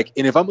 Like,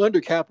 and if I'm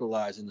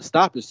undercapitalized and the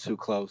stop is too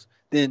close,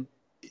 then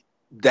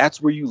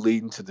that's where you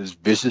lead into this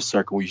vicious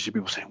circle where you see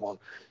people saying, well,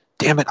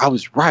 damn it, I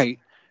was right,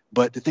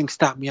 but the thing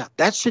stopped me out.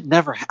 That should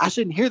never, I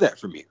shouldn't hear that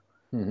from you.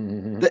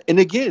 Hmm. And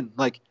again,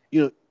 like,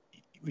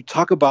 we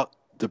talk about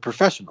the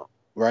professional,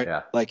 right?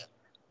 Yeah. Like,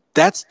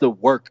 that's the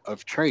work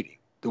of trading.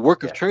 The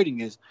work of Yeah.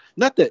 trading is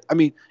not that, I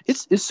mean,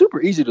 it's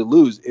super easy to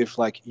lose if,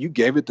 like, you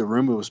gave it the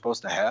room it was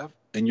supposed to have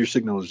and your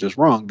signal was just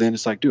wrong. Then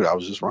it's like, dude, I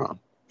was just wrong.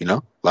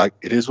 Like,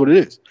 it is what it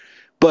is.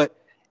 But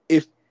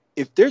if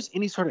there's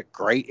any sort of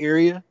gray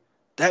area,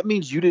 that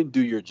means you didn't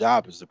do your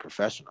job as a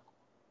professional.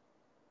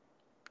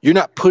 You're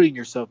not putting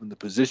yourself in the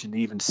position to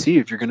even see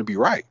if you're going to be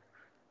right.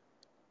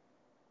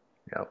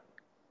 Yeah.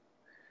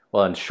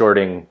 Well, and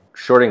shorting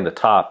the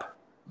top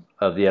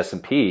of the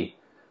S&P,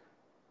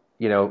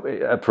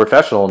 a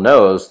professional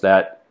knows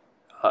that,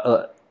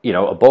 a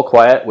bull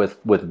quiet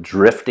with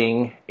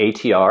drifting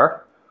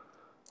ATR.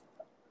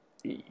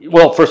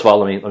 Well, first of all,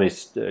 let me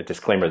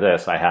disclaimer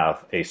this: I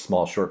have a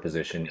small short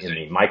position in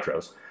the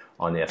micros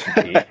on the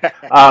S&P.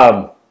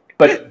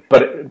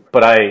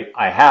 But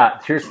I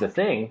have. Here's the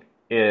thing: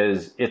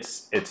 is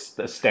it's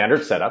the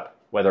standard setup.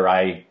 Whether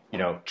I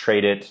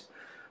trade it,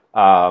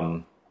 I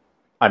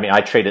mean,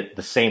 I trade it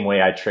the same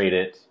way I trade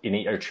it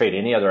or trade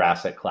any other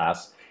asset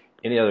class,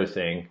 any other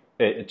thing.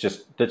 It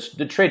just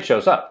the trade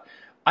shows up.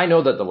 I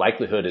know that the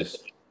likelihood is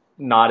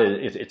not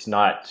it's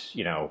not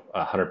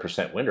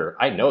 100% winner.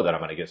 I know that I'm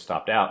going to get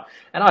stopped out,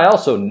 and I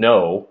also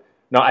know.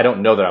 No, I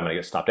don't know that I'm going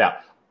to get stopped out.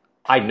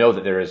 I know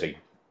that there is a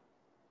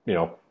you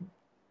know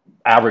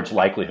average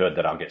likelihood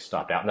that I'll get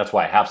stopped out, and that's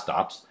why I have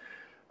stops.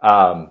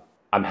 I'm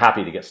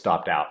happy to get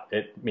stopped out.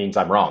 It means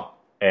I'm wrong,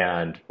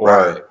 and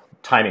Right. or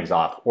timing's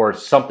off, or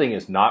something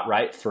is not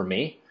right for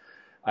me,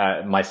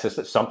 my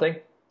system, something,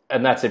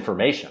 and that's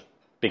information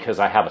because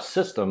I have a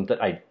system that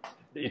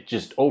it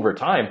just over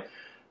time,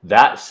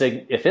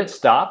 if it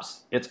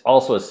stops, it's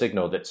also a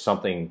signal that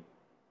something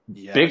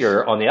Yes.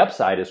 bigger on the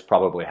upside is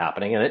probably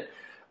happening, and it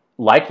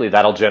likely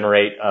that'll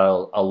generate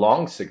a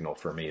long signal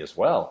for me as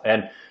well.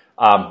 And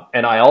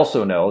I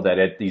also know that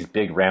at these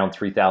big round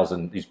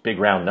 3,000, these big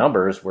round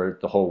numbers where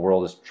the whole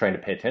world is trying to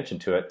pay attention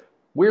to it,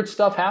 weird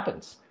stuff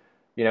happens.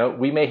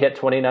 We may hit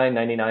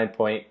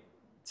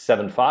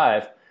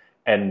 29.99.75,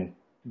 and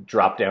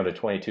drop down to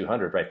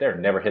 2,200 right there.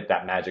 Never hit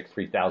that magic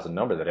 3,000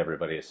 number that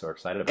everybody is so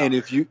excited about. And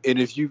if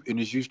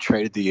you've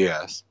traded the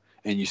ES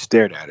and you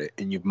stared at it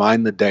and you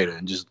mined the data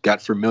and just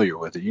got familiar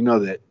with it, you know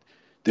that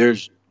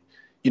there's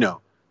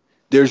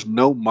there's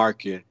no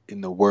market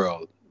in the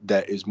world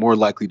that is more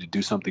likely to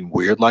do something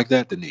weird like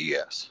that than the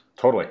ES.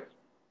 Totally.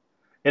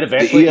 And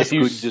eventually, if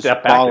you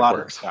step back, it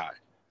works.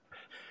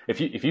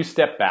 If you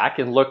step back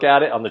and look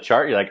at it on the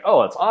chart, you're like,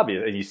 oh, it's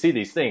obvious. And you see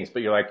these things,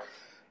 but you're like,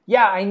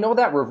 yeah, I know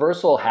that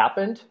reversal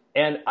happened.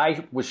 And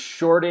I was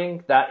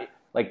shorting that.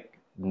 Like,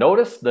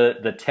 notice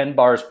the 10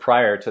 bars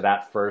prior to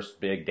that first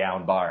big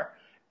down bar.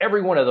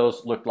 Every one of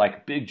those looked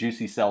like big,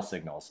 juicy sell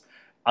signals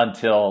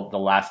until the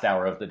last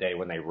hour of the day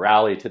when they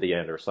rally to the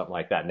end or something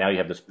like that. Now you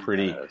have this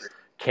pretty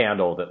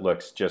candle that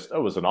looks just,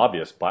 it was an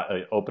obvious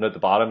open at the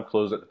bottom,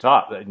 close at the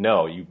top.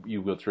 No,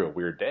 you go through a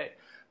weird day.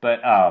 But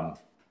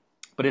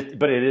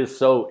it is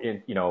so,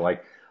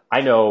 like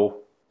I know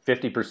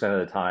 50%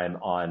 of the time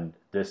on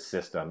this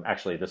system,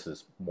 actually this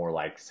is more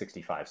like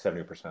 65,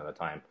 70% of the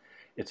time,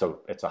 it's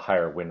a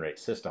higher win rate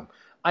system.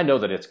 I know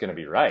that it's going to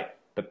be right,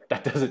 but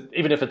that doesn't,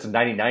 even if it's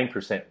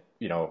 99%,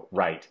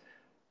 right,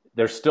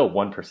 there's still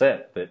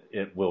 1% that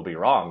it will be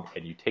wrong,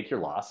 and you take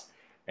your loss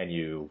and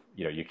you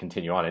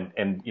continue on.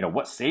 And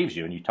what saves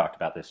you, and you talked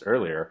about this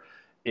earlier,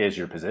 is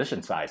your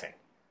position sizing.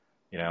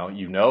 You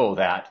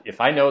that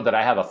if I know that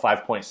I have a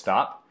 5-point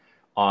stop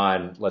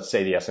on, let's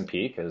say, the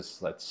S&P,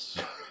 because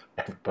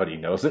everybody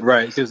knows it.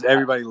 Right, because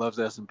everybody loves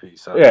S&P.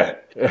 So yeah,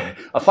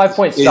 a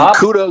 5-point stop. And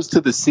kudos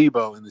to the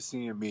SIBO and the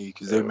CME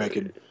because they're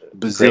making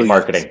great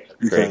marketing.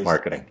 Great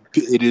marketing.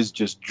 It is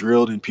just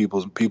drilled in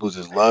people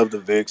just love the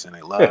VIX and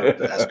they love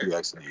the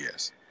SPX and the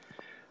ES.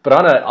 But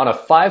on a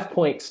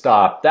 5-point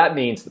stop, that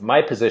means that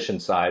my position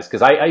size,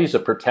 because I use a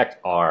protect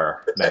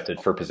R method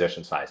for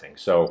position sizing.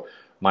 So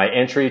my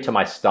entry to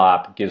my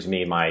stop gives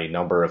me my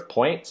number of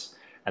points,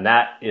 and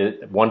that is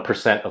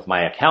 1% of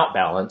my account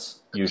balance,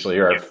 usually,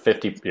 or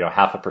 50,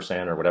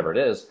 0.5% or whatever it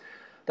is.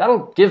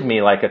 That'll give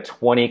me like a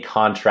 20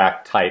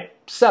 contract type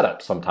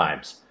setup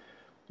sometimes.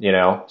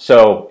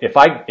 So if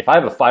I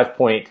have a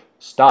 5-point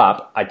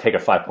stop, I take a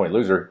 5-point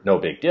loser, no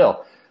big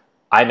deal.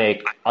 I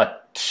make a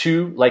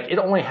 2, like it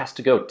only has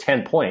to go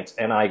 10 points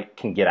and I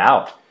can get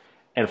out.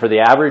 And for the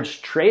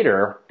average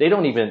trader, they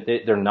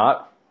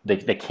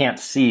can't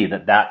see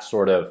that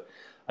sort of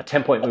a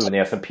 10-point move in the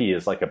S&P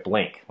is like a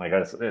blink. Like,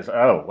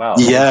 oh, wow.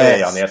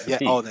 Yes. On the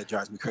S&P. Yeah. Oh, that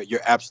drives me crazy. You're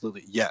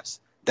absolutely, yes,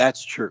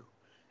 that's true.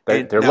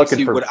 They're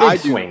looking for big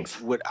swings.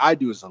 What I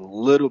do is a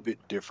little bit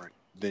different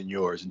than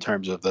yours in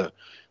terms of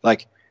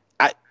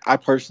I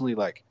personally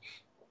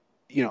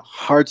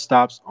hard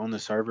stops on the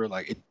server.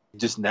 Like it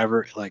just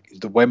never, like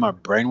the way my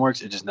brain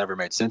works, it just never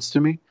made sense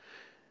to me.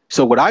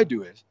 So what I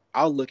do is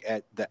I'll look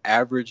at the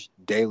average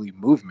daily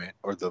movement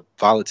or the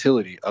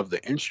volatility of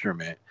the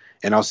instrument,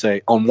 and I'll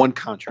say on one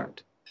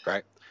contract,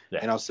 right? Yeah.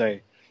 And I'll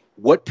say,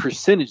 what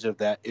percentage of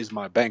that is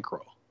my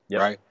bankroll,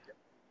 right?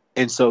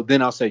 And so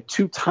then I'll say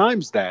 2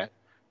 times that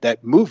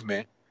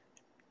movement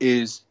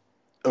is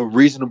a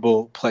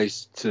reasonable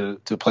place to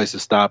place a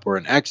stop or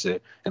an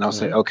exit. And I'll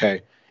say,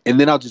 okay. And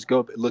then I'll just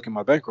go look at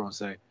my bankroll and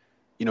say,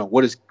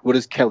 what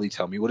does Kelly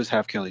tell me? What does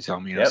Half Kelly tell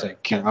me? And I say,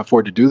 can I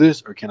afford to do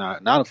this or can I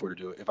not afford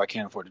to do it? If I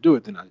can't afford to do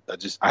it, then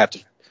I have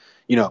to,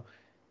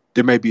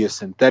 there may be a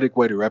synthetic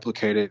way to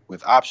replicate it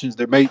with options.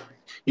 There may,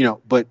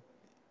 but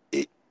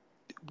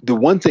the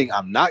one thing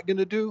I'm not going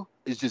to do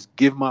is just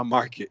give my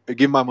money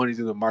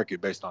to the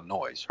market based on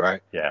noise.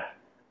 Right. Yeah.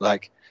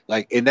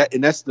 And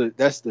that's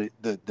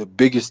the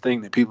biggest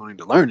thing that people need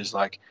to learn is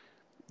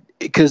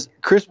because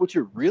Chris, what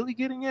you're really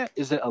getting at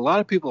is that a lot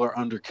of people are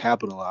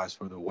undercapitalized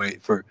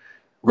for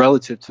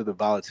relative to the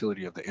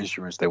volatility of the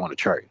instruments they want to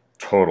trade.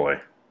 Totally.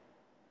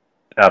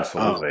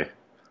 Absolutely.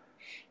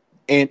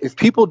 And if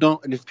people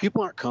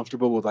aren't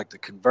comfortable with the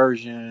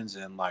conversions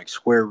and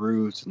square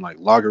roots and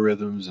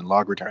logarithms and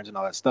log returns and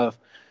all that stuff,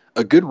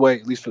 a good way,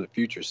 at least for the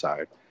future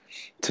side,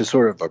 to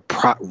sort of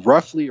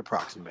roughly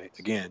approximate,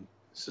 again,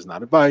 this is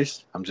not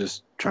advice, I'm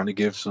just trying to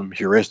give some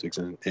heuristics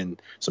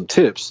and some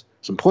tips,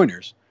 some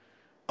pointers,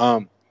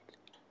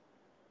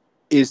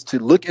 is to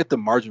look at the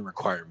margin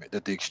requirement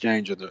that the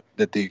exchange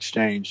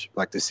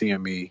like the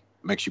CME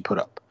makes you put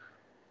up.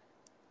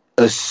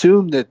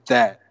 Assume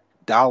that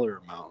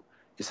dollar amount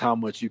is how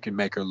much you can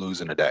make or lose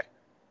in a day.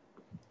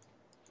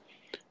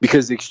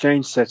 Because the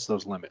exchange sets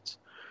those limits,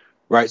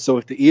 right? So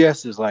if the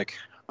ES is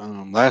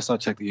last I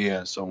checked the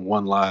ES on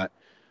one lot,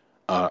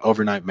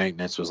 overnight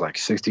maintenance was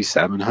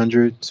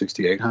 6,700,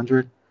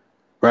 6,800,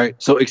 right?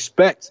 So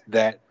expect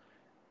that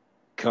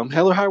come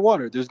hell or high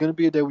water, there's going to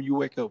be a day when you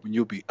wake up when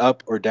you'll be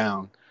up or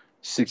down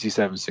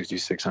 $6,700,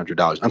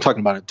 $6,600. I'm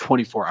talking about a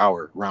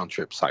 24-hour round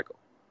trip cycle.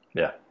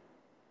 Yeah.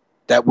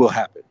 That will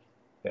happen.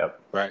 Yep.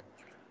 Right?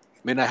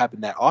 May not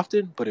happen that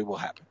often, but it will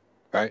happen.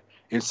 Right?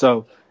 And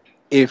so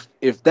if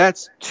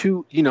that's if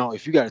you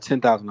got a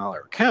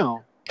 $10,000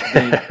 account,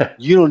 then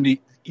you don't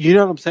need, you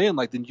know what I'm saying?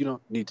 Then you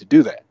don't need to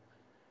do that.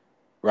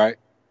 Right?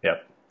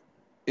 Yep.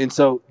 And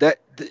so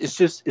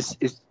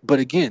but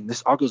again,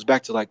 this all goes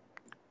back to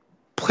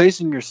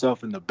placing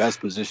yourself in the best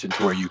position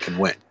to where you can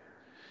win.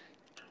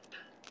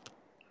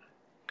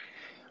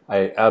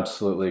 I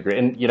absolutely agree.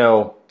 And you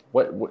know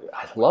what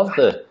I love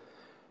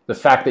the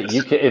fact that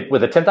you can,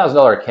 with a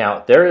 $10,000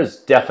 account, there is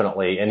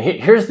definitely, and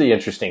here's the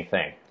interesting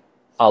thing.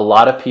 A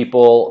lot of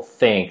people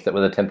think that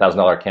with a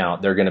 $10,000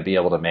 account, they're going to be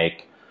able to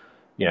make,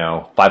 you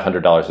know,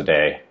 $500 a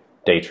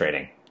day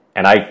trading.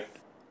 And I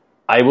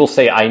will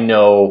say, I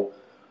know,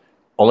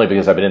 only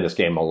because I've been in this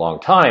game a long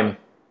time,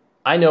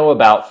 I know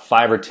about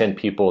 5 or 10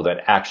 people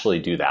that actually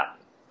do that.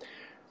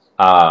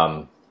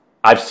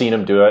 I've seen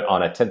them do it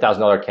on a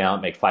 $10,000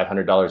 account, make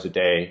 $500 a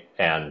day,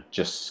 and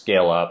just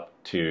scale up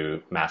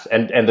to mass.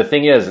 And the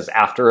thing is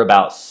after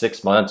about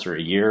 6 months or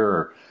a year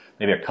or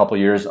maybe a couple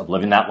years of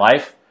living that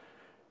life,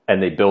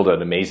 and they build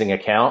an amazing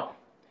account,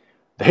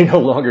 they no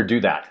longer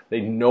do that. They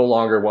no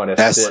longer want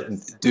to sit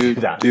and do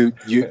that.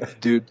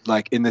 Dude,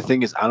 like, and the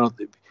thing is, I don't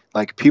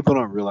like, people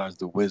don't realize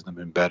the wisdom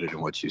embedded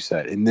in what you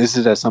said. And this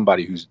is as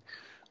somebody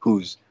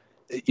who's,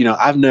 you know,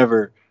 I've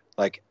never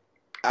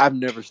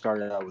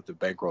started out with a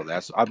bankroll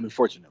I've been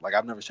fortunate. Like,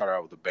 I've never started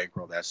out with a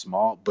bankroll that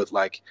small, but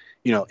like,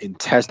 you know,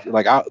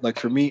 like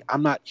for me,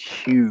 I'm not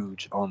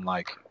huge on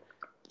like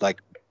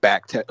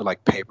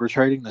paper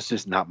trading. That's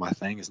just not my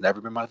thing. It's never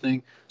been my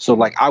thing. So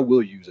like, I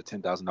will use a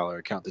 $10,000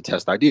 account to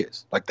test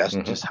ideas. Like, that's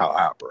just how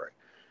I operate.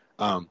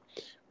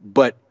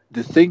 But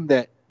the thing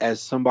that,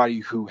 as somebody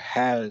who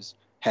has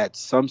had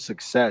some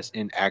success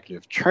in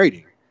active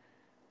trading,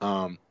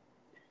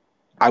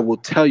 I will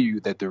tell you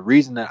that the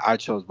reason that I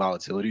chose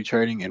volatility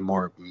trading and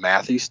more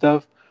mathy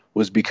stuff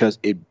was because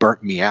it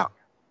burnt me out.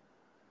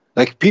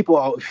 Like, people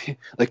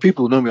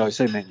who know me always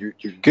say, man,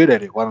 you're good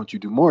at it. Why don't you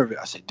do more of it?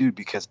 I said, dude,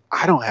 because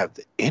I don't have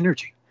the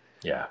energy.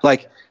 Yeah.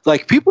 Like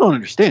people don't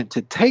understand,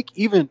 to take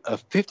even a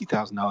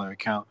 $50,000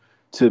 account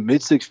to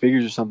mid 6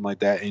 figures or something like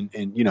that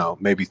in, you know,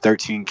 maybe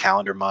 13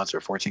 calendar months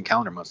or 14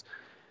 calendar months,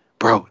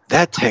 bro,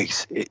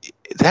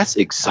 that's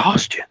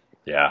exhaustion.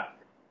 Yeah.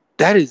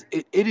 That is,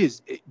 it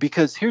is,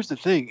 because here's the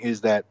thing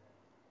is that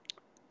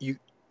I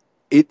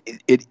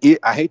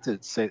hate to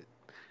say it,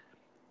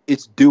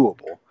 it's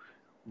doable,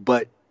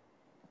 but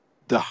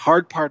the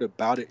hard part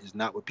about it is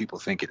not what people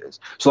think it is.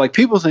 So like,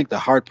 people think the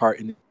hard part,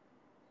 in the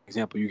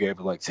example you gave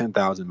of like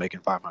 10,000 making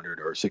 500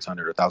 or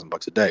 600 or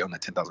 $1,000 a day on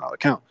that $10,000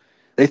 account,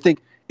 they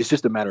think it's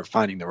just a matter of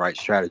finding the right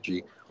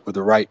strategy or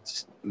the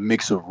right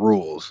mix of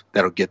rules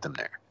that'll get them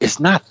there. It's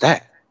not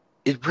that.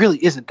 It really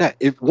isn't that.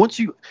 Once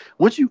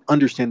you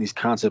understand these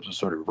concepts of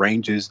sort of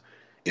ranges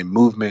and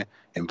movement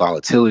and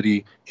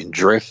volatility and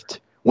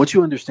drift, once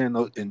you understand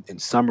those in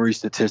summary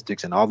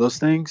statistics and all those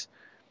things,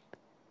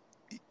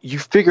 you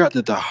figure out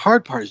that the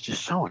hard part is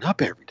just showing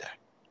up every day.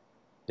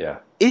 Yeah.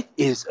 It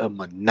is a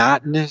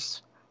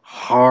monotonous,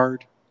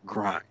 hard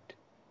grind.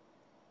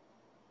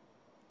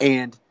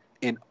 And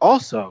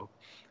also,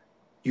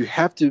 you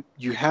have to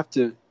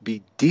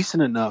be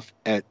decent enough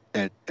at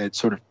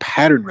sort of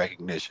pattern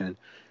recognition.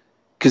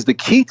 Because the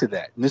key to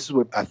that, and this is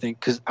what I think,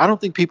 because I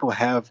don't think people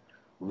have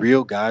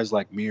real guys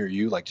like me or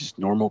you, like just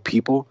normal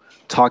people,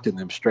 talk to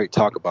them straight,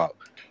 talk about,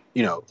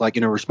 you know, like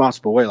in a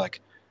responsible way, like,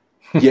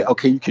 yeah,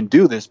 okay, you can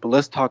do this, but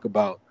let's talk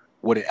about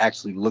what it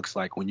actually looks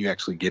like when you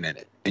actually get in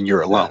it and you're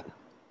alone,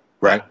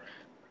 right?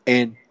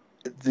 And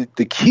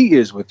the key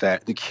is with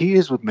that, the key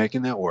is with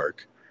making that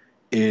work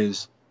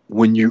is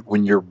when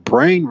your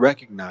brain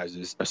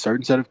recognizes a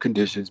certain set of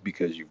conditions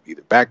because you've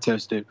either back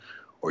tested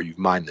or you've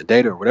mined the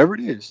data or whatever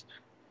it is,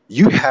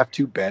 you have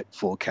to bet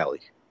full Kelly.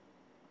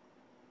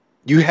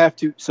 You have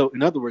to. So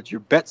in other words,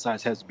 your bet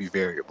size has to be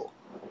variable.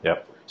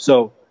 Yep.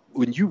 So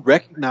when you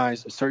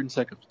recognize a certain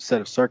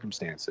set of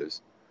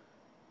circumstances,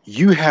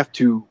 you have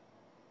to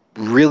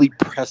really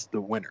press the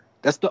winner.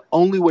 That's the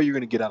only way you're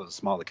going to get out of the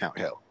small account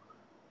hell.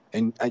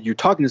 And you're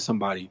talking to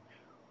somebody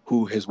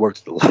who has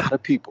worked with a lot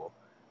of people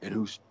and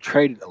who's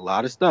traded a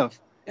lot of stuff.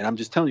 And I'm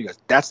just telling you guys,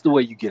 that's the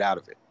way you get out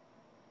of it.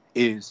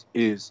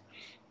 Is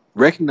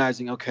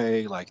recognizing,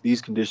 okay, like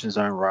these conditions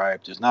aren't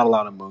ripe. There's not a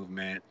lot of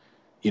movement,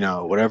 you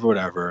know,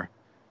 whatever.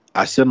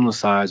 I sit on the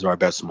sides or I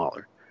bet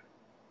smaller.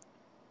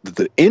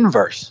 The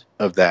inverse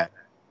of that,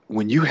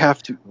 when you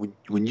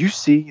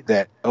see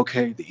that,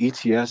 okay, the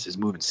ETS is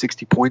moving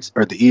 60 points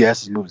or the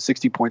ES is moving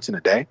 60 points in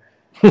a day.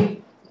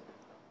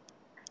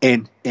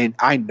 and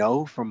I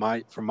know from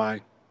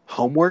my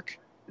homework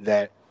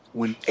that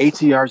when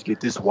ATRs get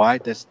this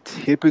wide, that's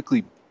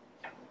typically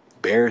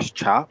bearish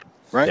chop,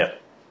 right? Yep.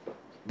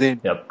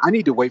 Then I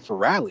need to wait for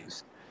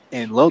rallies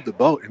and load the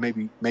boat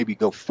and maybe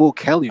go full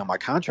Kelly on my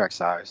contract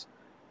size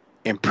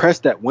and press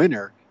that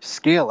winner,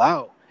 scale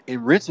out,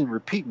 and rinse and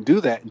repeat and do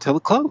that until the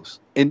close.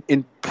 And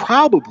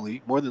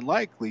probably, more than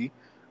likely,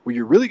 where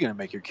you're really going to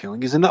make your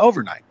killing is in the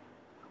overnight.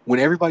 When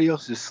everybody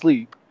else is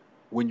asleep,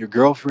 when your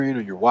girlfriend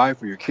or your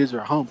wife or your kids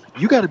are home,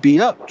 you got to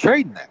be up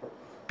trading that.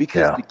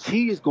 Because the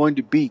key is going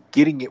to be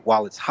getting it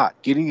while it's hot,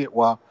 getting it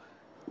while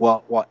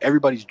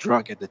everybody's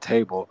drunk at the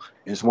table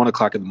and it's 1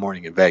 o'clock in the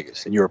morning in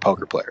Vegas and you're a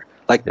poker player.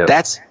 Like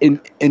that's and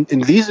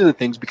these are the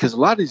things, because a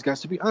lot of these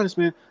guys, to be honest,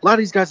 man, a lot of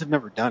these guys have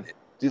never done it.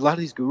 A lot of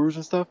these gurus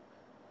and stuff.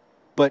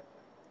 But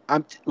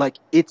I'm like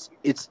it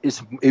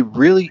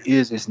really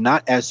is. It's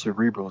not as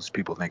cerebral as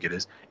people think it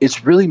is.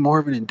 It's really more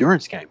of an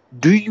endurance game.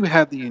 Do you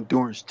have the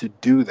endurance to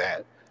do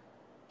that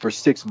for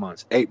 6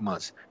 months, 8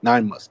 months,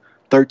 9 months,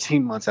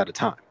 13 months at a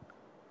time?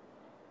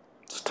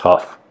 It's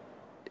tough.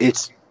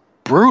 It's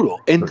brutal.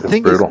 And the It's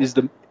thing brutal. is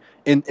the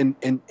and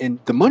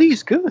the money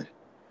is good.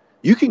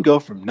 You can go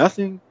from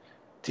nothing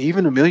to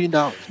even $1 million,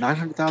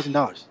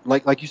 $900,000.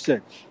 Like you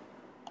said,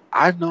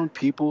 I've known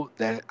people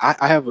that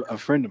I have a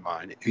friend of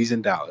mine. He's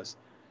in Dallas.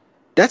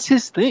 That's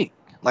his thing.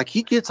 Like,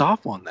 he gets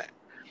off on that.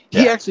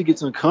 He Yeah. actually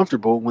gets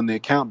uncomfortable when the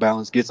account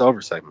balance gets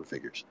over 7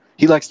 figures.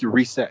 He likes to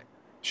reset.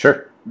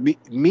 Sure.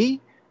 Me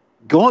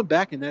going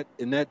back in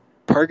that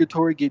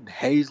purgatory, getting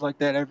hazed like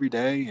that every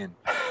day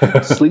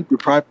and sleep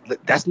deprived,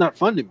 that's not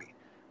fun to me.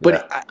 But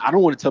Yeah. I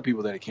don't want to tell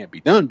people that it can't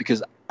be done,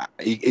 because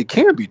it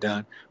can be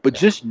done. But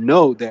just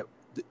know that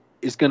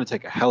it's going to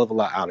take a hell of a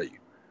lot out of you,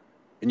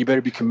 and you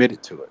better be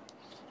committed to it.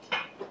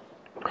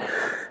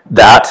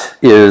 That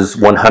is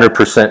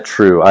 100%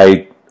 true.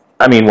 I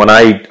mean, when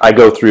I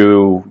go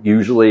through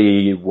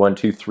usually 1,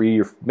 2,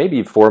 3, or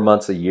maybe 4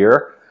 months a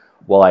year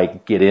while I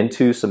get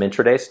into some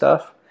intraday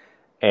stuff.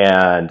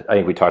 And I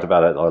think we talked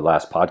about it in our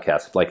last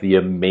podcast, like the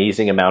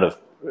amazing amount of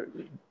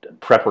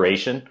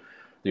preparation,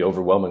 the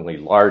overwhelmingly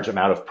large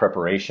amount of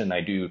preparation.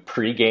 I do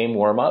pre-game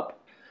warm-up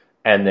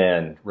and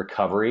then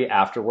recovery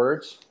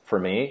afterwards for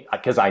me,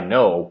 because I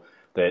know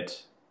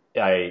that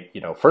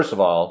first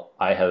of all,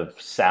 I have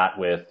sat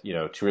with,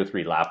 2 or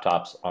 3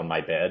 laptops on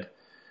my bed,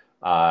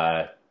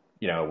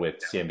 with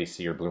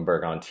CNBC or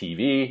Bloomberg on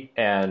TV,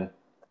 and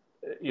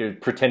you're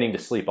pretending to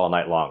sleep all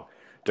night long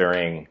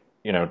during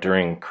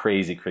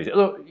crazy.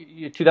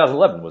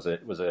 2011 was a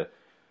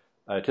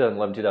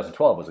 2011,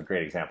 2012 was a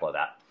great example of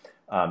that.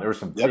 There were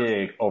some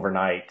big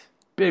overnight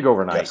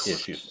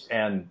issues,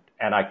 and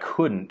I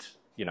couldn't,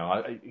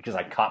 because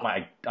I caught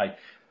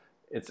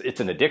it's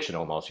an addiction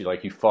almost.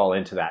 You fall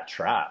into that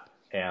trap.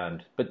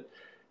 But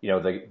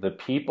the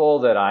people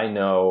that I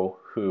know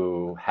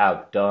who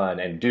have done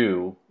and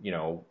do,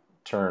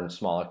 turn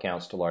small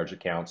accounts to large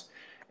accounts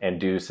and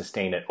do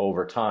sustain it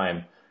over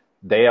time,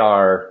 they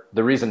are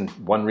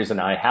one reason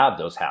I have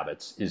those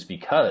habits is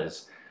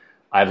because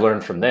I've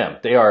learned from them.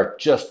 They are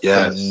just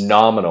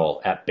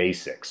phenomenal at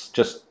basics.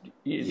 Just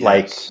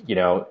like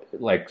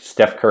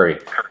Steph Curry,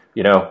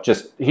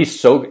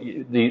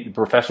 the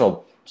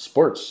professional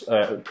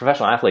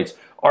athletes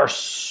are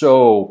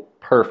so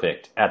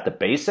perfect at the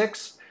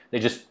basics. They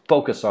just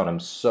focus on them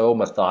so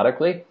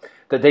methodically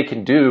that they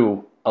can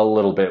do a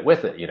little bit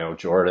with it.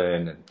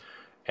 Jordan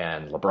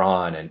and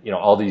LeBron and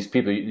all these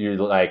people. You're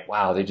like,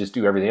 wow, they just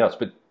do everything else.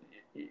 But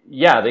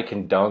yeah, they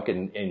can dunk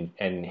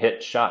and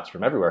hit shots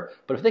from everywhere.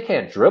 But if they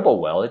can't dribble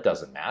well, it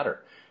doesn't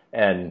matter.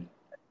 And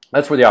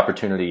that's where the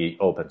opportunity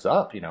opens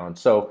up. And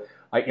so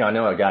I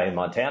know a guy in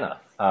Montana.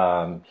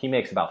 He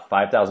makes about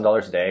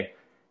 $5,000 a day.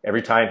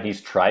 Every time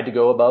he's tried to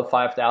go above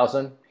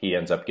 5,000, he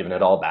ends up giving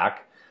it all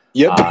back.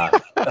 Yep.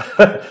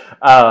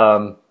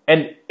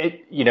 And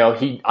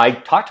I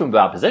talked to him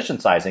about position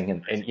sizing,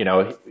 and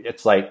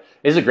it's like,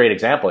 this is a great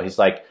example. He's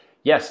like,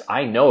 yes,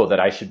 I know that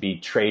I should be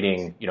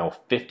trading,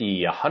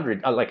 50,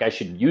 100, like I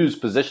should use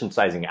position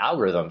sizing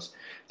algorithms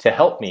to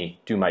help me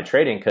do my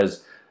trading.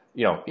 Cause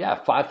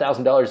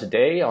 $5,000 a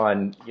day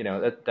on,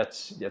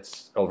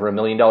 that's over $1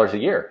 million a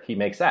year. He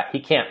makes that.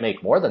 He can't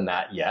make more than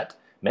that yet.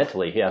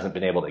 Mentally, he hasn't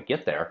been able to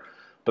get there.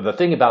 But the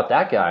thing about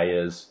that guy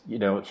is,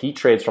 he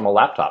trades from a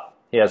laptop.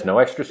 He has no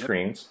extra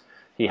screens.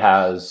 He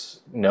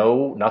has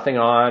nothing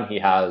on. He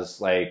has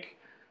like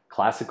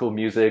classical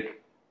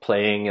music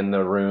playing in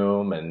the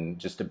room and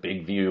just a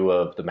big view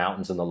of the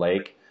mountains and the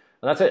lake.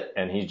 And that's it.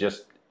 And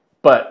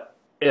but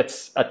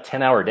it's a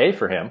 10-hour day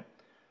for him,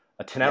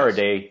 a 10-hour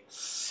day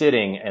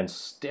sitting and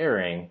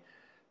staring,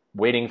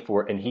 waiting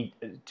for, and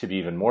to be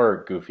even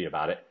more goofy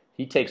about it,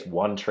 he takes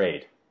one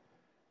trade,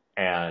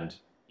 and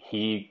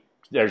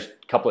there's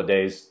a couple of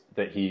days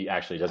that he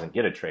actually doesn't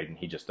get a trade and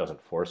he just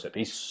doesn't force it. But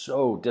he's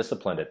so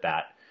disciplined at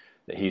that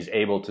he's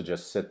able to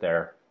just sit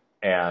there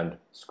and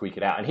squeak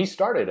it out. And he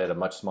started at a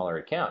much smaller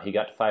account. He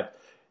got to 5.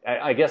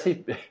 I guess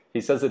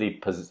he says that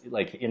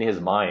in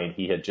his mind,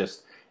 he had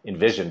just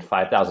envisioned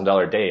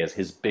 $5,000 a day as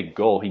his big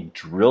goal. He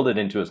drilled it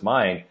into his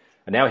mind,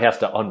 and now he has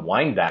to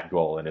unwind that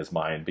goal in his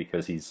mind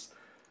because he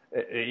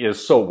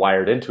is so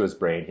wired into his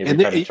brain. Every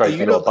time he tries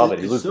to go above it,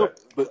 he loses it.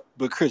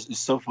 But Chris, it's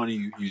so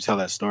funny you tell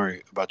that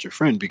story about your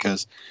friend,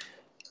 because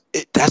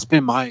that's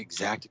been my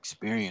exact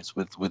experience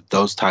with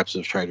those types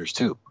of traders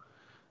too.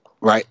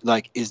 Right?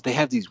 Like, they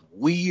have these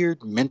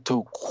weird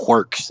mental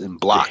quirks and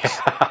blocks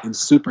and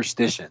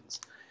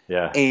superstitions.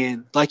 Yeah.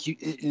 And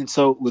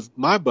so with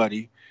my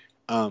buddy,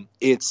 we're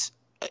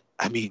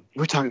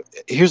talking,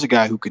 here's a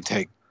guy who can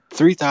take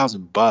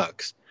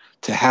 $3,000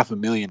 to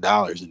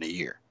 $500,000 in a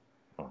year.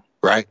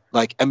 Right?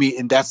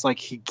 And that's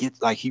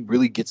he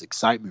really gets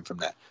excitement from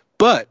that.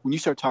 But when you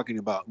start talking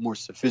about more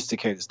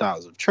sophisticated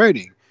styles of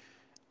trading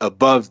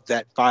above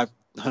that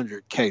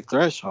 500K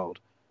threshold,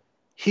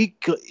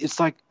 it's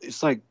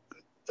like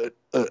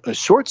a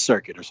short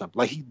circuit or something.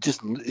 Like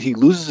he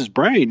loses his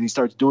brain and he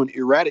starts doing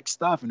erratic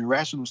stuff and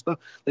irrational stuff.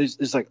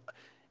 It's like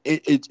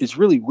it's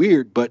really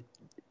weird, but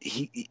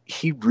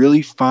he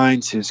really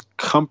finds his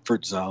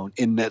comfort zone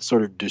in that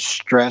sort of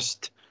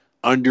distressed,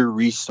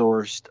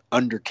 under-resourced,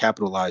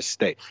 undercapitalized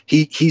state.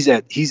 He's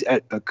at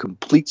a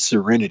complete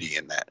serenity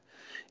in that.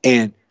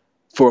 And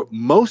for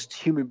most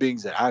human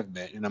beings that I've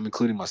met, and I'm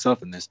including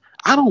myself in this,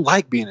 I don't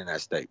like being in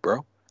that state,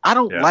 bro. I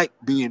don't like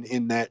being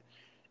in that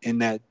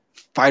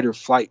fight or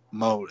flight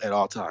mode at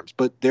all times.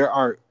 But there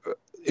are,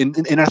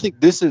 and I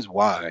think this is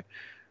why,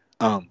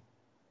 and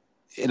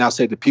I'll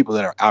say the people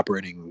that are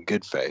operating in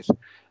good faith,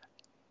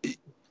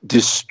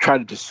 just try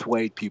to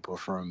dissuade people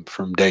from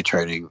day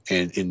trading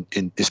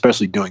and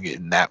especially doing it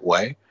in that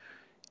way,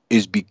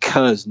 is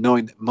because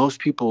knowing that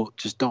most people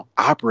just don't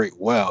operate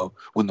well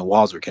when the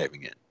walls are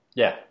caving in.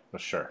 Yeah, for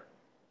sure.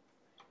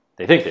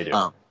 They think they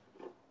do.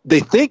 They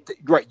think that,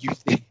 right?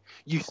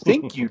 You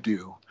think you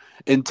do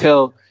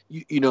until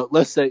you know.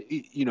 Let's say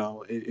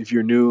if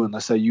you're new and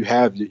let's say you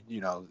have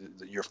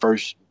your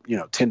first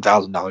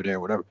 $10,000 day or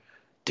whatever,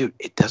 dude.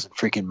 It doesn't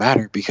freaking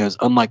matter because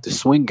unlike the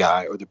swing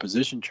guy or the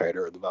position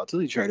trader or the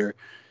volatility trader,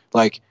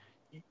 like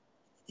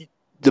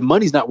the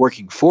money's not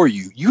working for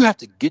you. You have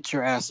to get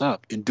your ass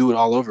up and do it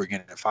all over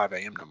again at 5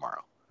 a.m.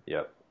 tomorrow.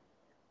 Yep.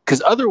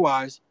 Because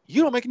otherwise,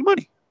 you don't make any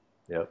money.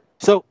 Yep.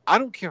 So I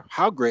don't care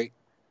how great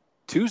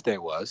Tuesday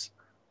was.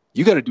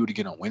 You got to do it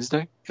again on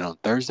Wednesday and on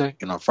Thursday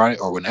and on Friday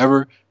or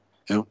whenever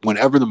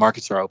the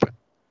markets are open.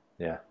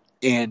 Yeah.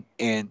 And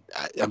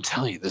I'm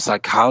telling you, the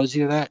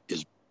psychology of that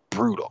is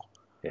brutal.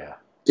 Yeah.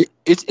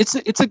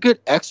 It's a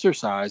good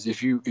exercise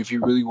if you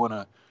really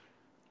want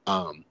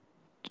to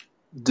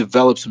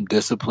develop some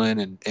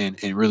discipline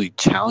and really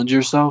challenge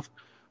yourself.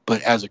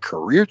 But as a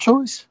career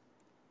choice,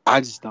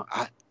 I just don't.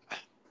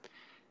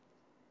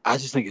 I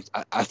just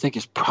think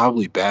it's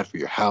probably bad for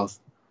your health.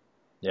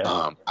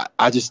 Yeah.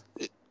 I just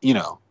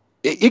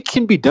it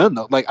can be done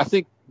though. Like I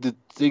think the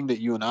thing that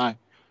you and I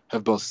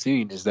have both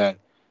seen is that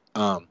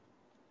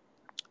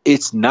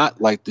it's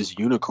not like this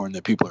unicorn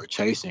that people are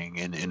chasing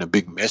in a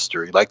big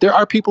mystery. Like there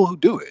are people who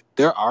do it.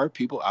 There are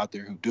people out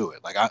there who do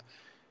it. Like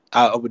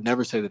I would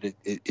never say that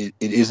it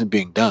isn't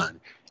being done.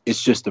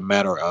 It's just a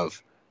matter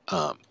of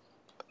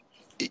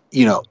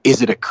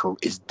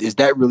is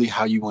that really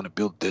how you want to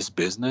build this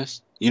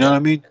business? You know what I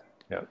mean?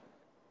 Yeah.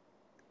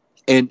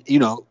 And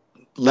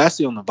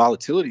lastly, on the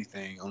volatility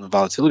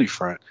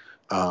front,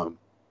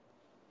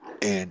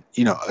 and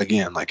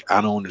again, like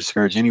I don't want to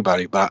discourage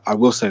anybody, but I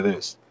will say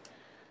this.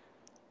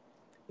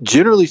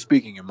 Generally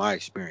speaking, in my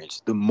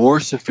experience, the more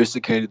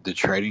sophisticated the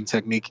trading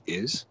technique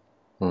is,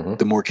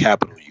 the more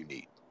capital you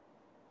need.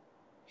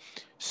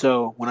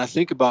 So when I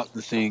think about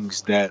the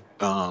things that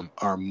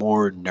are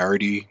more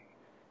nerdy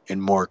and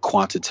more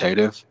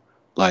quantitative,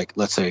 like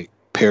let's say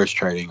pairs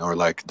trading or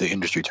like the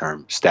industry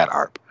term stat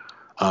arb,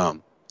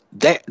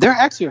 there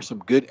actually are some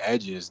good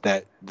edges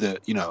that the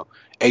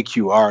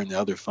AQR and the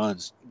other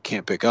funds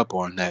can't pick up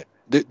on. That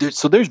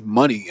so there's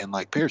money in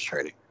like pairs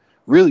trading,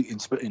 really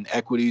in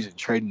equities and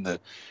trading the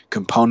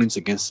components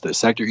against the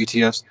sector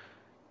ETFs.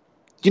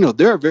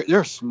 There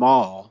are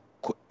small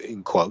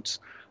in quotes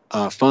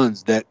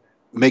funds that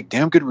make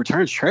damn good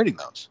returns trading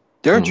those.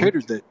 There are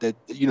traders that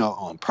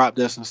on prop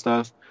desks and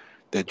stuff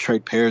that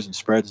trade pairs and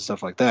spreads and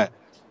stuff like that.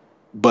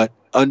 But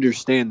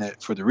understand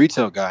that for the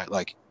retail guy,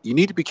 like you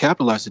need to be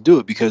capitalized to do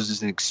it because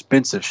it's an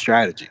expensive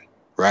strategy,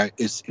 right?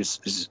 It's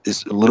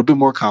a little bit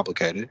more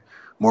complicated,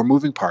 more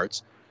moving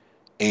parts,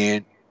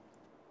 and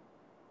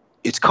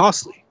it's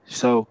costly.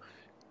 So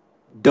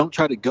don't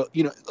try to go.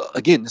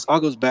 Again, this all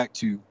goes back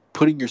to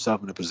putting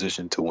yourself in a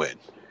position to win,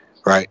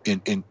 right?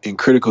 In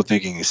critical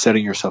thinking and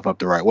setting yourself up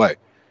the right way.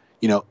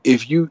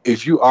 If you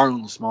are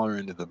on the smaller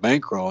end of the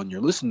bankroll and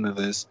you're listening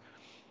to this,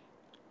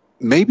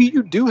 maybe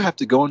you do have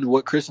to go into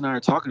what Chris and I are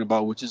talking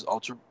about, which is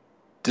ultra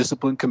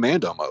disciplined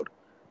commando mode.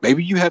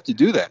 Maybe you have to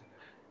do that.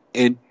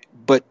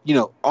 But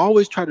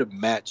always try to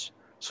match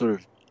sort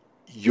of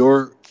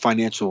your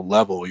financial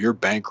level, your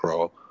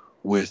bankroll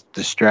with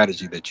the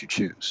strategy that you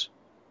choose.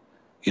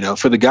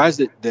 For the guys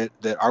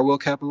that are well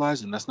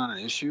capitalized and that's not an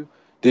issue,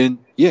 then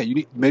yeah,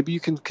 maybe you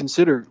can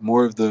consider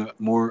more of the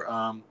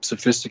more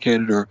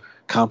sophisticated or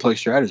complex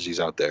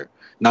strategies out there.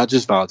 Not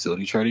just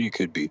volatility trading. It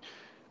could be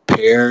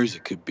pairs,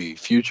 it could be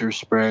future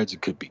spreads,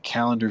 it could be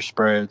calendar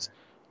spreads,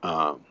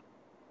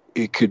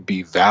 it could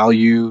be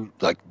value,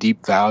 like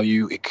deep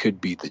value. It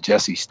could be the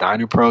Jesse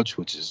Stein approach,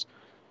 which is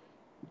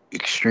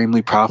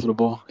extremely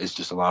profitable. It's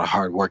just a lot of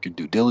hard work and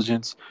due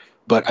diligence.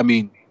 But I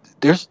mean,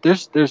 there's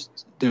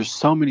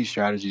so many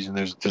strategies and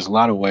there's a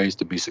lot of ways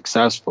to be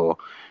successful.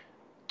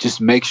 Just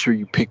make sure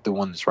you pick the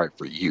one that's right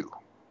for you.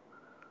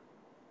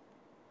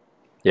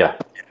 Yeah.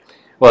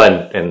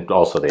 Well, and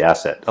also the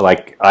asset.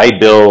 Like I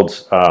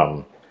build.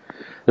 I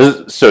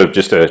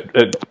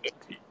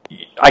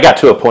got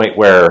to a point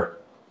where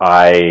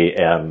I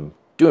am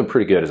doing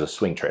pretty good as a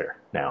swing trader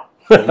now,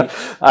 and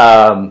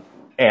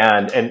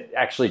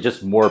actually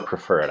just more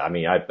preferred. I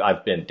mean,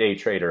 I've been day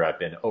trader, I've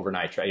been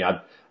overnight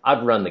trader,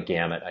 I've run the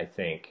gamut, I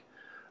think,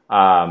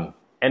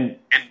 And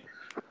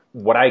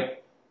what I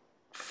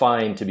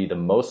find to be the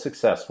most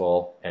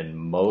successful and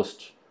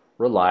most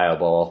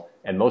reliable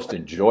and most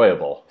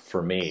enjoyable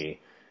for me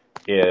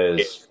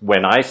is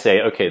when I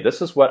say, okay,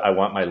 this is what I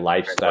want my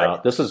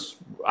lifestyle.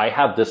 I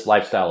have this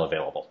lifestyle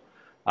available.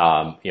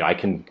 I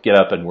can get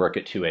up and work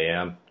at 2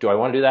 a.m. Do I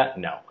want to do that?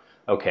 No.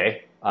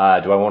 Okay. Do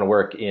I want to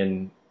work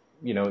in,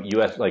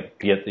 U.S., like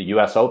be at the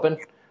U.S. Open,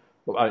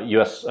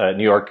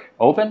 New York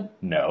Open?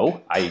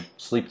 No. I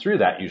sleep through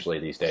that usually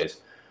these days.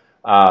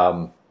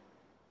 I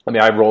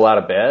roll out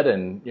of bed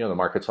and, the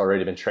market's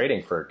already been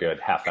trading for a good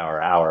half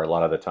hour a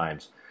lot of the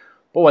times.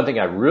 But one thing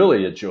I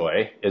really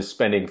enjoy is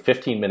spending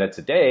 15 minutes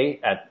a day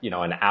at,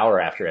 an hour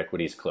after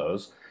equities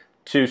close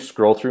to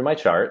scroll through my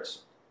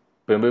charts,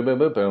 boom, boom, boom,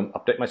 boom, boom,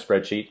 update my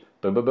spreadsheet,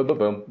 boom, boom, boom, boom,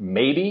 boom,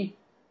 maybe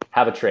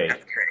have a trade.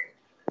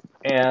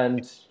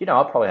 And,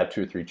 I'll probably have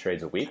 2 or 3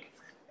 trades a week,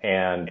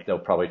 and they'll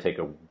probably take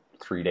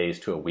 3 days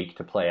to a week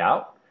to play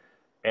out.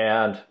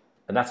 And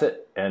that's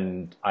it.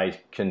 And I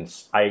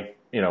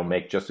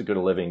make just as good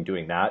a living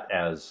doing that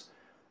as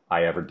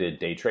I ever did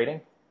day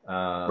trading.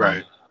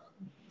 Right.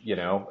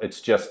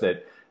 It's just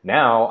that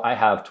now I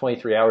have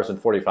 23 hours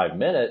and 45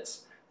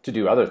 minutes to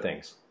do other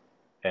things.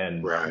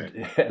 And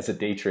as a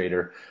day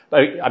trader,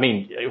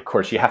 of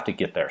course you have to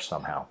get there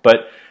somehow,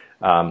 but,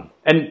 I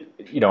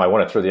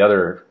want to throw the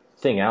other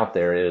thing out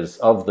there is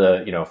of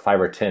the,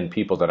 5 or 10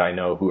 people that I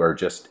know who are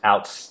just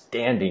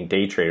outstanding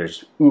day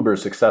traders, uber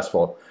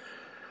successful.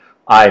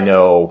 I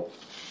know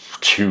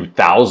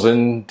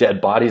 2,000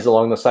 dead bodies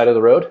along the side of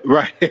the road.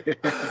 Right.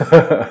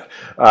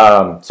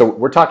 So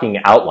we're talking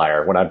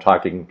outlier when I'm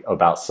talking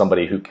about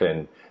somebody who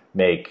can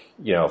make,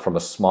 from a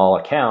small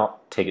account,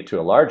 take it to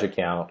a large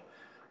account.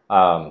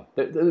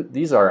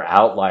 These are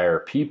outlier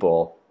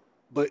people.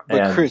 But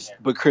Chris,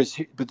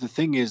 the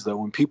thing is though,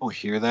 when people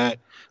hear that,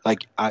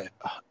 like I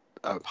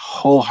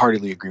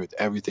wholeheartedly agree with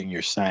everything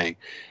you're saying.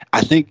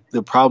 I think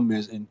the problem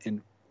is,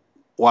 and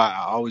why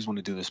I always want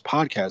to do this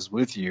podcast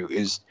with you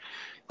is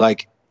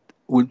like,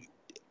 when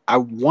I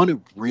want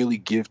to really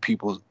give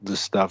people the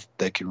stuff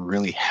that can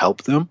really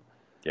help them.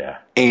 Yeah.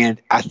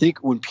 And I think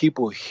when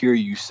people hear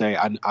you say,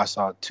 I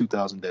saw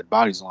 2,000 dead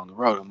bodies along the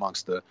road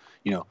amongst the,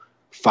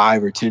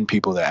 5 or 10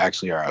 people that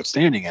actually are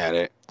outstanding at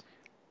it,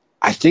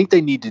 I think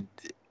they need to,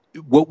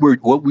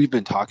 what we've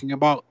been talking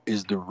about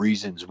is the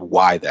reasons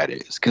why that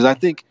is. Because I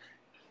think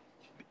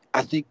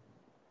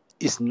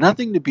it's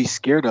nothing to be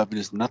scared of and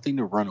it's nothing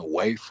to run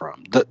away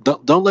from.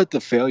 Don't let the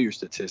failure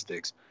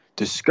statistics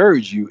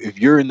discourage you if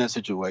you're in that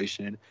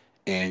situation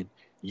and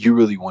you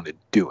really want to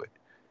do it.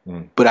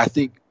 But I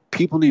think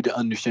people need to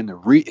understand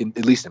at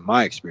least in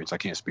my experience, I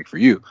can't speak for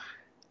you.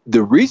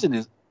 The reason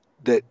is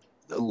that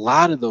a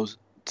lot of those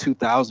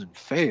 2,000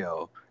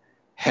 fail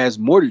has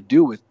more to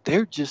do with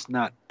they're just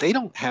not, they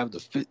don't have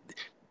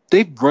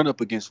they've run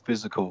up against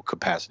physical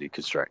capacity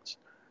constraints,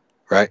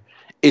 right?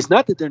 It's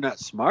not that they're not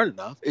smart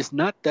enough. It's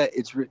not that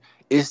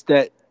it's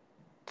that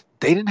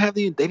they didn't have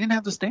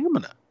the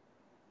stamina.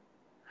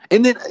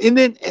 And then in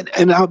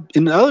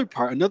the other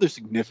part, another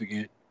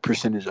significant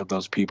percentage of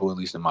those people, at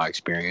least in my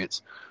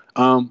experience,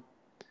 they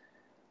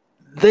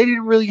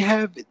didn't really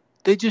have.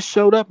 They just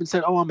showed up and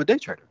said, "Oh, I'm a day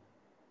trader."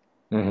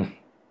 Mm-hmm.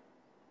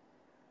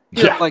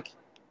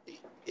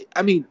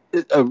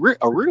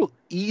 A real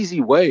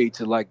easy way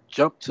to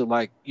jump to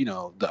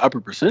the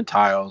upper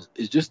percentiles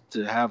is just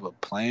to have a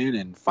plan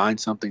and find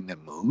something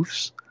that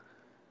moves.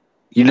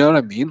 You know what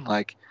I mean?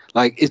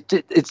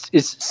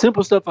 It's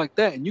simple stuff like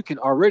that, and you can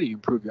already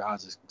improve your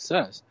odds of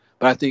success.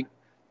 But I think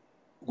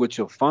what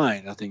you'll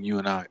find, I think you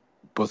and I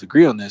both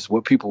agree on this,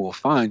 what people will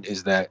find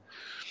is that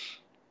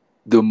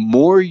the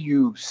more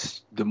you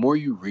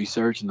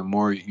research and the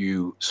more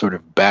you sort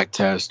of back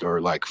test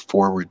or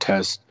forward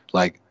test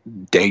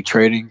day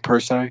trading per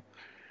se,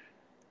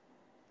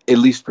 at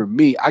least for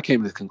me, I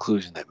came to the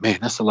conclusion that, man,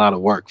 that's a lot of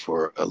work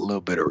for a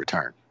little bit of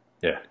return.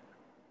 Yeah.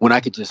 When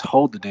I could just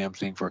hold the damn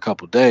thing for a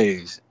couple of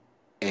days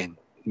and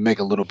make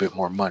a little bit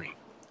more money.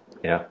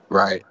 Yeah.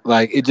 Right.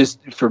 It just,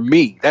 for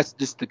me, that's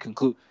just the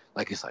conclude.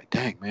 It's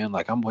dang, man,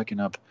 I'm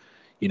waking up,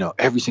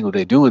 every single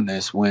day doing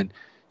this when,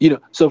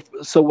 so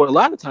what a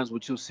lot of times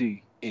what you'll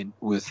see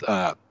with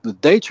the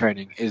day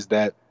trading is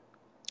that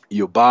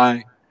you'll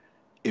buy,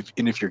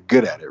 if you're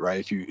good at it, right?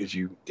 If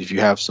you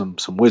have some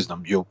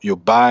wisdom, you'll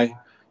buy,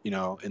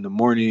 in the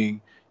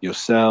morning, you'll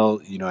sell,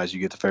 as you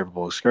get the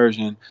favorable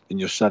excursion, then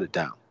you'll shut it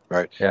down,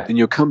 right? Yeah. Then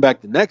you'll come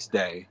back the next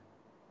day,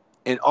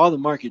 and all the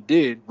market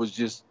did was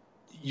just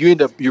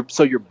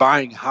you're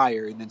buying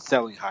higher and then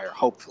selling higher,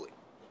 hopefully,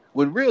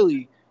 when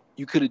really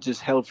you could have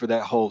just held for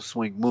that whole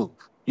swing move.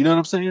 You know what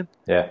I'm saying?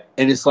 Yeah.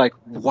 And it's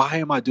why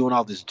am I doing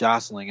all this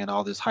jostling and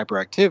all this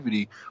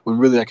hyperactivity when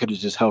really I could have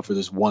just held for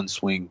this one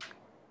swing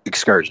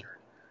excursion?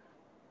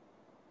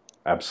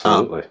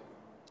 Absolutely.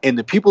 And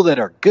the people that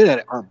are good at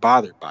it aren't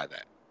bothered by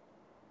that.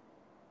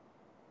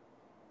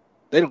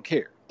 They don't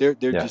care. They're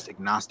just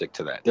agnostic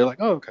to that. They're like,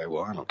 oh, okay,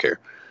 well, I don't care.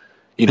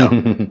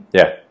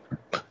 Yeah.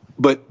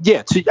 But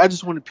yeah, I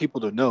just wanted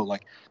people to know,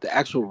 the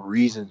actual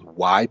reasons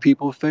why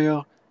people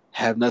fail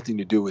have nothing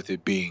to do with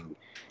it being,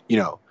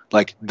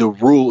 like the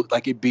rule,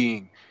 like it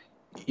being,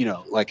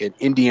 like an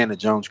Indiana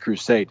Jones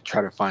crusade to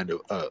try to find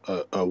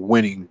a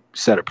winning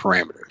set of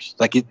parameters.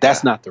 Like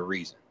that's Yeah, not the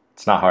reason.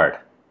 it's not hard.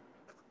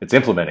 It's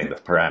implementing the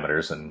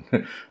parameters and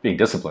being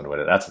disciplined with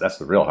it. That's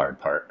the real hard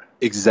part.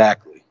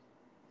 Exactly.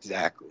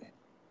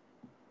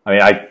 I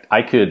mean,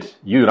 I could,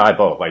 you and I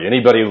both, like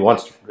anybody who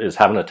is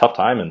having a tough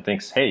time and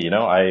thinks, hey,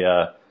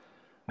 I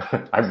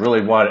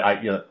really want,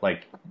 I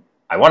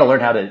want to learn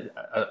how to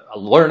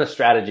learn a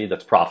strategy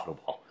that's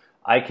profitable.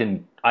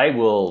 I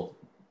will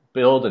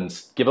build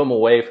and give them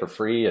away for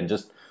free and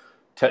just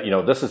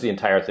this is the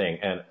entire thing,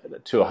 and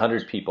to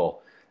 100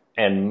 people,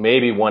 and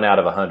maybe 1 out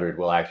of 100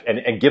 will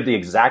actually, and give the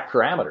exact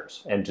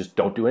parameters and just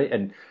don't do it.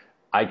 And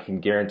I can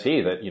guarantee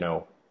that,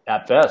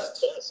 at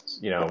best,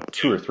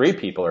 2 or 3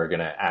 people are going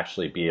to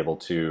actually be able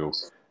to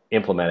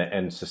implement it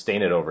and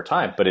sustain it over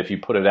time. But if you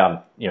put it down,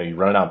 you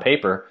run it on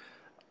paper,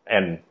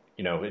 and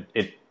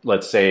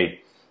let's say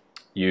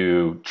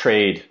you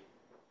trade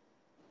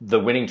the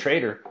winning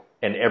trader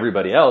and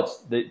everybody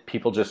else,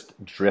 people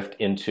just drift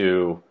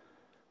into,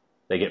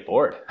 they get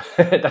bored.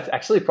 That's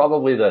actually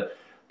probably the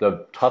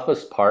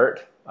toughest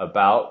part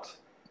about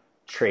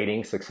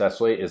trading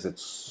successfully, is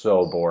it's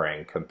so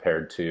boring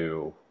compared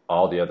to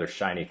all the other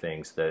shiny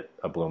things that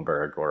a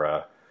Bloomberg or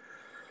a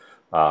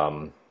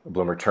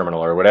Bloomberg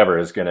terminal or whatever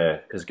is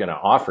gonna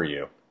offer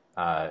you.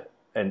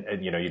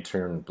 And you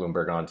turn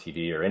Bloomberg on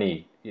TV, or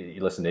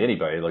you listen to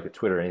anybody, look at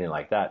Twitter, anything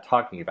like that,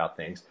 talking about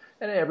things,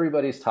 and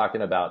everybody's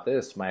talking about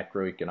this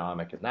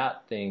macroeconomic and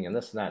that thing and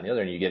this and that and the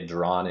other, and you get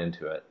drawn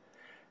into it.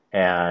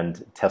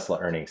 And Tesla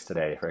earnings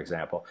today, for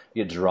example,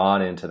 you get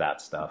drawn into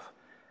that stuff,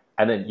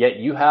 and then yet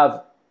you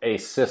have a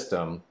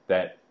system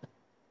that,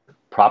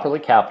 properly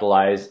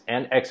capitalized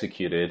and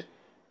executed,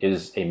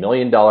 is $1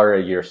 million a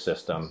year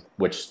system,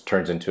 which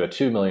turns into a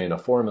 2 million, a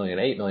 4 million,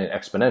 8 million,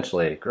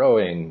 exponentially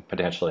growing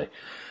potentially.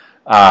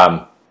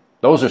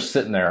 Those are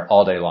sitting there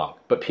all day long,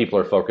 but people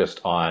are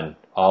focused on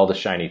all the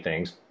shiny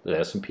things, the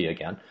S&P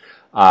again,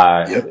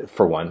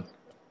 for one,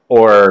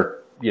 or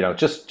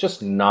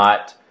just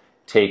not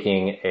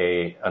taking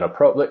an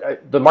approach.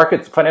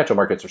 The financial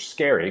markets are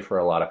scary for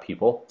a lot of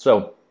people,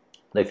 so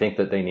they think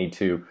that they need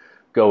to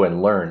go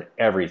and learn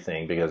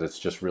everything because it's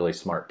just really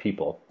smart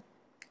people.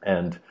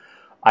 And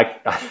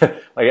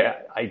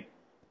I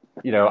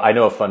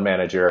know a fund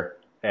manager,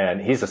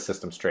 and he's a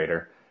systems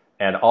trader,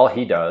 and all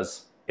he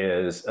does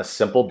is a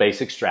simple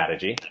basic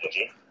strategy,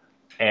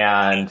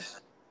 and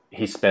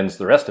he spends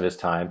the rest of his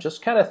time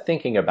just kind of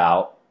thinking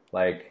about,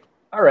 like,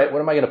 all right, what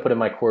am I going to put in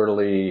my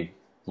quarterly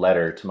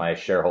letter to my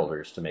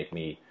shareholders to make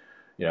me,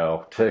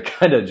 to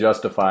kind of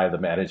justify the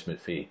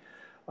management fee.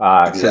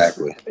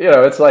 Exactly.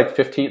 It's like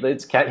 15.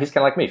 He's kind of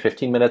like me.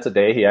 15 minutes a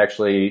day. He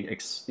actually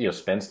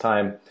spends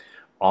time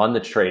on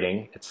the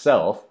trading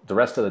itself. The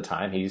rest of the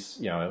time,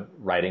 he's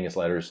writing his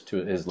letter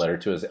to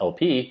his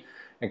LP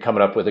and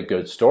coming up with a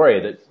good story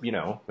that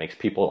makes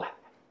people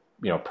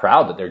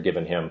proud that they're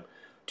giving him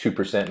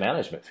 2%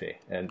 management fee,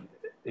 and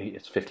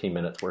it's 15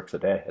 minutes works a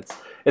day.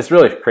 It's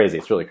really crazy.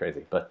 It's really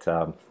crazy. But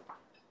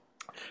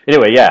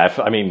anyway, yeah. If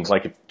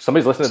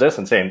somebody's listening to this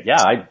and saying,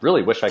 yeah, I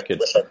really wish I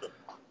could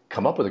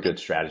come up with a good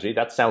strategy.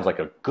 That sounds like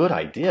a good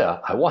idea.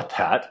 I want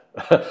that.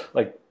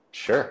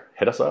 Sure,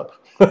 hit us up.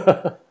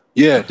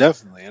 Yeah,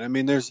 definitely.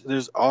 And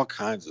there's all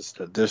kinds of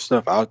stuff. There's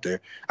stuff out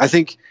there. I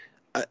think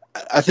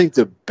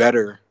the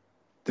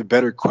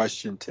better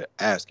question to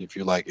ask, if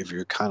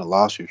you're kind of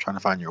lost, you're trying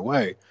to find your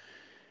way.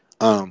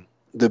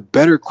 The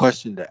better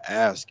question to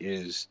ask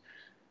is,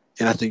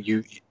 and I think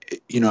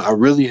I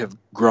really have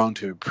grown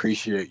to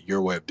appreciate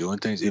your way of doing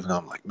things, even though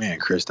I'm like, man,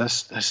 Chris,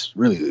 that's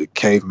really the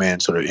caveman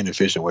sort of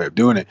inefficient way of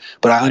doing it.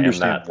 But I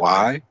understand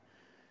why,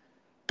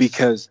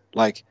 because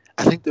I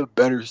think the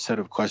better set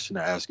of question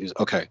to ask is,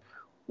 okay,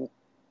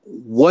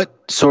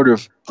 what sort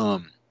of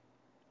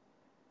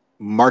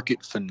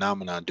market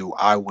phenomena do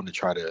I want to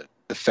try to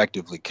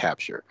effectively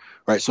capture,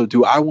 right? So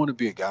do I want to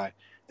be a guy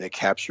that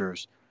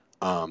captures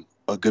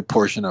a good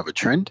portion of a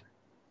trend?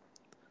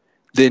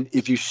 Then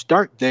if you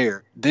start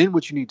there, then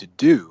what you need to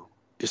do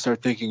is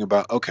start thinking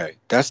about, okay,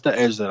 that's the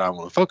edge that I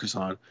want to focus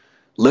on.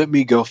 Let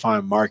me go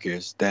find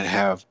markets that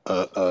have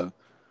a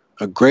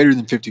greater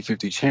than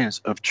 50-50 chance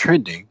of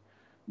trending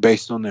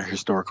based on their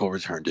historical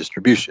return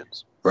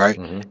distributions, right?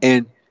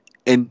 Mm-hmm.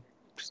 And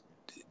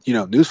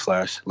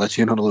newsflash, let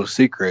you in on a little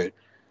secret.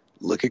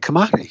 Look at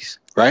commodities,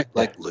 right?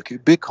 Like, look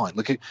at Bitcoin.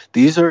 Look at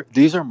these are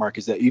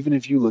markets that, even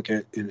if you look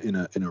at in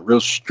a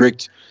real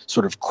strict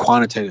sort of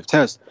quantitative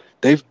test,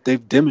 they've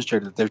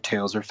demonstrated that their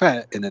tails are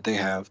fat and that they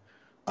have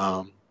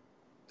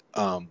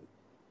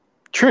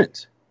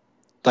trends.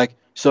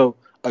 So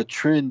a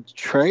trend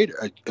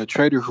trader, a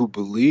trader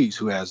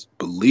who has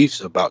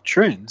beliefs about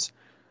trends,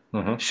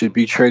 mm-hmm. should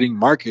be trading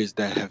markets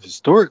that have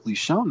historically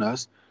shown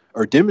us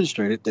or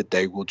demonstrated that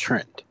they will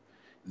trend.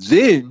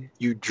 Then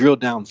you drill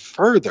down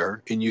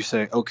further and you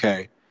say,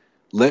 okay,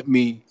 let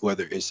me,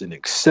 whether it's in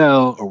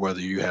Excel or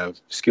whether you have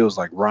skills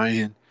like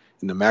Ryan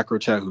in the macro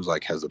chat, who's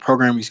has the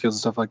programming skills and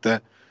stuff like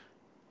that,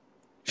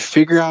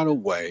 figure out a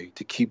way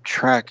to keep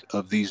track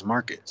of these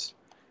markets.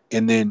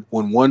 And then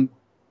when one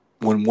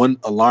when one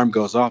alarm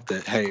goes off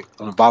that, hey,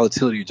 on a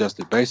volatility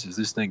adjusted basis,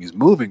 this thing is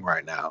moving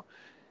right now,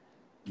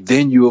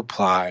 then you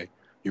apply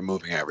your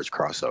moving average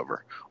crossover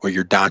or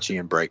your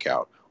Donchian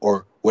breakout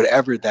or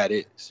whatever that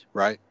is,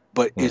 right?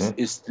 But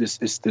it's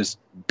this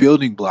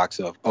building blocks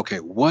of, okay,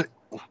 what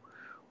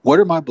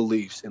are my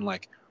beliefs and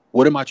like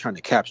what am I trying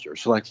to capture?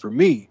 So like for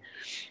me,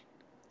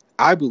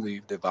 I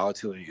believe that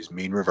volatility is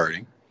mean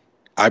reverting.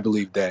 I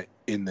believe that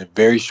in the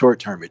very short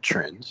term it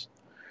trends,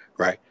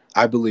 right?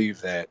 I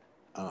believe that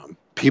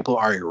people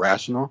are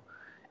irrational,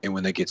 and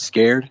when they get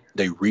scared,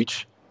 they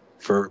reach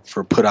for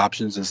put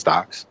options in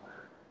stocks,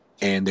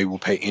 and they will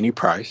pay any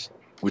price,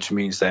 which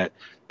means that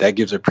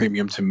gives a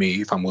premium to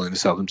me if I'm willing to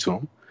sell them to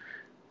them.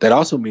 That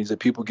also means that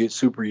people get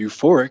super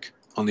euphoric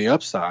on the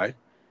upside,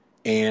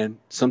 and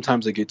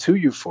sometimes they get too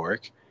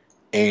euphoric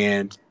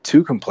and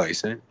too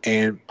complacent,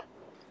 and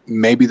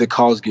maybe the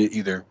calls get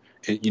either,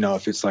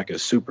 if it's like a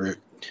super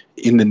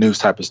in the news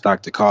type of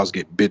stock, the calls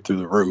get bid through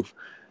the roof,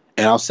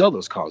 and I'll sell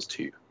those calls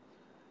to you,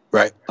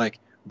 right? Like,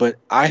 but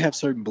I have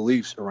certain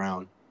beliefs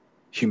around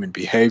human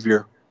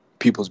behavior,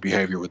 people's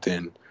behavior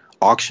within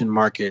auction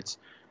markets,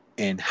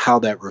 and how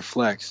that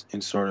reflects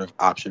in sort of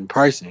option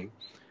pricing.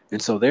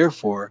 And so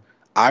therefore,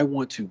 I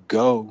want to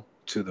go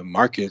to the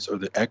markets or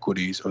the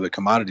equities or the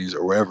commodities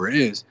or wherever it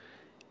is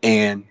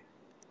and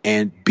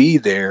be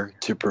there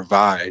to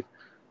provide,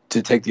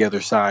 to take the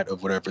other side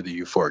of whatever the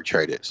euphoric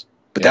trade is.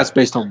 But that's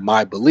based on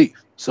my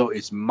belief. So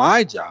it's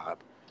my job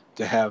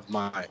to have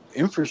my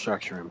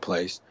infrastructure in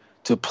place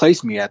to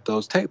place me at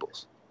those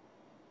tables,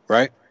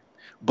 right?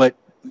 But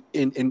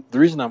in the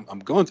reason I'm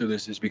going through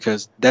this is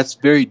because that's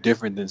very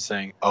different than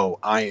saying, oh,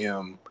 I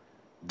am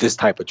this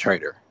type of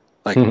trader,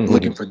 like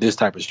looking for this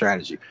type of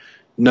strategy.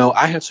 No,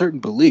 I have certain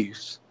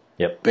beliefs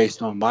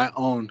based on my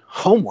own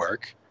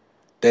homework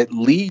that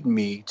lead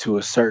me to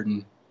a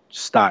certain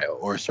style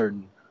or a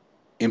certain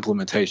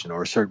implementation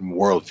or a certain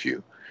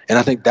worldview. And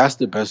I think that's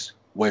the best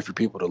way for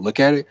people to look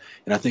at it.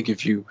 And I think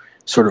if you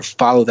sort of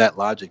follow that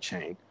logic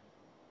chain,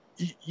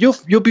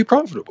 you'll be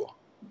profitable.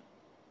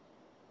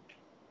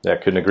 Yeah, I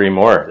couldn't agree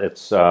more.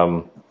 It's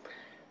Dr.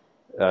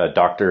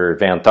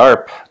 Van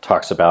Tharp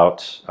talks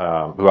about,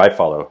 who I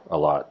follow a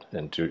lot,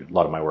 and a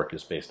lot of my work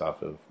is based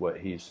off of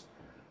what he's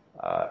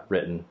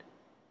written.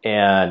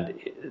 And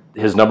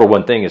his number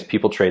one thing is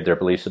people trade their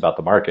beliefs about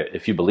the market.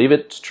 If you believe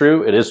it's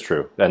true, it is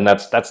true. And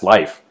that's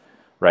life,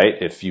 right?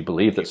 If you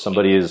believe that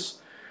somebody is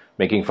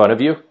making fun of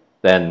you,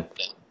 then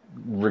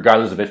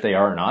regardless of if they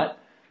are or not,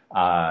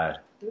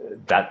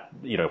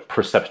 that,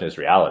 perception is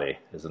reality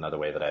is another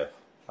way that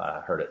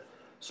I've heard it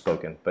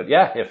spoken. But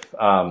yeah, if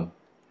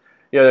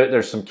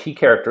there's some key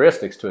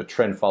characteristics to a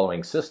trend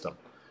following system.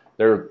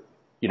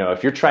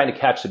 If you're trying to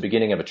catch the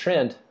beginning of a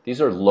trend,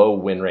 these are low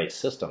win rate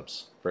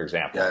systems, for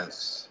example.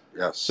 Yes.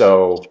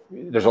 So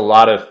there's a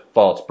lot of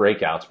false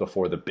breakouts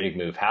before the big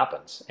move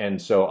happens.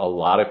 And so a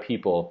lot of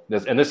people,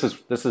 this is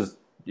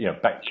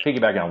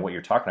piggybacking on what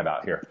you're talking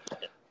about here.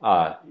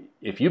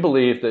 If you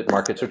believe that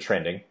markets are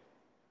trending,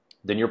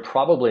 then you're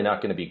probably not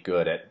going to be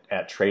good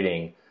at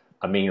trading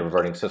a mean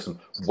reverting system.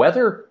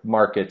 Whether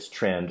markets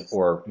trend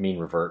or mean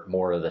revert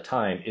more of the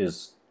time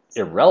is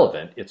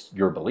irrelevant. It's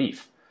your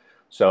belief.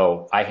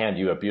 So I hand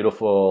you a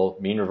beautiful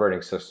mean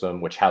reverting system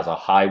which has a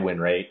high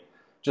win rate,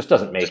 just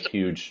doesn't make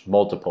huge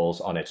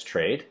multiples on its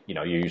trade.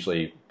 You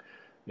usually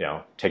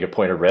take a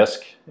point of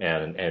risk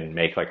and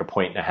make like a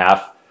point and a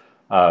half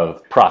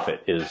of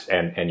profit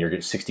and you're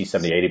getting 60,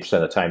 70, 80%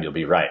 of the time you'll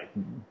be right.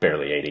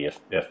 Barely 80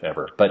 if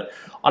ever. But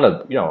on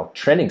a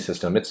trending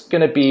system, it's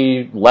going to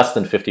be less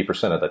than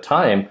 50% of the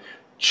time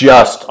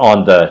just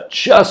on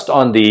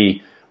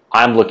the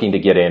I'm looking to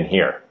get in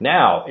here.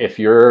 Now, if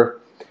you're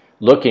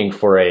looking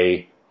for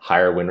a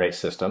higher win rate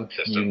system,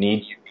 you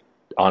need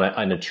on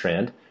a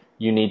trend,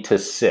 you need to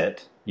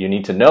sit. You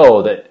need to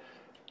know that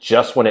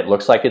just when it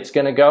looks like it's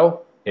going to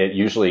go, it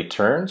usually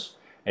turns.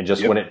 And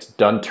just when it's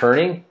done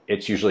turning,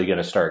 it's usually going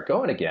to start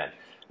going again.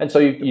 And so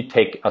you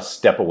take a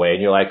step away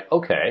and you're like,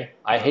 okay,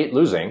 I hate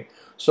losing.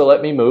 So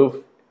let me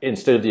move,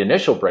 instead of the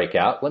initial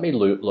breakout, let me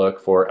look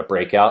for a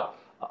breakout,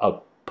 a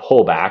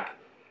pullback,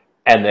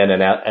 and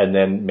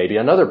then maybe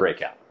another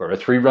breakout or a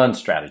 3-run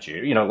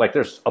strategy.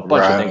 There's a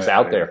bunch of things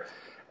out there.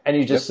 And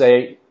you just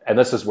say, and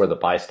this is where the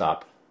buy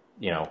stop,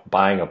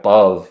 buying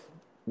above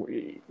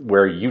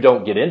where you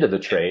don't get into the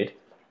trade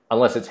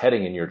unless it's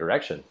heading in your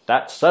direction.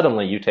 That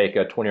suddenly you take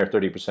a 20 or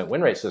 30%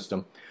 win rate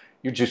system,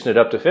 you're juicing it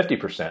up to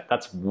 50%.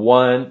 That's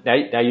one.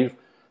 Now you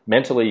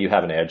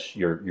have an edge.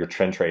 You're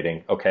trend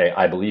trading. Okay,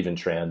 I believe in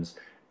trends.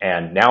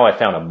 And now I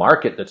found a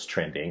market that's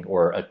trending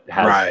or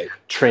has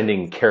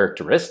trending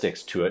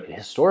characteristics to it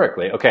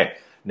historically. Okay,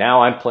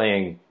 now I'm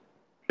playing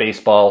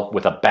baseball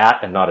with a bat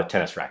and not a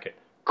tennis racket.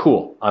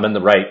 Cool. I'm in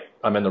the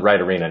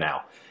right arena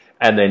now.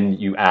 And then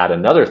you add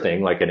another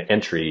thing like an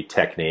entry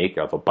technique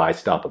of a buy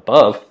stop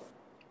above,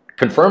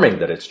 confirming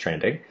that it's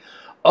trending.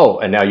 Oh,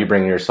 and now you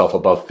bring yourself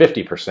above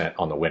 50%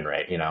 on the win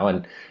rate,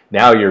 and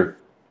now you're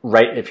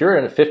right. If you're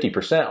in a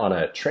 50% on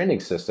a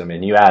trending system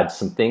and you add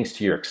some things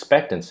to your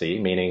expectancy,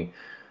 meaning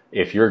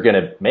if you're going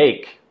to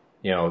make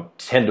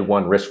 10 to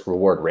 1 risk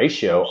reward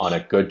ratio on a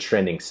good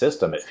trending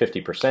system at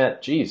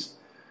 50%, geez,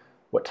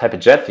 what type of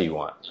jet do you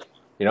want?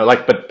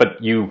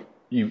 But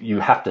you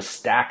have to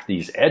stack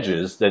these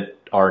edges that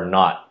are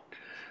not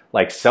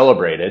like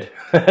celebrated.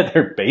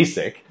 They're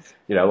basic.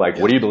 What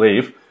do you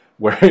believe?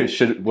 What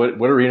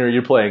arena are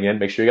you playing in?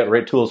 Make sure you got the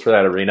right tools for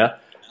that arena.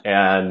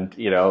 And,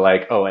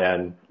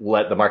 and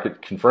let the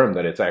market confirm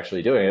that it's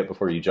actually doing it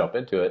before you jump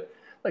into it.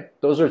 Like,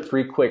 those are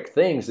 3 quick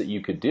things that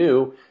you could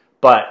do.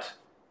 But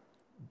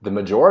the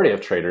majority of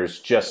traders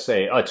just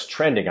say, oh, it's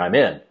trending, I'm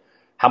in.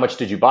 How much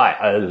did you buy?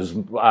 It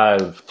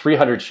was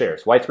 300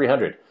 shares. Why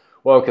 300?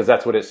 Well, because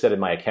that's what it said in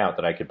my account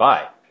that I could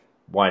buy.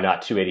 Why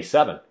not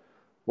 287?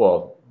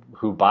 Well,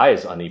 who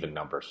buys uneven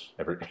numbers?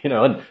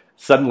 And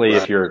suddenly,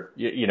 right.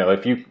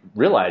 If you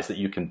realize that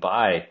you can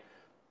buy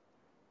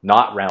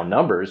not round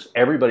numbers,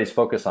 everybody's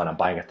focused on, I'm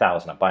buying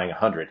 1,000, I'm buying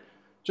 100.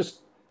 Just,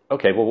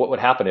 okay, well, what would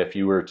happen if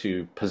you were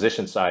to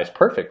position size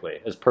perfectly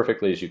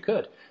as you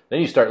could? Then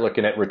you start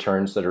looking at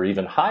returns that are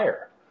even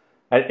higher.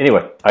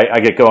 Anyway, I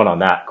get going on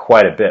that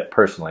quite a bit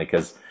personally,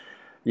 because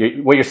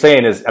what you're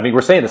saying is,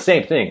 we're saying the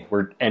same thing.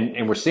 We're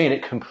saying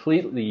it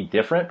completely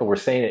different, but we're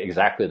saying it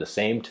exactly the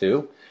same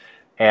too.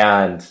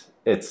 And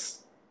it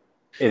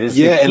is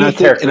and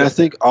I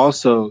think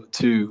also,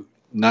 to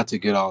not to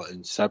get all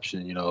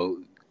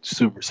Inception,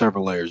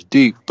 several layers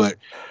deep, but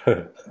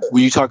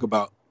when you talk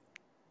about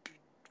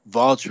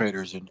vol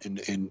traders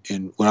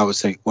and what I would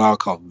say, what I would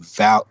call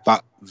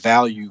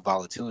value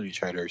volatility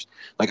traders,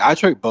 like, I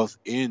trade both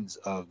ends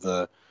of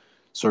the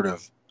sort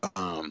of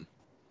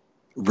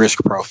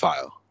risk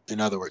profile. In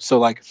other words, so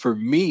like for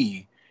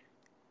me,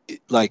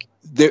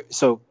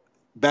 so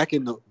back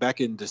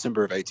in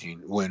December of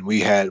 18,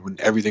 when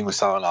everything was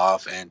selling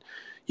off, and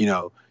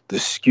the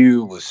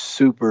skew was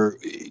super,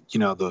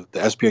 the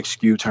SPX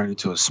skew turned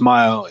into a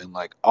smile, and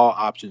like all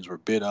options were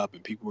bid up,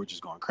 and people were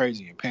just going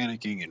crazy and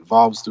panicking, and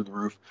vols through the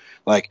roof.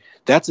 Like,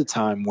 that's a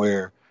time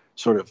where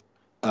sort of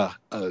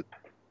a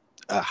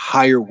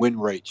higher win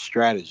rate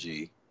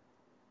strategy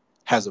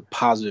has a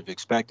positive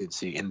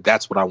expectancy, and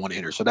that's what I want to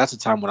enter. So that's a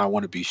time when I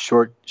want to be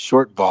short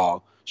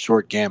vol,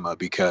 short gamma,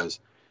 because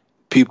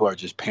people are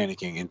just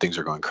panicking and things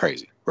are going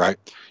crazy, right?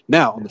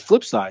 Now, on the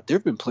flip side, there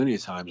have been plenty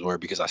of times where,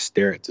 because I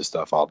stare at this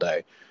stuff all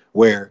day,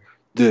 where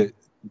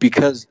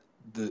because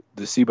the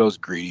SIBO's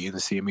greedy and the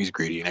CME's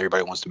greedy and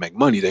everybody wants to make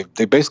money,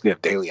 they basically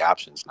have daily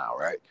options now,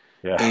 right?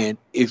 Yeah. And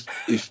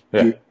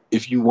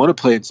if you want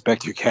to play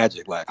Inspector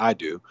Gadget like I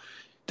do,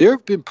 there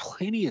have been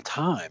plenty of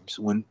times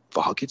when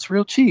vol gets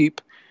real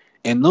cheap,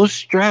 and those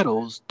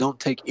straddles don't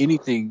take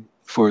anything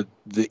for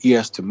the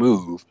ES to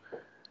move,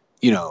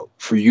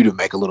 for you to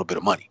make a little bit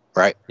of money,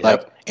 right?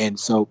 Yep. And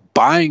so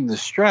buying the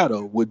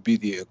straddle would be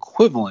the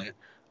equivalent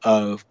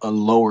of a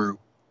lower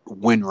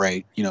win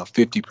rate,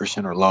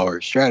 50% or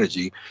lower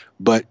strategy.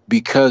 But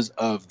because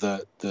of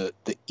the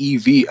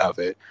EV of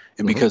it,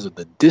 and because of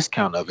the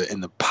discount of it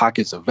and the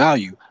pockets of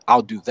value,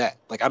 I'll do that.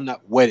 Like, I'm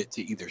not wedded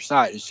to either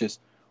side. It's just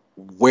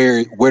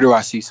where do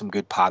I see some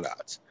good pot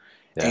odds?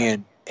 Yeah.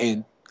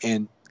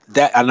 And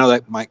that, I know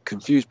that might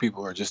confuse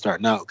people who are just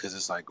starting out, because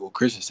it's like, well,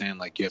 Chris is saying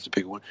like you have to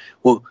pick one.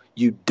 Well,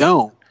 you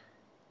don't.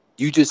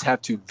 You just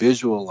have to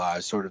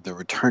visualize sort of the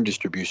return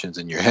distributions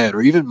in your head,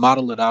 or even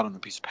model it out on a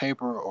piece of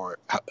paper or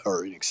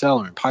in Excel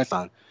or in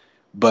Python.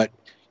 But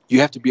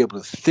you have to be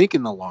able to think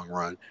in the long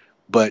run,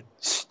 but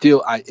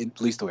still, at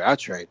least the way I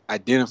trade,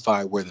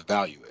 identify where the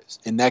value is.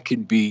 And that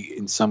can be,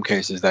 in some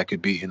cases, that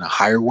could be in a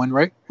higher win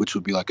rate, which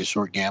would be like a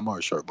short gamma or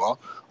a short vol,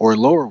 or a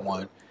lower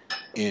one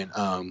in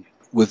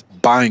with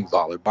buying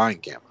vol or buying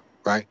gamma,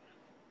 right?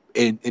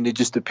 And it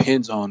just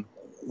depends on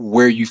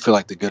where you feel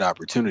like the good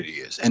opportunity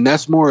is. And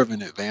that's more of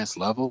an advanced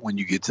level when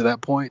you get to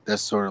that point.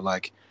 That's sort of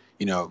like,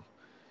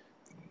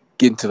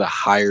 getting to the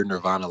higher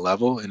nirvana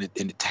level, and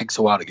it takes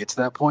a while to get to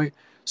that point.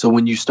 So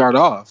when you start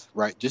off,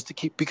 right, just to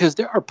keep, because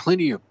there are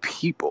plenty of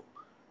people,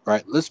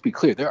 right? Let's be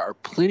clear. There are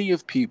plenty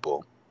of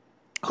people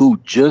who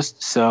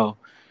just sell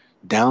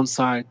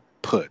downside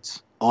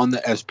puts on the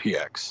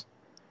SPX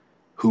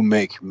who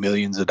make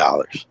millions of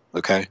dollars.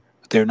 Okay.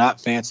 They're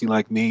not fancy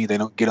like me. They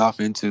don't get off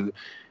into,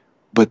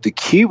 but the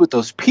key with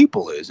those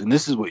people is, and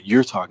this is what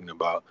you're talking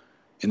about,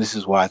 and this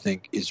is why I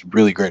think is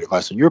really great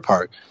advice on your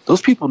part,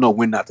 those people know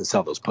when not to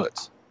sell those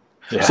puts.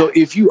 Yeah. So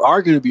if you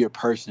are going to be a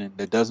person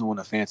that doesn't want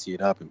to fancy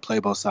it up and play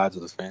both sides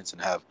of the fence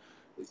and have,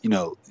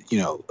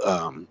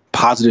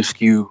 positive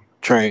skew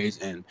trades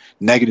and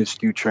negative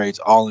skew trades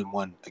all in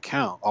one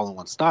account, all in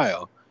one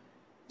style,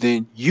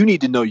 then you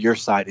need to know your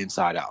side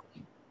inside out.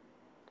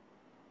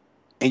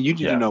 And you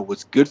need to know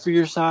what's good for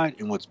your side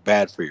and what's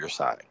bad for your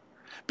side.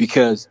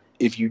 Because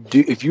if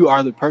you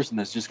are the person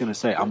that's just going to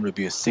say, I'm going to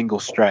be a single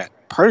strat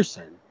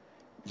person,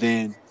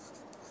 then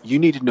you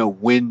need to know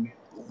when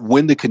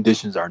the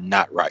conditions are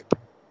not ripe.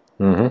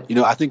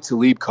 Mm-hmm. I think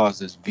Talib calls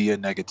this via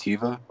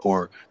negativa,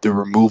 or the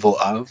removal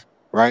of,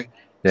 right?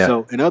 Yeah.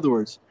 So in other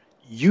words,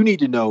 you need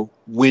to know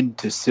when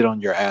to sit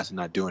on your ass and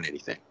not doing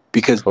anything,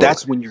 because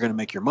that's when you're going to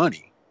make your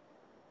money.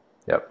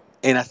 Yep.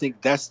 And I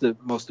think that's the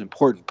most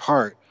important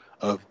part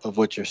of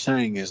what you're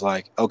saying is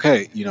like,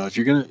 okay, if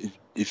you're going to,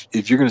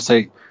 if you're going to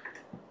say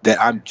that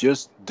I'm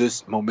just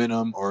this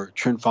momentum or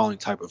trend following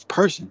type of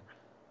person,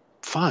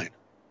 fine,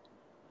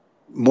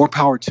 more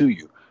power to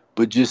you.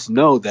 But just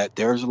know that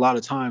there's a lot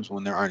of times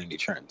when there aren't any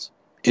trends,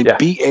 and Yeah.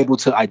 be able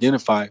to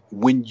identify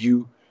when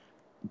you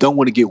don't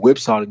want to get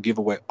whipsawed and give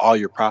away all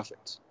your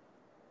profits.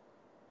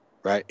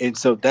 Right. And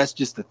so that's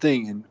just the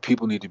thing. And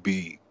people need to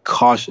be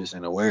cautious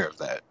and aware of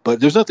that. But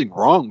there's nothing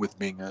wrong with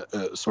being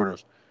a sort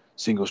of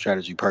single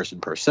strategy person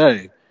per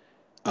se.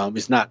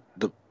 It's not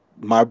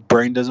my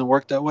brain doesn't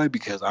work that way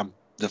because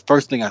the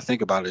first thing I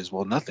think about is,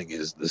 well, nothing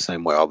is the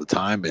same way all the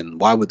time. And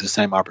why would the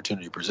same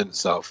opportunity present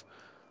itself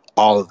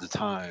all of the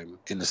time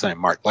in the same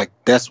market? Like,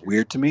 that's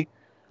weird to me.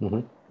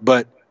 Mm-hmm.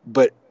 But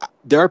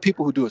there are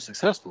people who do it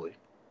successfully.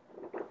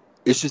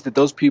 It's just that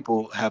those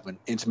people have an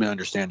intimate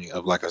understanding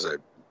of, like I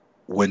said,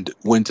 when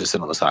to sit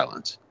on the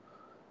silence.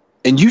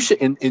 And you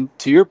should, and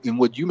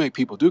what you make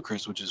people do,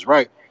 Chris, which is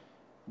right,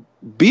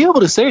 be able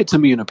to say it to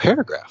me in a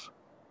paragraph.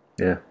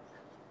 Yeah.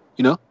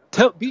 You know,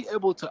 be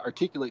able to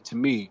articulate to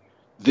me,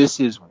 this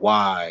is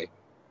why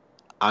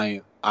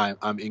I'm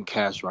in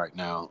cash right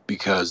now,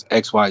 because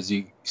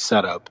XYZ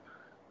setup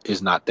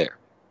is not there.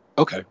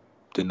 Okay,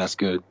 then that's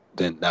good.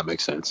 Then that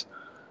makes sense.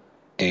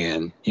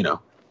 And,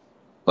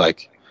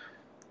 like,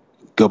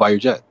 go buy your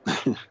jet.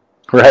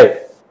 Right.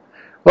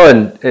 Well,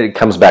 and it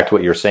comes back to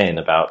what you're saying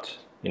about,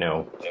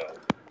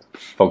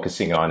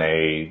 focusing on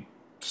a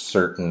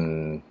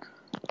certain,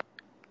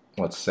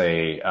 let's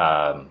say,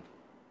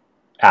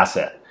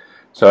 asset.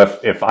 So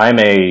if I'm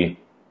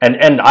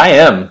and I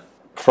am,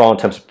 for all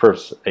intents and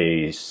purposes,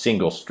 a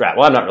single strat.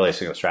 Well, I'm not really a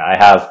single strat. I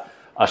have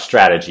a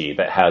strategy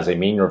that has a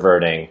mean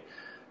reverting.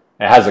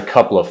 It has a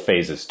couple of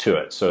phases to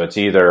it. So it's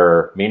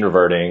either mean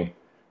reverting,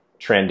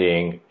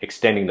 trending,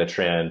 extending the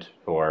trend,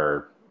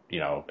 or,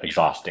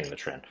 exhausting the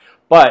trend.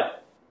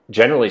 But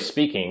generally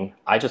speaking,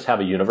 I just have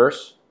a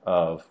universe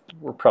of,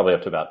 we're probably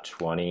up to about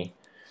 20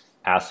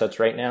 assets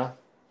right now,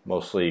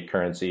 mostly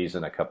currencies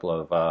and a couple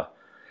of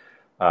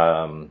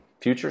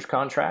futures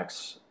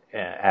contracts,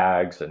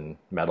 ags and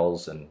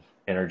metals and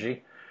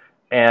energy.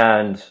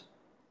 And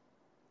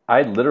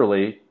I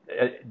literally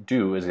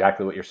do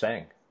exactly what you're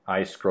saying.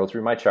 I scroll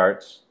through my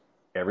charts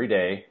every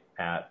day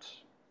at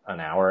an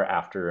hour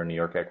after New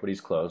York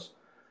equities close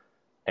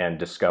and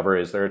discover,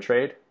 is there a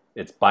trade?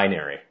 It's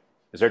binary.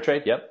 Is there a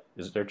trade? Yep.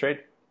 Is there a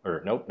trade?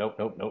 Or nope.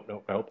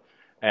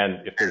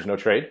 And if there's no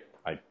trade,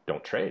 I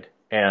don't trade.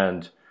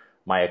 And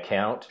my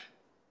account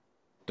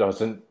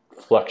doesn't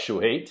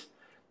fluctuate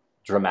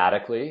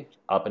dramatically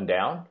up and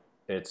down.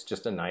 It's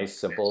just a nice,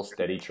 simple,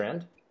 steady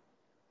trend.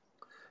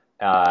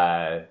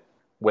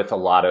 With a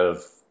lot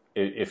of,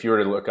 if you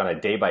were to look on a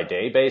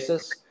day-by-day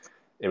basis,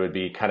 it would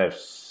be kind of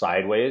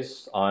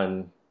sideways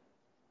on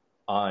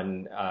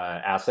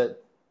asset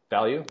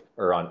value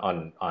or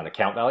on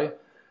account value.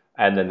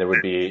 And then there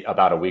would be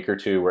about a week or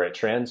two where it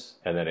trends,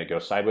 and then it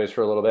goes sideways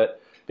for a little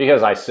bit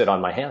because I sit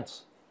on my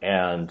hands.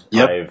 And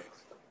Yep.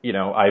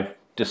 I've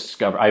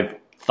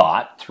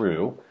thought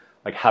through,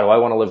 like, how do I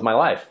want to live my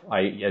life?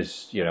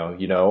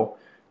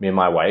 Me and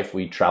my wife,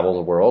 we travel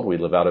the world. We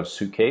live out of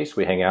suitcase.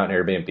 We hang out in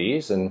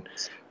Airbnbs, and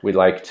I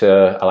like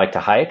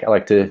to hike. I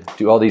like to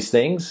do all these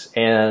things,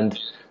 and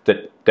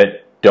that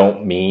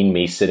don't mean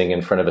me sitting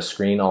in front of a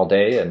screen all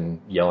day and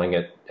yelling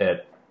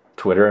at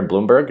Twitter and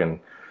Bloomberg. And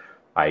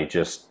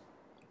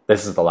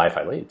this is the life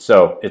I lead.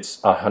 So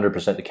it's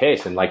 100% the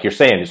case. And like you're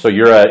saying, so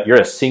you're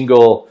a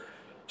single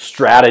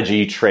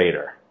strategy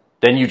trader.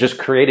 Then you just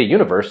create a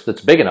universe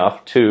that's big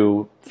enough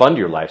to fund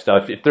your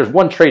lifestyle. If there's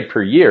one trade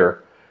per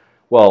year,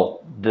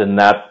 well, then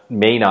that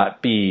may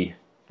not be,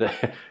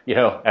 at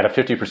a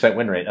 50%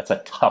 win rate. That's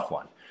a tough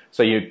one.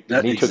 So you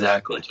have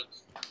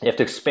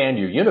to expand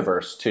your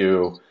universe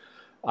to,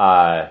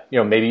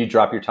 maybe you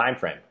drop your time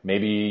frame.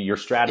 Maybe your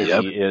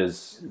strategy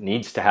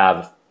needs to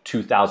have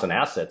 2,000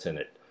 assets in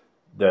it,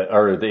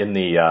 in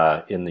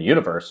the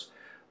universe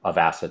of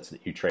assets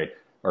that you trade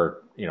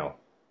or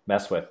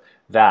mess with.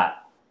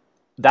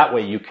 That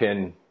way you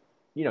can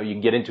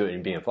get into it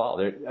and be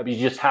involved. You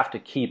just have to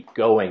keep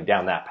going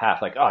down that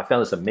path. Like, I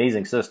found this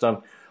amazing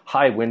system,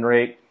 high win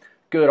rate,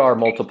 good R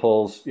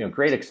multiples,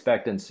 great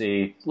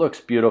expectancy, looks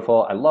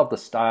beautiful. I love the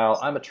style.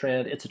 I'm a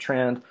trend. It's a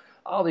trend.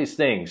 All these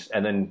things,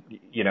 and then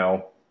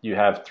you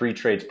have 3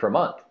 trades per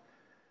month.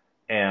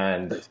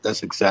 And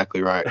that's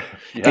exactly right.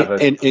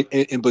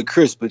 But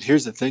Chris,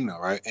 here's the thing though,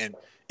 right?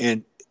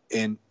 And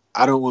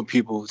I don't want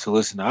people to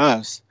listen to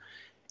us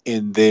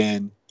and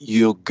then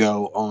you'll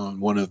go on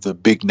one of the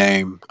big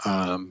name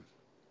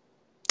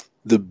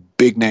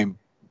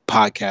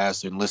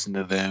podcasts and listen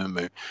to them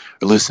or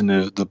listen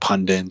to the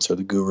pundits or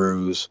the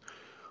gurus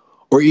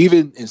or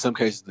even in some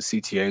cases the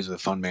CTAs or the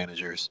fund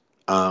managers.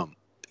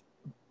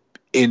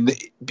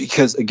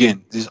 Because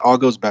again, this all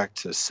goes back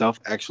to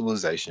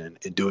self-actualization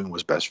and doing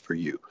what's best for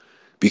you.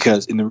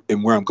 Because and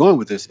where I'm going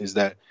with this is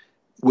that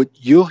what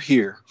you'll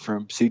hear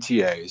from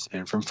CTAs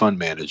and from fund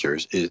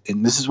managers is,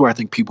 and this is where I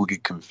think people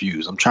get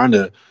confused. I'm trying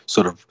to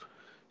sort of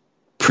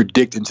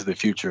predict into the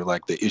future,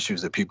 like the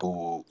issues that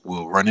people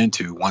will run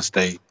into once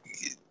they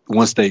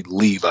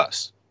leave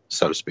us.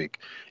 so to speak.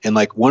 And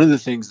like one of the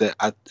things that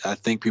I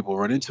think people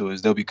run into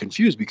is they'll be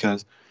confused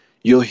because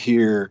you'll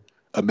hear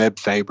a Meb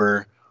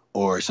Faber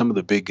or some of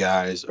the big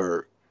guys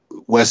or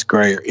Wes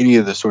Gray or any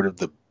of the sort of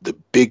the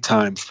big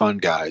time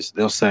fund guys.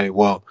 They'll say,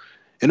 well,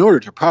 in order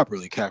to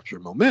properly capture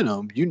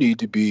momentum, you need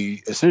to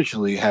be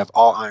essentially have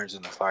all irons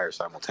in the fire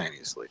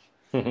simultaneously.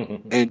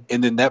 And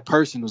then that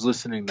person who's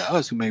listening to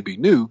us who may be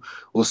new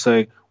will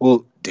say,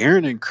 well,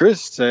 Darrin and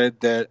Chris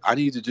said that I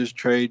need to just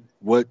trade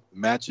what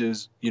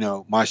matches,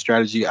 my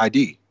strategy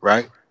ID,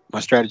 right? My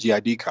strategy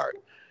ID card.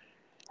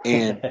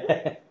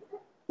 And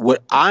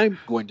what I'm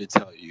going to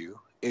tell you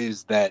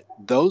is that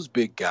those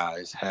big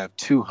guys have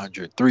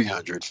 200,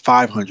 300,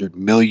 500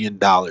 million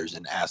dollars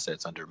in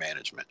assets under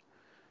management.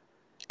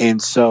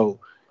 And so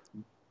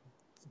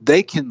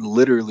they can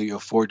literally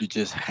afford to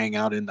just hang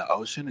out in the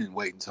ocean and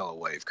wait until a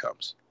wave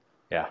comes.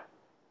 Yeah.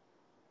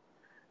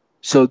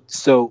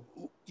 So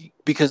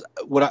because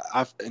what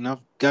I've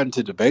gotten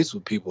into debates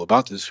with people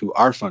about this who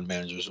are fund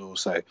managers who will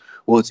say,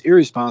 well, it's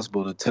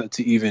irresponsible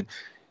to even,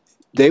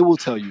 they will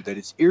tell you that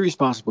it's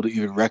irresponsible to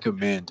even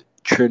recommend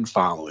trend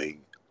following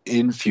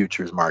in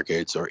futures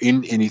markets or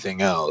in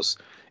anything else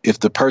if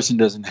the person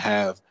doesn't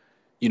have,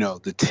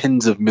 the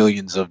tens of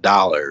millions of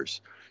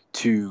dollars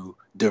to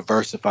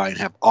diversify and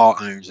have all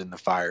irons in the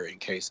fire in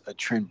case a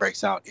trend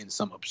breaks out in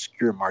some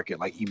obscure market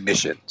like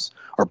emissions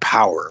or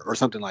power or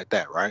something like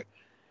that, right?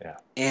 Yeah.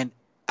 And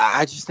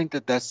I just think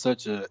that that's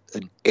such an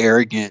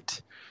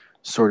arrogant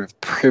sort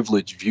of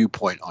privileged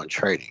viewpoint on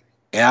trading.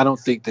 And I don't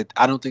think that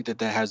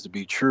that has to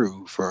be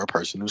true for a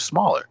person who's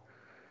smaller.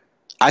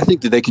 I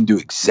think that they can do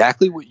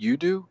exactly what you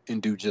do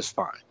and do just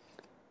fine.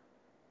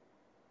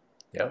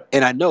 Yep.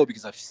 And I know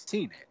because I've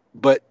seen it.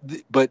 But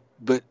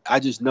I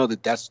just know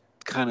that that's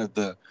kind of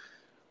the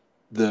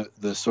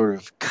sort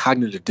of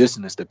cognitive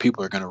dissonance that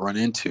people are going to run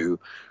into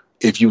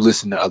if you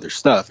listen to other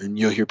stuff. And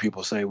you'll hear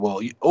people say,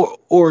 well,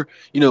 or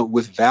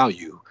with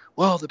value,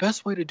 well, the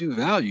best way to do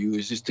value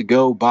is just to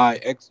go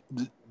buy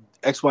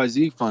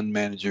XYZ fund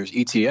managers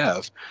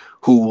ETF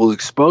who will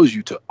expose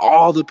you to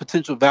all the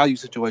potential value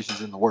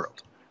situations in the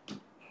world.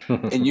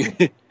 And you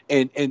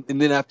and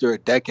then after a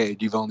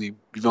decade you've only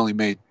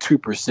made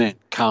 2%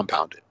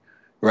 compounded,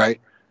 right?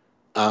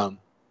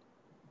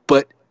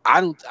 But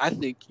I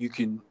think you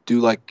can do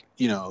like,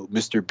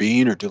 Mr.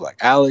 Bean or do like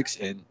Alex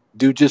and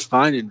do just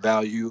fine in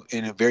value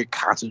in a very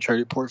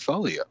concentrated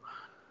portfolio,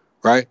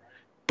 right?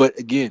 But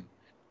again,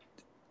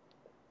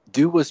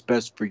 do what's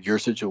best for your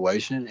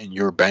situation and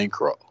your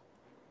bankroll,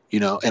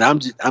 and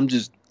I'm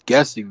just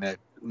guessing that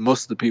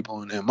most of the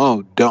people in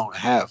MO don't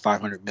have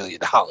 $500 million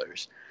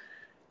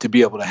to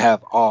be able to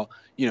have all,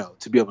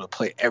 to be able to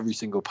play every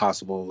single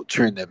possible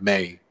trend that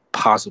may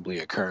possibly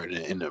occur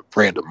in a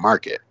random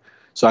market.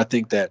 So I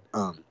think that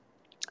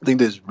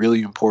it's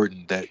really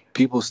important that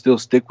people still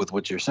stick with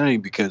what you're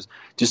saying, because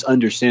just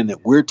understand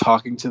that we're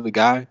talking to the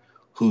guy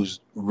who's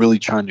really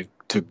trying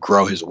to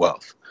grow his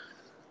wealth,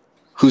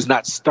 who's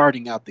not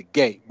starting out the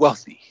gate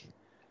wealthy.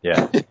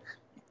 Yeah.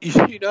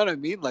 You know what I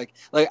mean? Like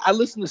I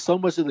listen to so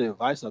much of the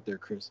advice out there,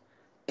 Chris,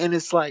 and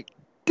it's like,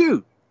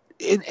 dude,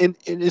 and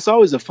it's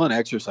always a fun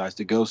exercise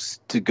to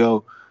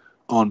go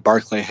on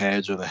Barclay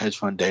Hedge or the hedge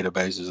fund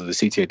databases or the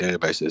CTA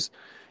databases,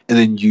 and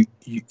then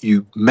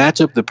you match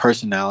up the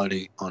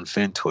personality on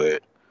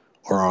FinTwit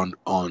or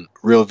on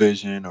Real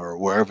Vision or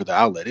wherever the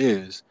outlet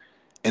is,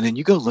 and then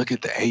you go look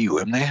at the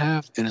AUM they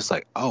have, and it's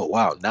like, oh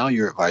wow, now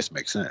your advice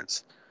makes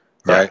sense,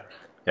 right?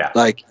 Yeah.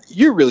 Like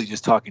you're really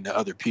just talking to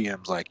other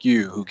PMs like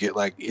you who get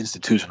like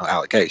institutional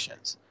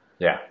allocations.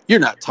 Yeah. You're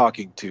not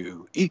talking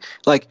to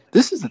like,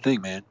 this is the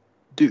thing, man,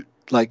 dude.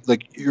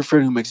 Like your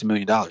friend who makes $1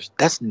 million,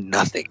 that's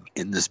nothing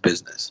in this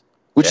business,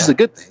 which is a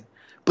good thing.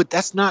 But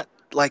that's not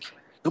like,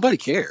 nobody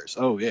cares.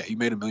 Oh yeah, he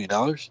made $1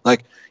 million.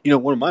 Like,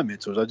 one of my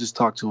mentors, I just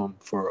talked to him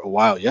for a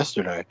while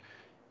yesterday,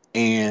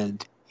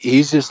 and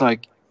he's just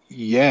like,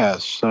 yeah,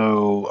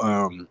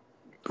 so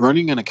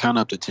running an account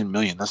up to 10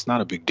 million, that's not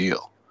a big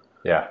deal.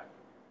 Yeah.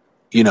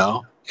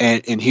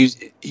 And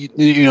he's,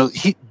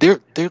 they're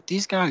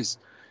these guys,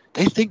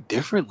 they think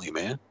differently,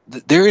 man.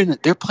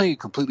 They're playing a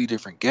completely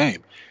different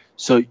game.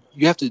 So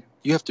you have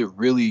to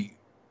really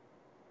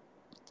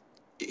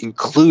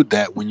include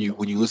that when you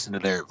listen to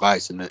their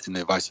advice and the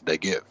advice that they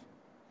give.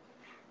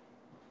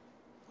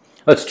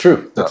 That's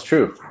true. That's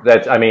true.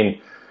 That, I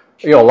mean,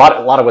 a lot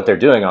of what they're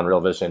doing on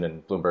Real Vision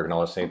and Bloomberg and all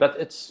those things, that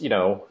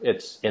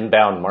it's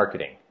inbound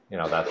marketing.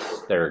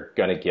 They're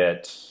going to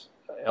get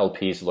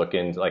LPs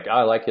looking like,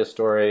 I like his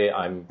story,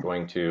 I'm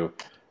going to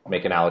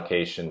make an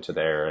allocation to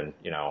there, and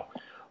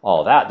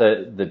all that.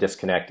 The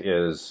disconnect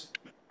is,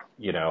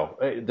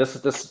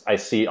 this I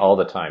see all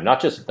the time. Not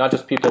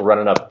just people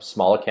running up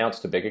small accounts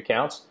to big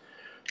accounts,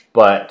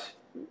 but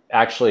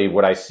actually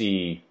what I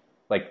see,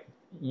 like,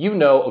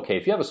 okay,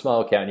 if you have a small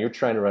account and you're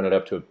trying to run it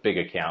up to a big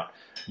account,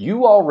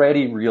 you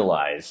already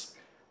realize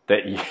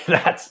that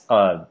that's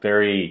a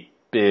very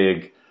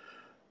big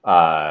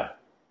bite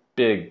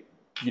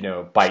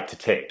to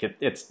take.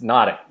 It's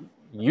not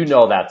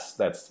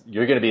that's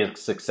you're going to be a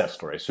success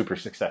story, a super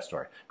success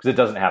story, because it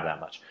doesn't have that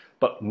much.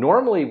 But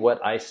normally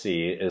what I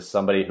see is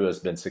somebody who has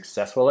been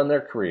successful in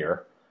their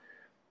career,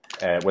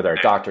 whether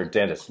a doctor,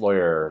 dentist,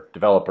 lawyer,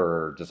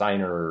 developer,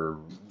 designer,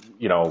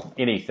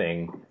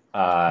 anything,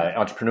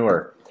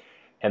 entrepreneur,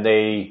 and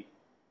they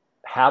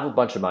have a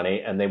bunch of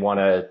money and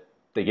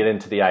they get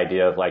into the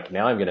idea of like,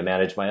 now I'm going to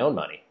manage my own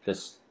money.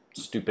 This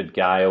stupid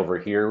guy over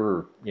here,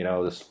 or,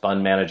 this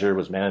fund manager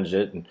was managed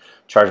it and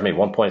charged me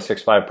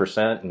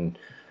 1.65%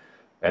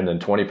 and then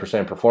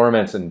 20%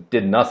 performance and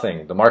did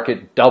nothing. The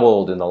market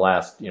doubled in the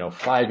last,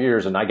 5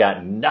 years and I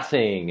got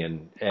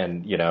nothing.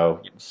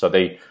 And so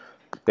they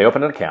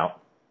open an account,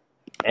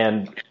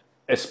 and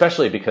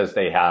especially because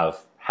they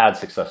have had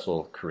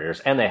successful careers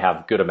and they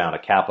have good amount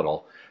of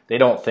capital, they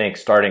don't think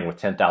starting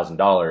with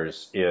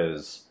 $10,000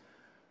 is,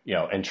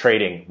 and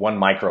trading one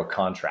micro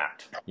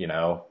contract,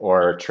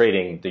 or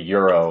trading the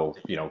euro,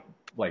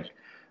 like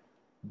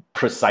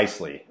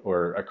precisely,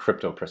 or a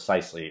crypto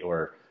precisely,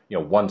 or,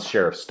 one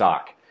share of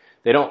stock.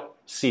 They don't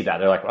see that.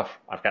 They're like, well,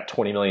 I've got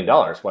 $20 million.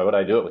 Why would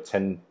I do it with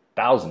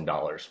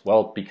 $10,000?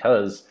 Well,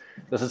 because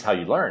this is how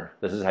you learn.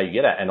 This is how you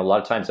get at it. And a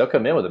lot of times they'll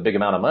come in with a big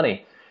amount of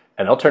money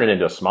and they'll turn it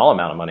into a small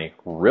amount of money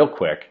real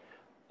quick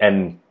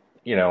and,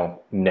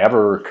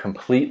 never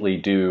completely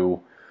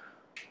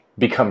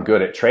become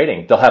good at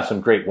trading. They'll have some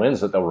great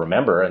wins that they'll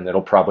remember, and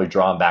it'll probably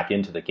draw them back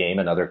into the game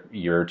another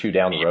year or two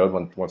down the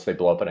road once they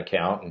blow up an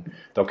account, and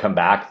they'll come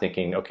back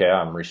thinking, okay,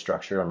 I'm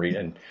restructured,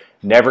 and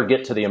never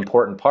get to the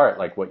important part,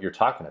 like what you're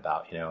talking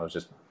about. It's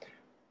just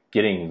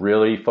getting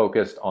really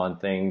focused on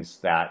things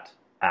that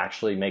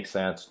actually make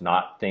sense,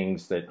 not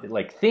things that,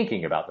 like,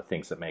 thinking about the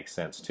things that make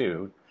sense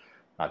too,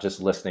 not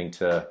just listening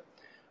to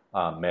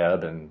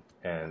Meb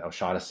and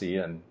O'Shaughnessy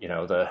and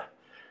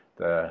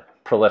the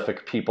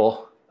prolific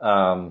people.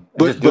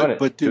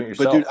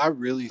 Dude, I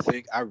really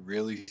think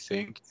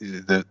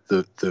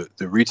the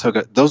retail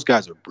guys, those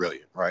guys are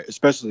brilliant, right?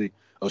 Especially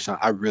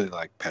O'Shaughnessy. I really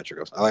like Patrick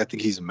O'Shaughnessy. I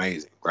think he's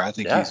amazing, right? I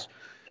think he's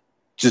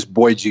just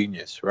boy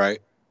genius,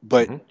 right?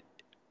 But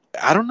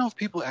I don't know if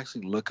people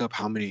actually look up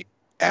how many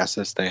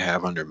assets they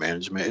have under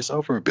management. It's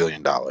over $1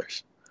 billion.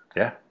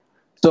 Yeah.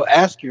 So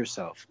ask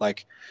yourself,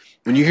 like,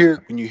 when you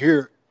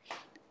hear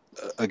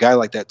a guy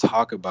like that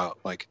talk about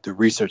like the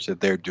research that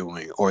they're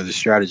doing or the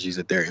strategies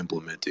that they're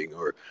implementing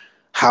or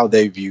how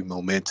they view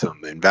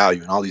momentum and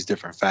value and all these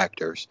different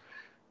factors,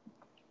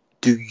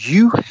 do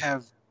you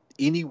have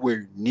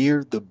anywhere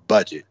near the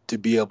budget to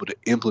be able to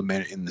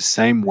implement it in the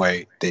same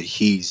way that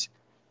he's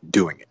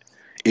doing it?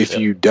 If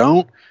you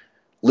don't,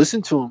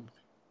 listen to him.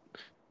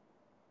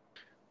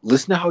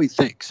 Listen to how he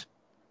thinks.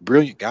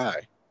 Brilliant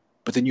guy.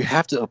 But then you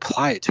have to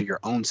apply it to your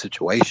own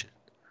situation.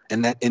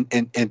 And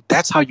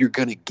that's how you're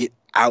going to get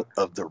out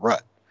of the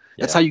rut.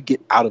 That's how you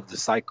get out of the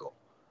cycle.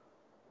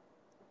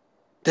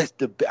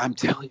 I'm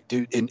telling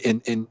you, dude,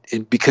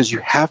 and because you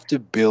have to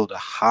build a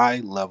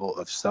high level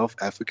of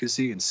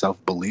self-efficacy and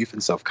self-belief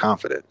and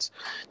self-confidence.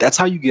 That's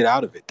how you get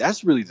out of it.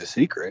 That's really the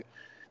secret.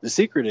 The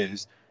secret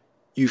is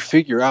you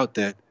figure out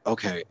that,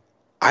 okay,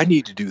 I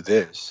need to do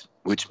this,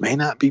 which may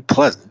not be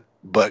pleasant,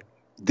 but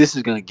this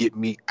is going to get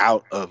me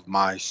out of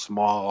my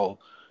small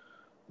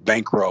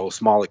bankroll,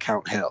 small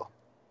account hell.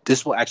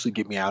 This will actually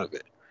get me out of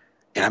it.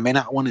 And I may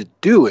not want to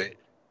do it,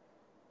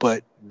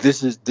 but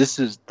this is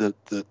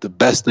the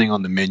best thing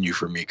on the menu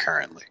for me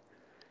currently.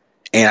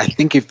 And I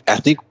think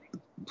the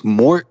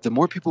more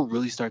people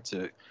really start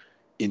to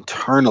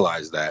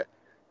internalize that,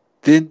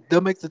 then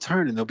they'll make the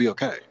turn and they'll be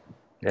okay.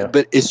 Yeah.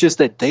 But it's just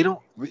that they don't,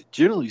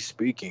 generally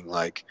speaking,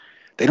 like,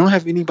 they don't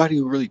have anybody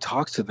who really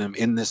talks to them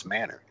in this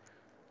manner.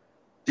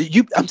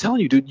 I'm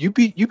telling you, dude,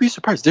 you'd be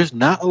surprised. There's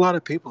not a lot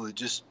of people that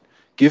just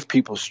give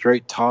people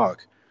straight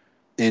talk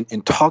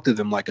and talk to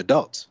them like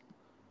adults.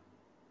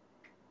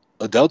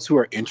 Adults who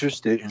are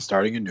interested in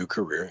starting a new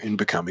career and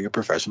becoming a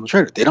professional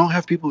trader. They don't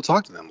have people who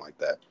talk to them like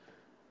that.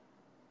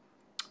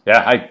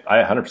 Yeah,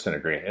 I 100%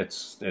 agree.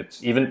 It's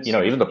even,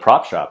 even the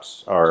prop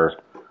shops are,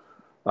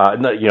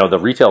 the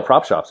retail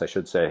prop shops, I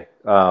should say,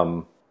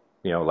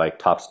 like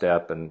Top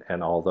Step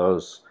and all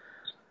those.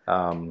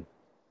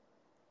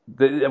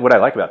 What I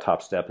like about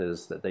Top Step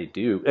is that they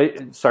do,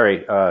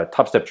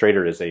 Top Step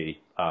Trader is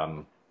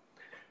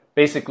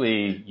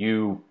basically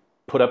you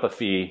put up a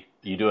fee,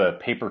 you do a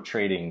paper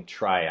trading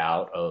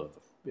tryout of,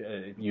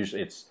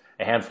 usually it's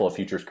a handful of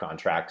futures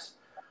contracts,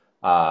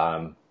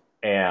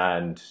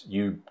 and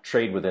you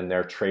trade within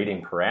their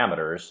trading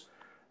parameters.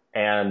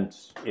 And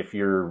if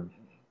you're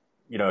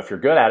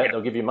good at it,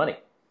 they'll give you money.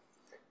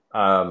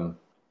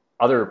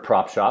 Other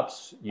prop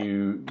shops,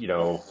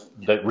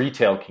 that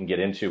retail can get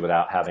into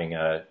without having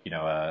a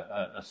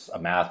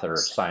math or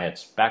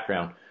science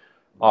background,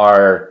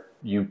 are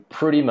you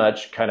pretty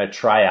much kind of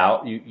try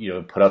out,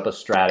 you put up a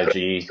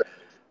strategy,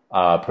 put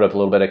up a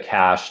little bit of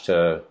cash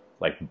to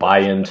like buy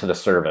into the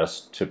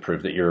service to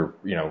prove that you're,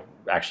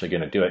 actually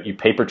going to do it. You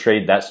paper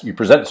trade that, you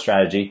present the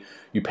strategy,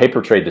 you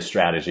paper trade the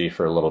strategy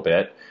for a little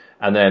bit.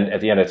 And then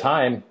at the end of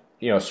time,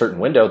 a certain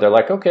window, they're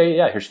like, okay,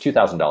 yeah, here's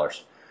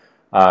 $2,000.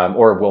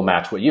 Or we'll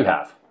match what you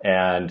have.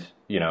 And,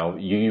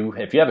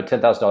 if you have a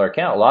 $10,000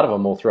 account, a lot of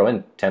them will throw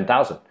in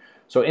 $10,000.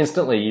 So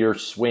instantly you're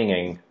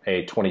swinging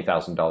a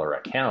 $20,000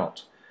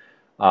 account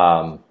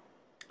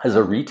as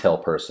a retail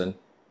person.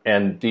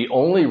 And the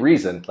only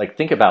reason, like,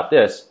 think about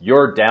this,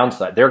 your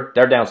downside, their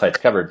downside's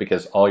covered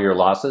because all your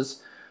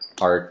losses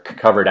are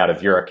covered out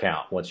of your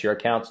account. Once your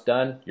account's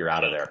done, you're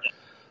out of there.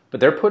 But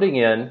they're putting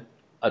in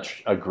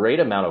a great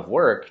amount of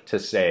work to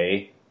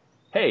say,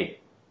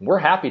 hey, we're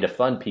happy to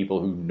fund people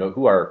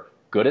who are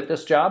good at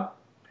this job.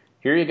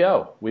 Here you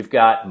go. We've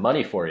got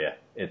money for you.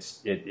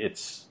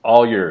 It's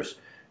all yours.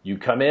 You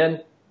come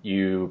in,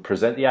 you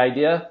present the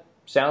idea.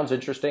 Sounds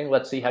interesting.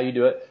 Let's see how you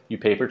do it. You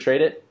paper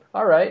trade it.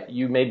 All right.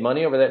 You made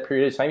money over that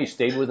period of time. You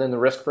stayed within the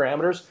risk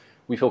parameters.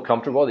 We feel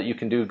comfortable that you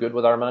can do good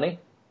with our money.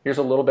 Here's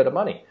a little bit of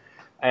money.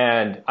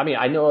 And I mean,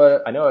 I know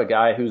a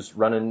guy who's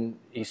running.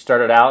 He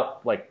started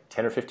out like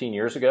 10 or 15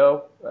 years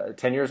ago,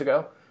 10 years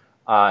ago.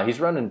 He's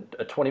running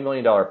a $20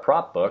 million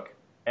prop book,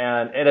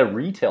 and at a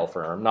retail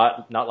firm,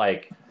 not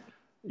like,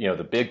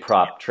 the big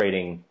prop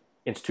trading,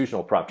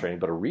 institutional prop trading,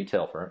 but a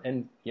retail firm.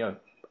 And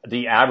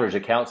the average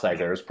account size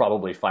there is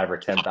probably $5,000 or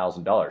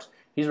 $10,000.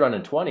 He's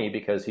running 20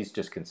 because he's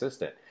just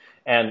consistent.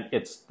 And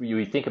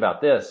you think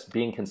about this,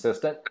 being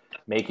consistent,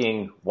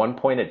 making 1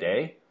 point a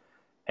day,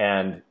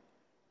 and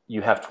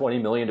you have 20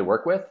 million to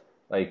work with.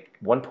 Like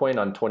 1 point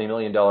on $20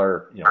 million,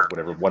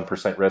 whatever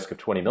 1% risk of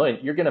 20 million,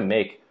 you're going to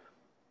make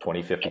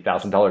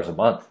 $50,000 a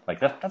month.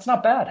 Like that's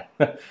not bad.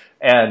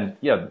 And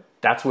the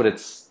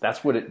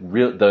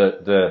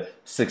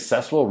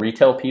successful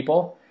retail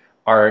people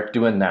are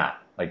doing that,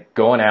 like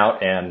going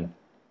out and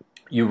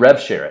you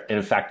rev share it. And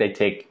in fact, they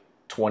take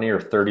 20 or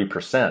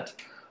 30%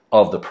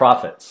 of the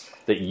profits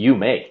that you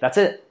make. That's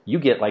it. You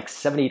get like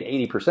 70 to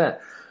 80%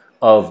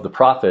 of the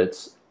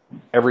profits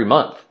every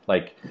month.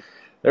 Like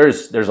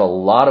there's a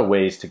lot of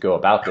ways to go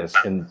about this,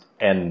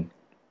 and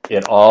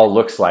it all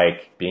looks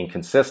like being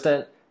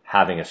consistent,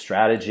 having a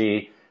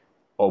strategy,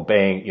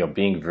 obeying,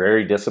 being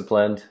very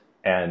disciplined,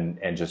 and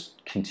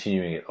just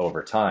continuing it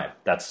over time.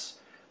 That's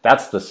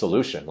the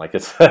solution. Like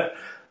it's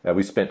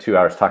we spent 2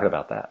 hours talking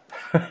about that.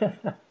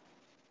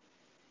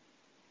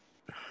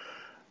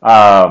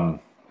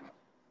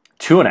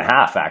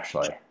 2.5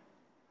 actually.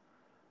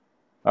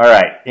 All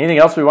right. Anything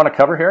else we want to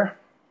cover here?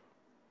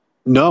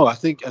 No, I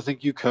think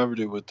you covered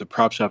it with the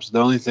prop shops. The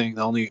only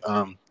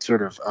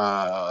sort of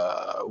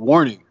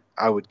warning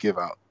I would give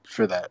out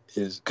for that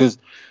is because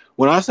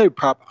when I say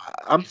prop,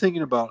 I'm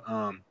thinking about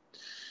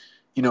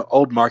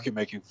old market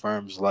making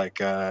firms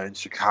like in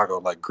Chicago,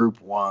 like Group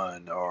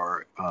One,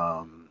 or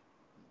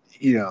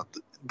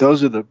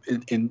those are that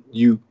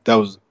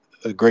was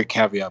a great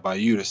caveat by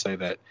you to say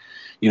that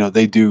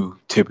they do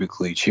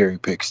typically cherry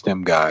pick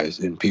STEM guys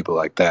and people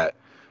like that.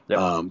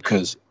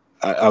 Because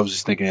I was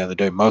just thinking the other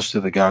day, most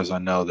of the guys I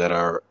know that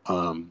are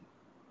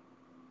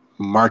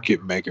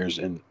market makers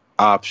and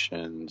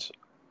options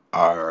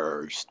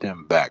are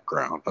STEM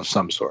background of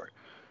some sort.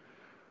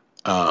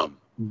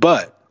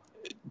 But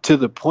to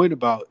the point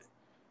about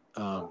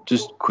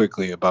just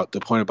quickly about the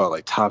point about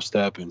like Top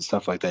Step and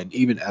stuff like that, and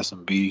even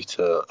SMB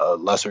to a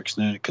lesser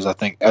extent, because I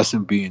think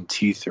SMB and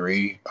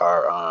T3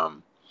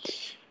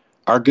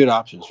 are good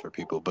options for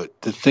people.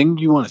 But the thing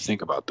you want to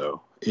think about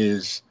though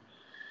is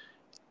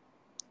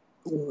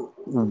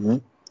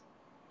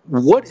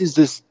what is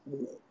this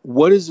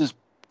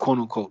quote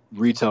unquote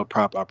retail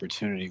prop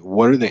opportunity?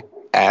 What are they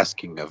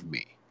asking of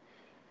me?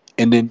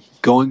 And then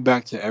going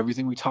back to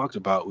everything we talked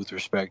about with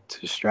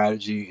respect to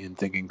strategy and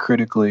thinking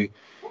critically,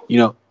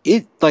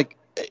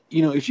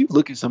 if you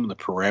look at some of the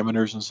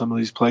parameters in some of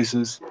these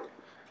places,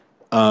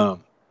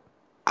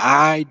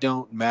 I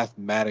don't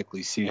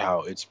mathematically see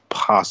how it's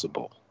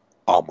possible.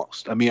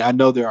 Almost. I mean, I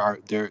know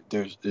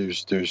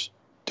there's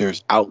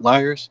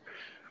outliers,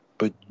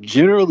 but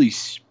generally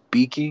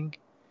speaking,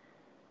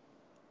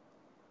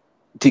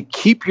 to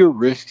keep your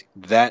risk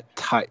that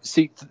tight.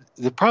 See,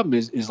 the problem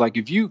is like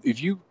if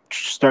you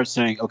start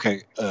saying,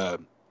 okay, a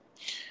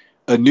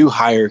new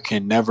hire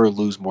can never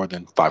lose more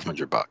than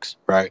 $500,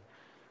 right?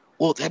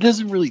 Well, that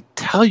doesn't really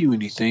tell you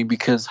anything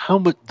because how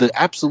much the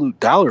absolute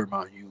dollar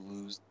amount you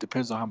lose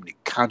depends on how many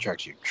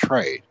contracts you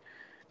trade.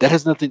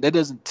 That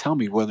doesn't tell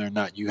me whether or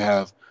not you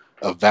have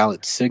a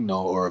valid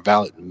signal or a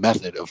valid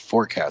method of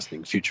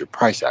forecasting future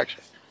price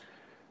action,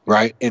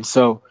 right? And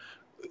so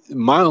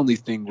my only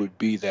thing would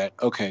be that,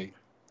 okay,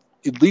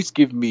 at least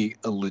give me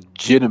a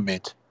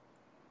legitimate,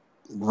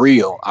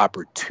 real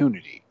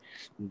opportunity.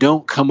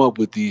 Don't come up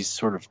with these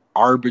sort of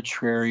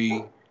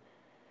arbitrary,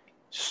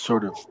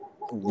 sort of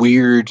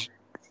weird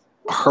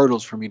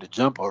hurdles for me to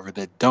jump over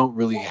that don't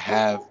really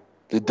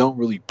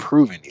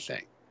prove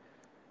anything.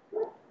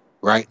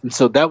 Right. And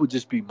so that would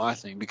just be my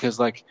thing, because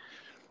like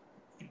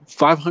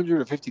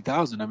 500 or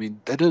 50,000, I mean,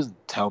 that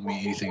doesn't tell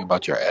me anything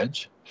about your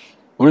edge.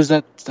 What is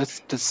that?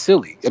 That's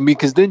silly. I mean,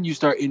 because then you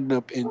end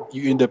up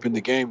in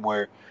the game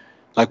where,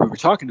 like we were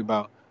talking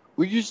about,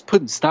 we're just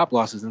putting stop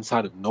losses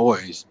inside of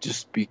noise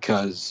just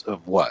because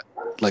of what?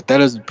 Like that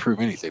doesn't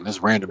prove anything.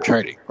 That's random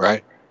trading,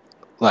 right?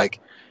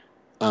 Like,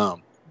 so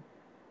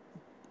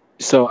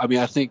I mean,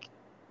 I think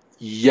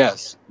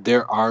yes,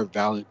 there are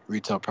valid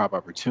retail prop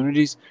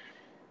opportunities.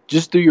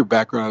 just do your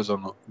homework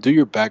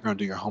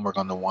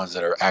on the ones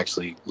that are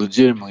actually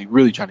legitimately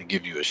really trying to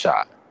give you a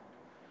shot.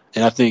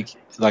 And I think,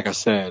 like I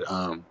said,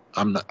 I'm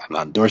not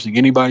endorsing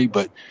anybody,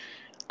 but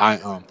I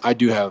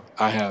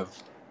have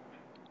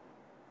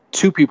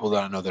two people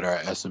that I know that are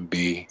at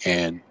SMB,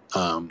 and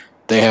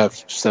they have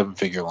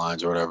 7-figure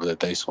lines or whatever that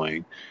they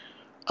swing.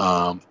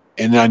 And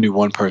then I knew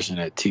one person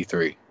at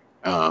T3,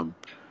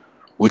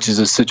 which is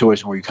a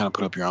situation where you kind of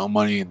put up your own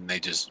money and they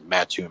just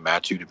match you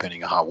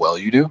depending on how well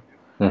you do.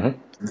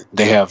 Mm-hmm.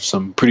 They have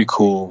some pretty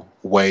cool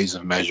ways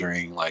of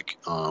measuring, like,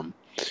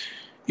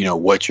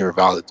 what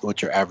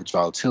your average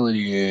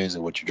volatility is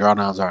and what your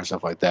drawdowns are and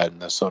stuff like that.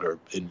 And that's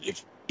and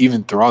if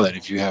even through all that,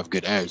 if you have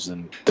good edge,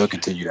 then they'll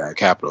continue to add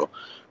capital.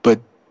 But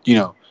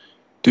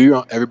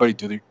everybody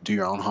do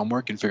your own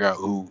homework and figure out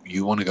who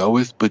you want to go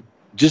with. But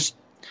just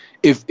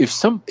if a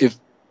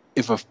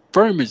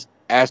firm is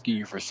asking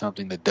you for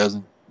something that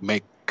doesn't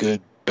make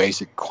good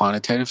basic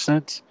quantitative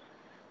sense,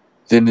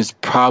 then it's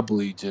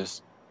probably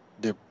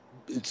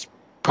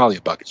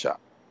a bucket shop.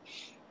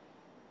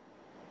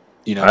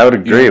 I would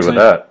agree with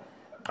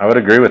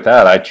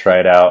that. I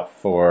tried out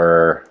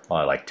for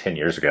like 10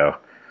 years ago.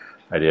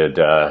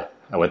 I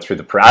went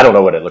through I don't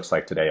know what it looks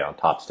like today on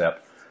Top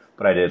Step,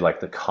 but I did like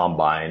the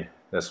combine.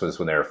 This was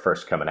when they were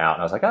first coming out,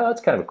 and I was like, oh,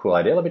 that's kind of a cool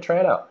idea. Let me try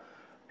it out.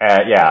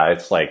 And yeah,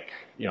 it's like,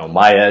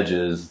 my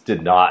edges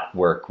did not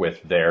work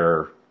with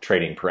their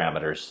trading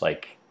parameters.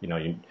 Like,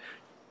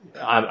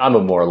 I'm a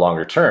more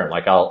longer term.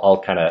 Like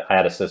I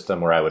had a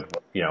system where I would,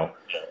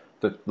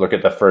 look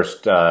at the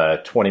first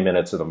 20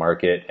 minutes of the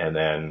market, and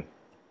then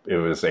it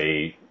was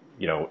if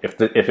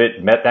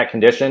it met that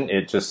condition,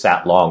 it just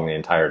sat long the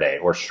entire day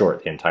or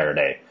short the entire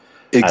day.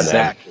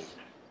 Exactly.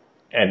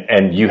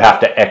 And you have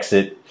to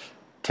exit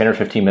 10 or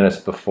 15 minutes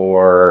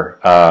before.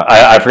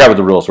 I forgot what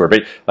the rules were,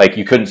 but like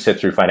you couldn't sit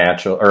through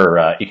financial or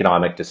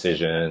economic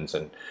decisions,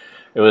 and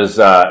it was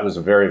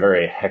a very,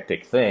 very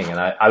hectic thing. And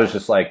I was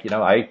just like,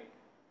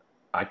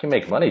 I can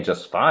make money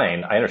just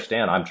fine. I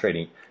understand I'm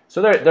trading.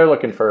 So they're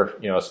looking for,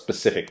 a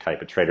specific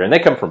type of trader, and they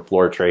come from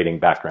floor trading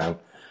background.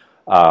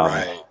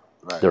 Right.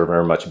 They're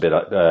very much a bit,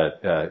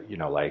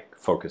 like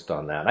focused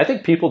on that. And I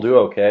think people do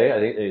okay. I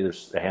think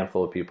there's a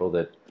handful of people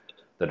that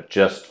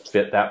just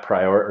fit that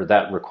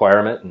that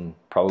requirement and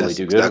probably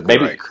do good. Exactly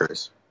right,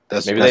 Chris.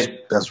 That's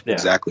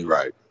exactly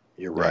right.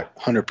 You're right,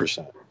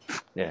 100%.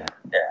 Yeah,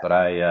 but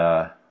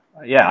I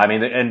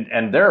mean,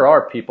 and there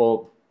are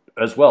people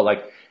as well.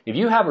 Like if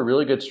you have a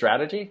really good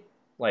strategy,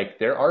 like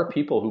there are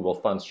people who will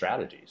fund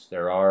strategies.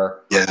 There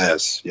are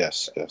yes.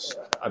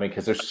 I mean,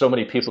 because there's so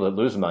many people that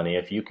lose money.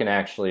 If you can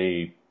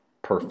actually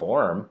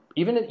perform,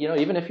 even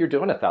if you're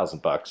doing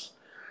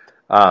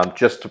 $1,000,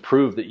 just to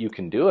prove that you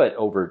can do it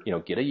over,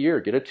 get a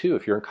year, get a two.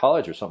 If you're in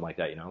college or something like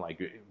that,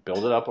 like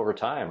build it up over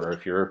time, or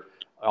if you're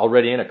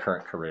already in a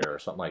current career or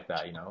something like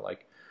that,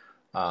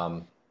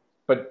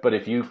 but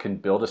if you can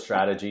build a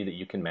strategy that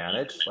you can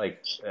manage,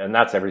 and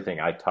that's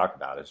everything I talk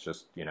about is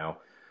just,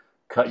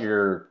 cut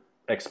your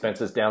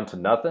expenses down to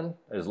nothing,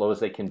 as low as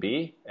they can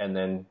be, and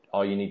then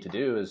all you need to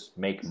do is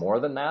make more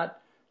than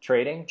that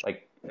trading,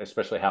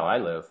 especially how I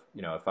live.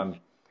 If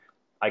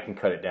I can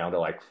cut it down to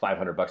like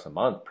 $500 a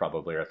month,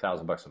 probably, or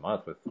 $1,000 a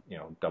month with,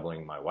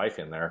 doubling my wife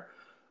in there.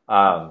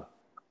 I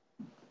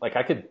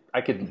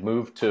could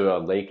move to a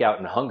lake out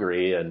in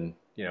Hungary and,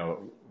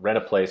 rent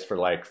a place for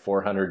like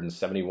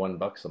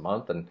 $471 a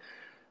month and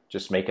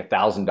just make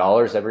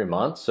 $1,000 every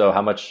month. So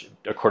how much,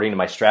 according to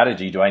my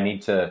strategy, do I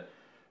need to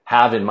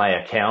have in my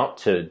account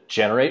to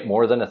generate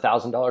more than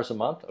 $1,000 a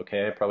month?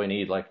 Okay, I probably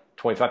need like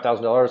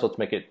 $25,000. Let's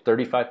make it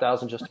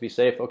 $35,000 just to be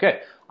safe.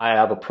 Okay, I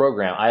have a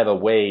program. I have a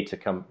way to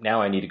come.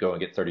 Now I need to go and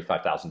get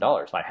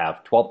 $35,000. I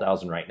have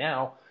 $12,000 right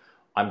now.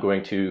 I'm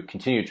going to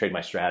continue to trade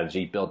my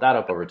strategy, build that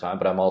up over time,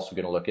 but I'm also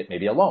going to look at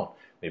maybe a loan,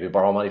 maybe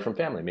borrow money from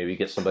family, maybe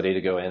get somebody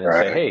to go in and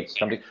say, hey,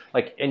 come to,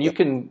 and you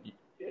can,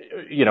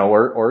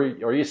 or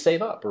you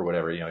save up or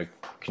whatever,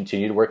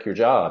 continue to work your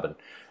job and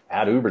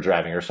add Uber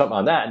driving or something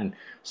on that. And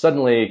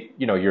suddenly,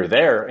 you're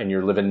there and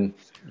you're living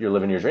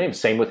your dream.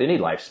 Same with any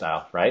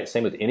lifestyle, right?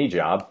 Same with any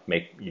job.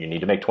 You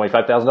need to make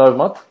 $25,000 a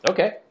month.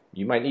 Okay.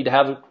 You might need to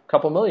have a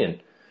couple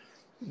million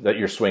that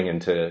you're swinging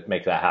to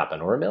make that happen,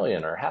 or $1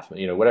 million or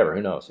 $500,000, whatever,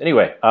 who knows?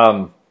 Anyway,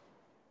 I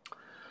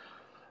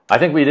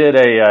think we did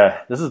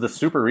this is the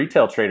Super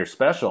Retail Trader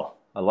special.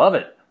 I love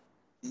it.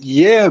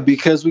 Yeah,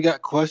 because we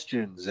got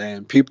questions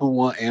and people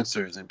want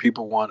answers and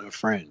people want a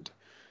friend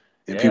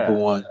and people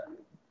want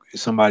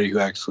somebody who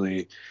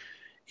actually,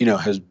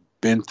 has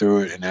been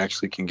through it and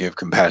actually can give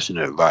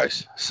compassionate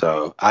advice.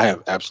 So I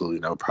have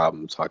absolutely no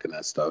problem talking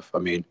that stuff. I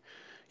mean,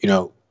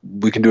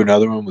 we can do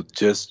another one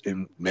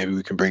and maybe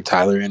we can bring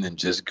Tyler in and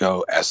just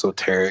go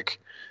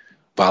esoteric,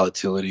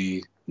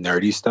 volatility,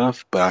 nerdy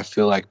stuff. But I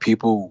feel like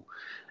people,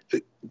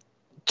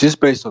 just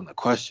based on the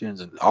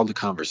questions and all the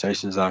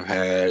conversations I've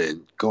had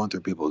and going through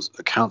people's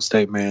account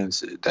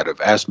statements that have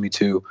asked me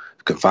to,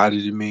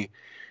 confided in me,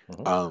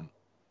 mm-hmm.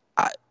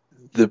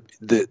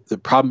 The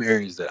problem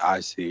areas that I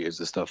see is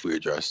the stuff we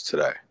addressed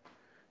today.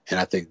 And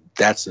I think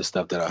that's the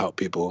stuff that'll help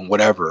people in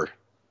whatever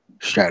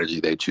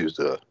strategy they choose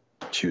to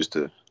choose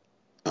to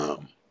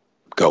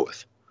go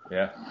with.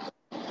 Yeah.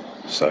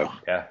 So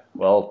yeah.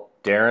 Well,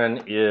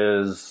 Darrin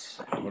is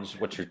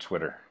what's your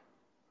Twitter?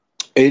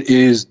 it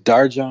is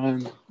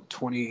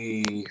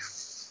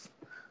Darjon20.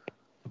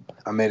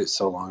 I made it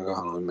so long ago.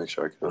 Hold on, let me make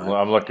sure I can. Well,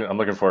 I'm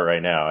looking for it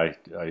right now.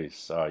 I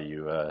saw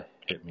you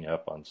hit me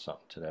up on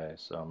something today,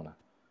 so I'm gonna.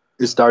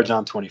 It's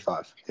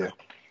Darjon25. Yeah.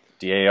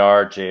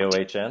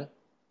 DARJOHN.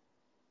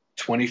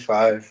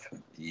 25.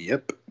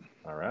 Yep.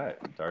 All right,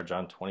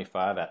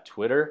 Darjon25 at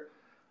Twitter.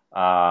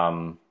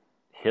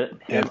 Hit him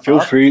And feel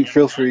up.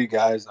 free,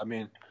 guys. I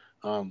mean,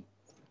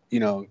 you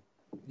know,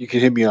 you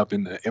can hit me up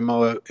in the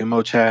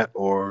MO chat,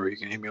 or you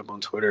can hit me up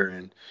on Twitter.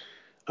 And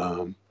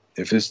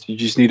if you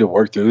just need to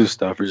work through this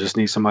stuff, or just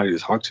need somebody to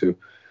talk to,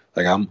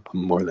 like I'm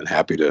more than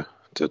happy to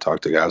talk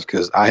to guys,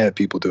 because I had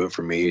people do it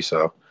for me,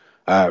 so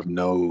I have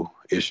no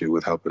issue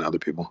with helping other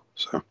people.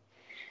 So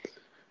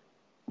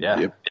Yeah.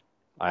 Yep.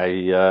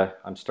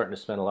 I'm starting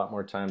to spend a lot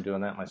more time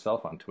doing that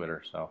myself on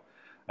Twitter, so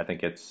I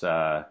think it's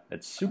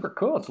super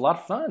cool. It's a lot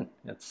of fun.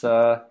 It's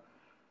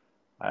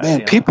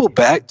Man, people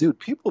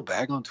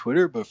bag on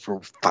Twitter, but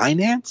for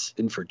finance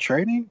and for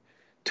trading,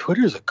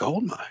 Twitter's a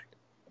gold mine.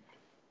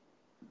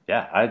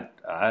 Yeah,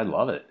 I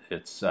love it.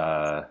 It's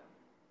I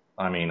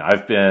mean,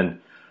 I've been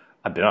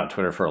on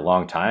Twitter for a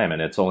long time, and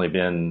it's only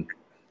been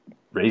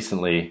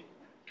recently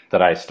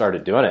that I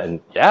started doing it,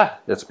 and yeah,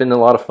 it's been a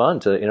lot of fun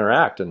to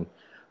interact. And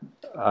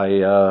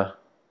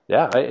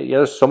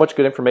there's so much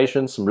good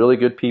information, some really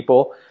good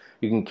people.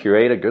 You can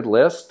curate a good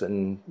list,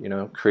 and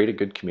create a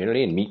good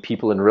community and meet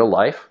people in real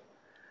life.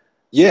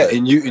 Yeah,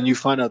 and you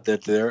find out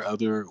that there are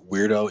other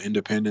weirdo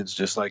independents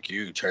just like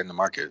you trading the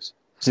markets.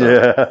 So.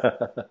 Yeah,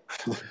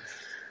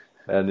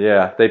 and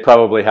yeah, they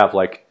probably have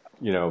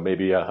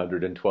maybe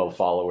 112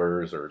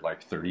 followers or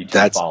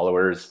 32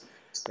 followers.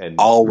 And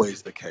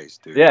always the case,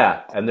 dude.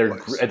 Yeah, and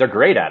they're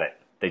great at it.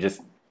 They just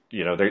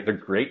they're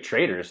great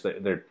traders.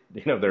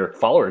 Their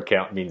follower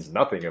count means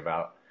nothing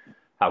about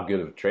how good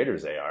of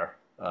traders they are.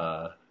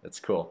 It's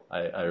cool.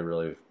 I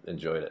really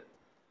enjoyed it.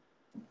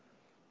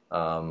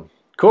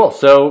 Cool.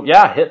 So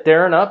yeah, hit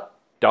Darrin up,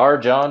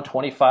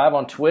 Darjon25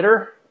 on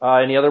Twitter.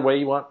 Any other way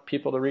you want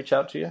people to reach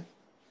out to you?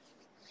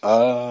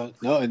 No,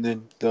 and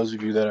then those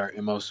of you that are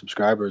MO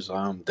subscribers,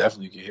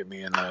 definitely can hit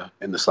me in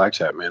the Slack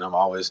chat, man. I'll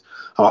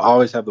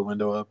always have the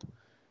window up,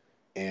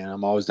 and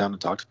I'm always down to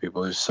talk to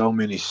people. There's so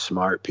many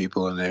smart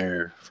people in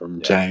there,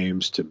 from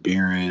James to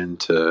Biren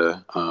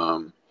to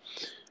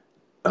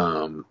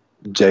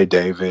Jay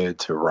David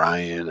to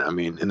Ryan. I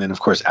mean, and then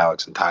of course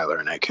Alex and Tyler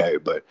and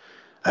AK. But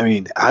I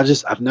mean,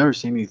 I've never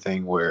seen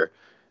anything where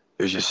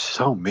there's just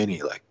so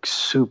many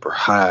super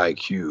high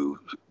IQ,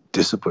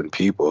 disciplined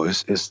people.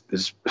 It's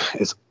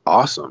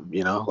awesome,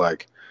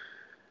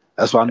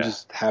 that's why I'm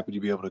just happy to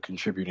be able to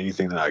contribute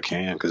anything that I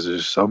can, because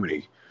there's so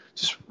many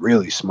just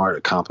really smart,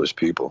 accomplished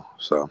people.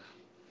 So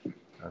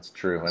that's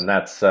true, and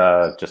that's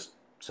just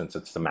since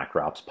it's the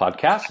Macro Ops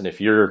podcast, and if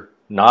you're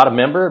not a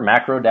member,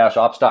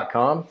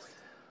 macro-ops.com,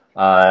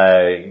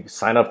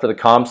 sign up for the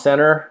comm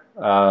center.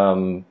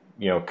 Come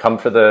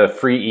for the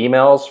free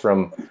emails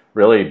from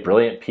really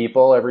brilliant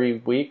people every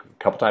week, a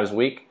couple times a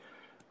week.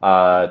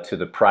 To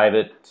the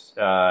private,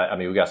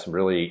 we got some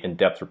really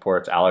in-depth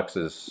reports. Alex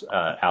and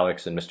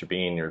Mr.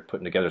 Bean are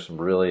putting together some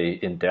really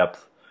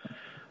in-depth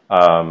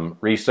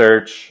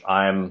research.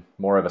 I'm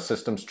more of a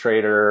systems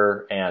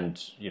trader,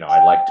 and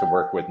I like to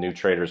work with new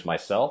traders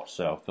myself.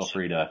 So feel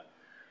free to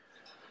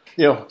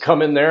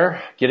come in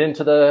there, get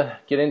into the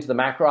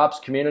Macro Ops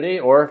community,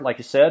 or like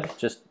you said,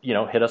 just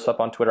hit us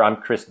up on Twitter. I'm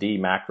Chris D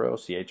Macro,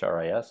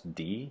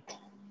 ChrisD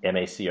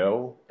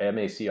Macro,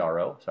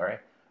 sorry,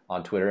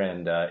 on Twitter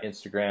and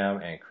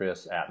Instagram, and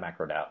Chris at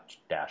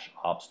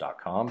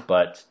macro-ops.com.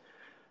 But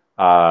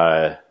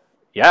if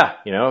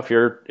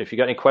you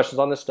got any questions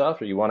on this stuff,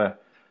 or you want to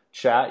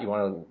chat,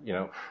 you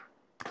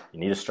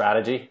need a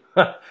strategy,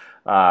 you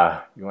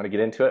want to get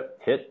into it,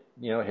 hit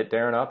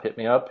Darrin up, hit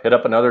me up, hit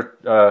up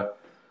another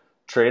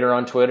trader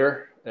on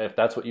Twitter if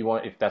that's what you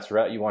want, if that's the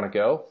route you want to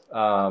go.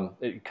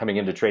 Coming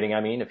into trading,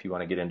 if you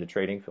want to get into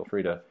trading, feel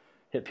free to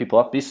hit people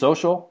up. Be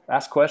social,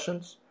 ask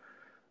questions.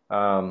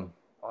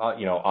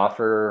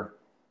 Offer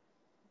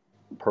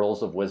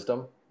pearls of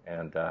wisdom.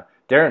 And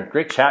Darrin,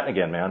 great chatting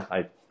again, man.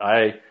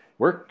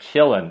 We're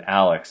killing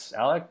Alex.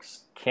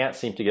 Alex can't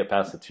seem to get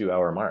past the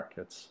 2-hour mark.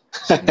 It's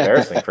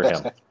embarrassing for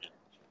him.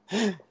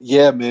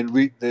 Yeah, man.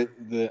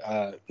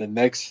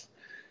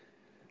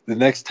 The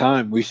next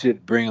time we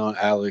should bring on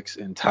Alex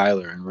and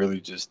Tyler and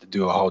really just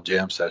do a whole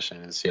jam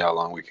session and see how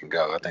long we can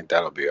go. I think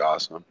that'll be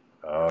awesome.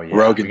 Oh yeah,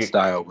 Rogan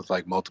style with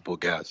multiple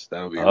guests.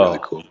 That would be really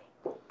cool.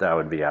 That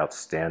would be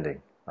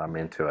outstanding. I'm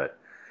into it.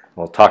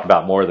 We'll talk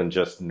about more than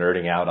just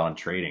nerding out on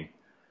trading.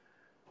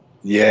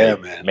 Yeah,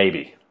 man.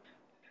 Maybe.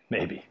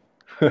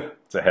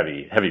 It's a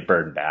heavy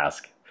burden to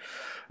ask.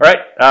 All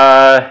right,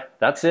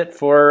 that's it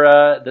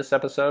for this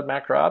episode,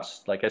 Macro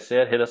Ops. Like I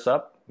said, hit us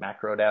up,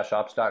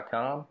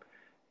 macro-ops.com,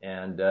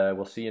 and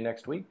we'll see you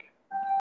next week.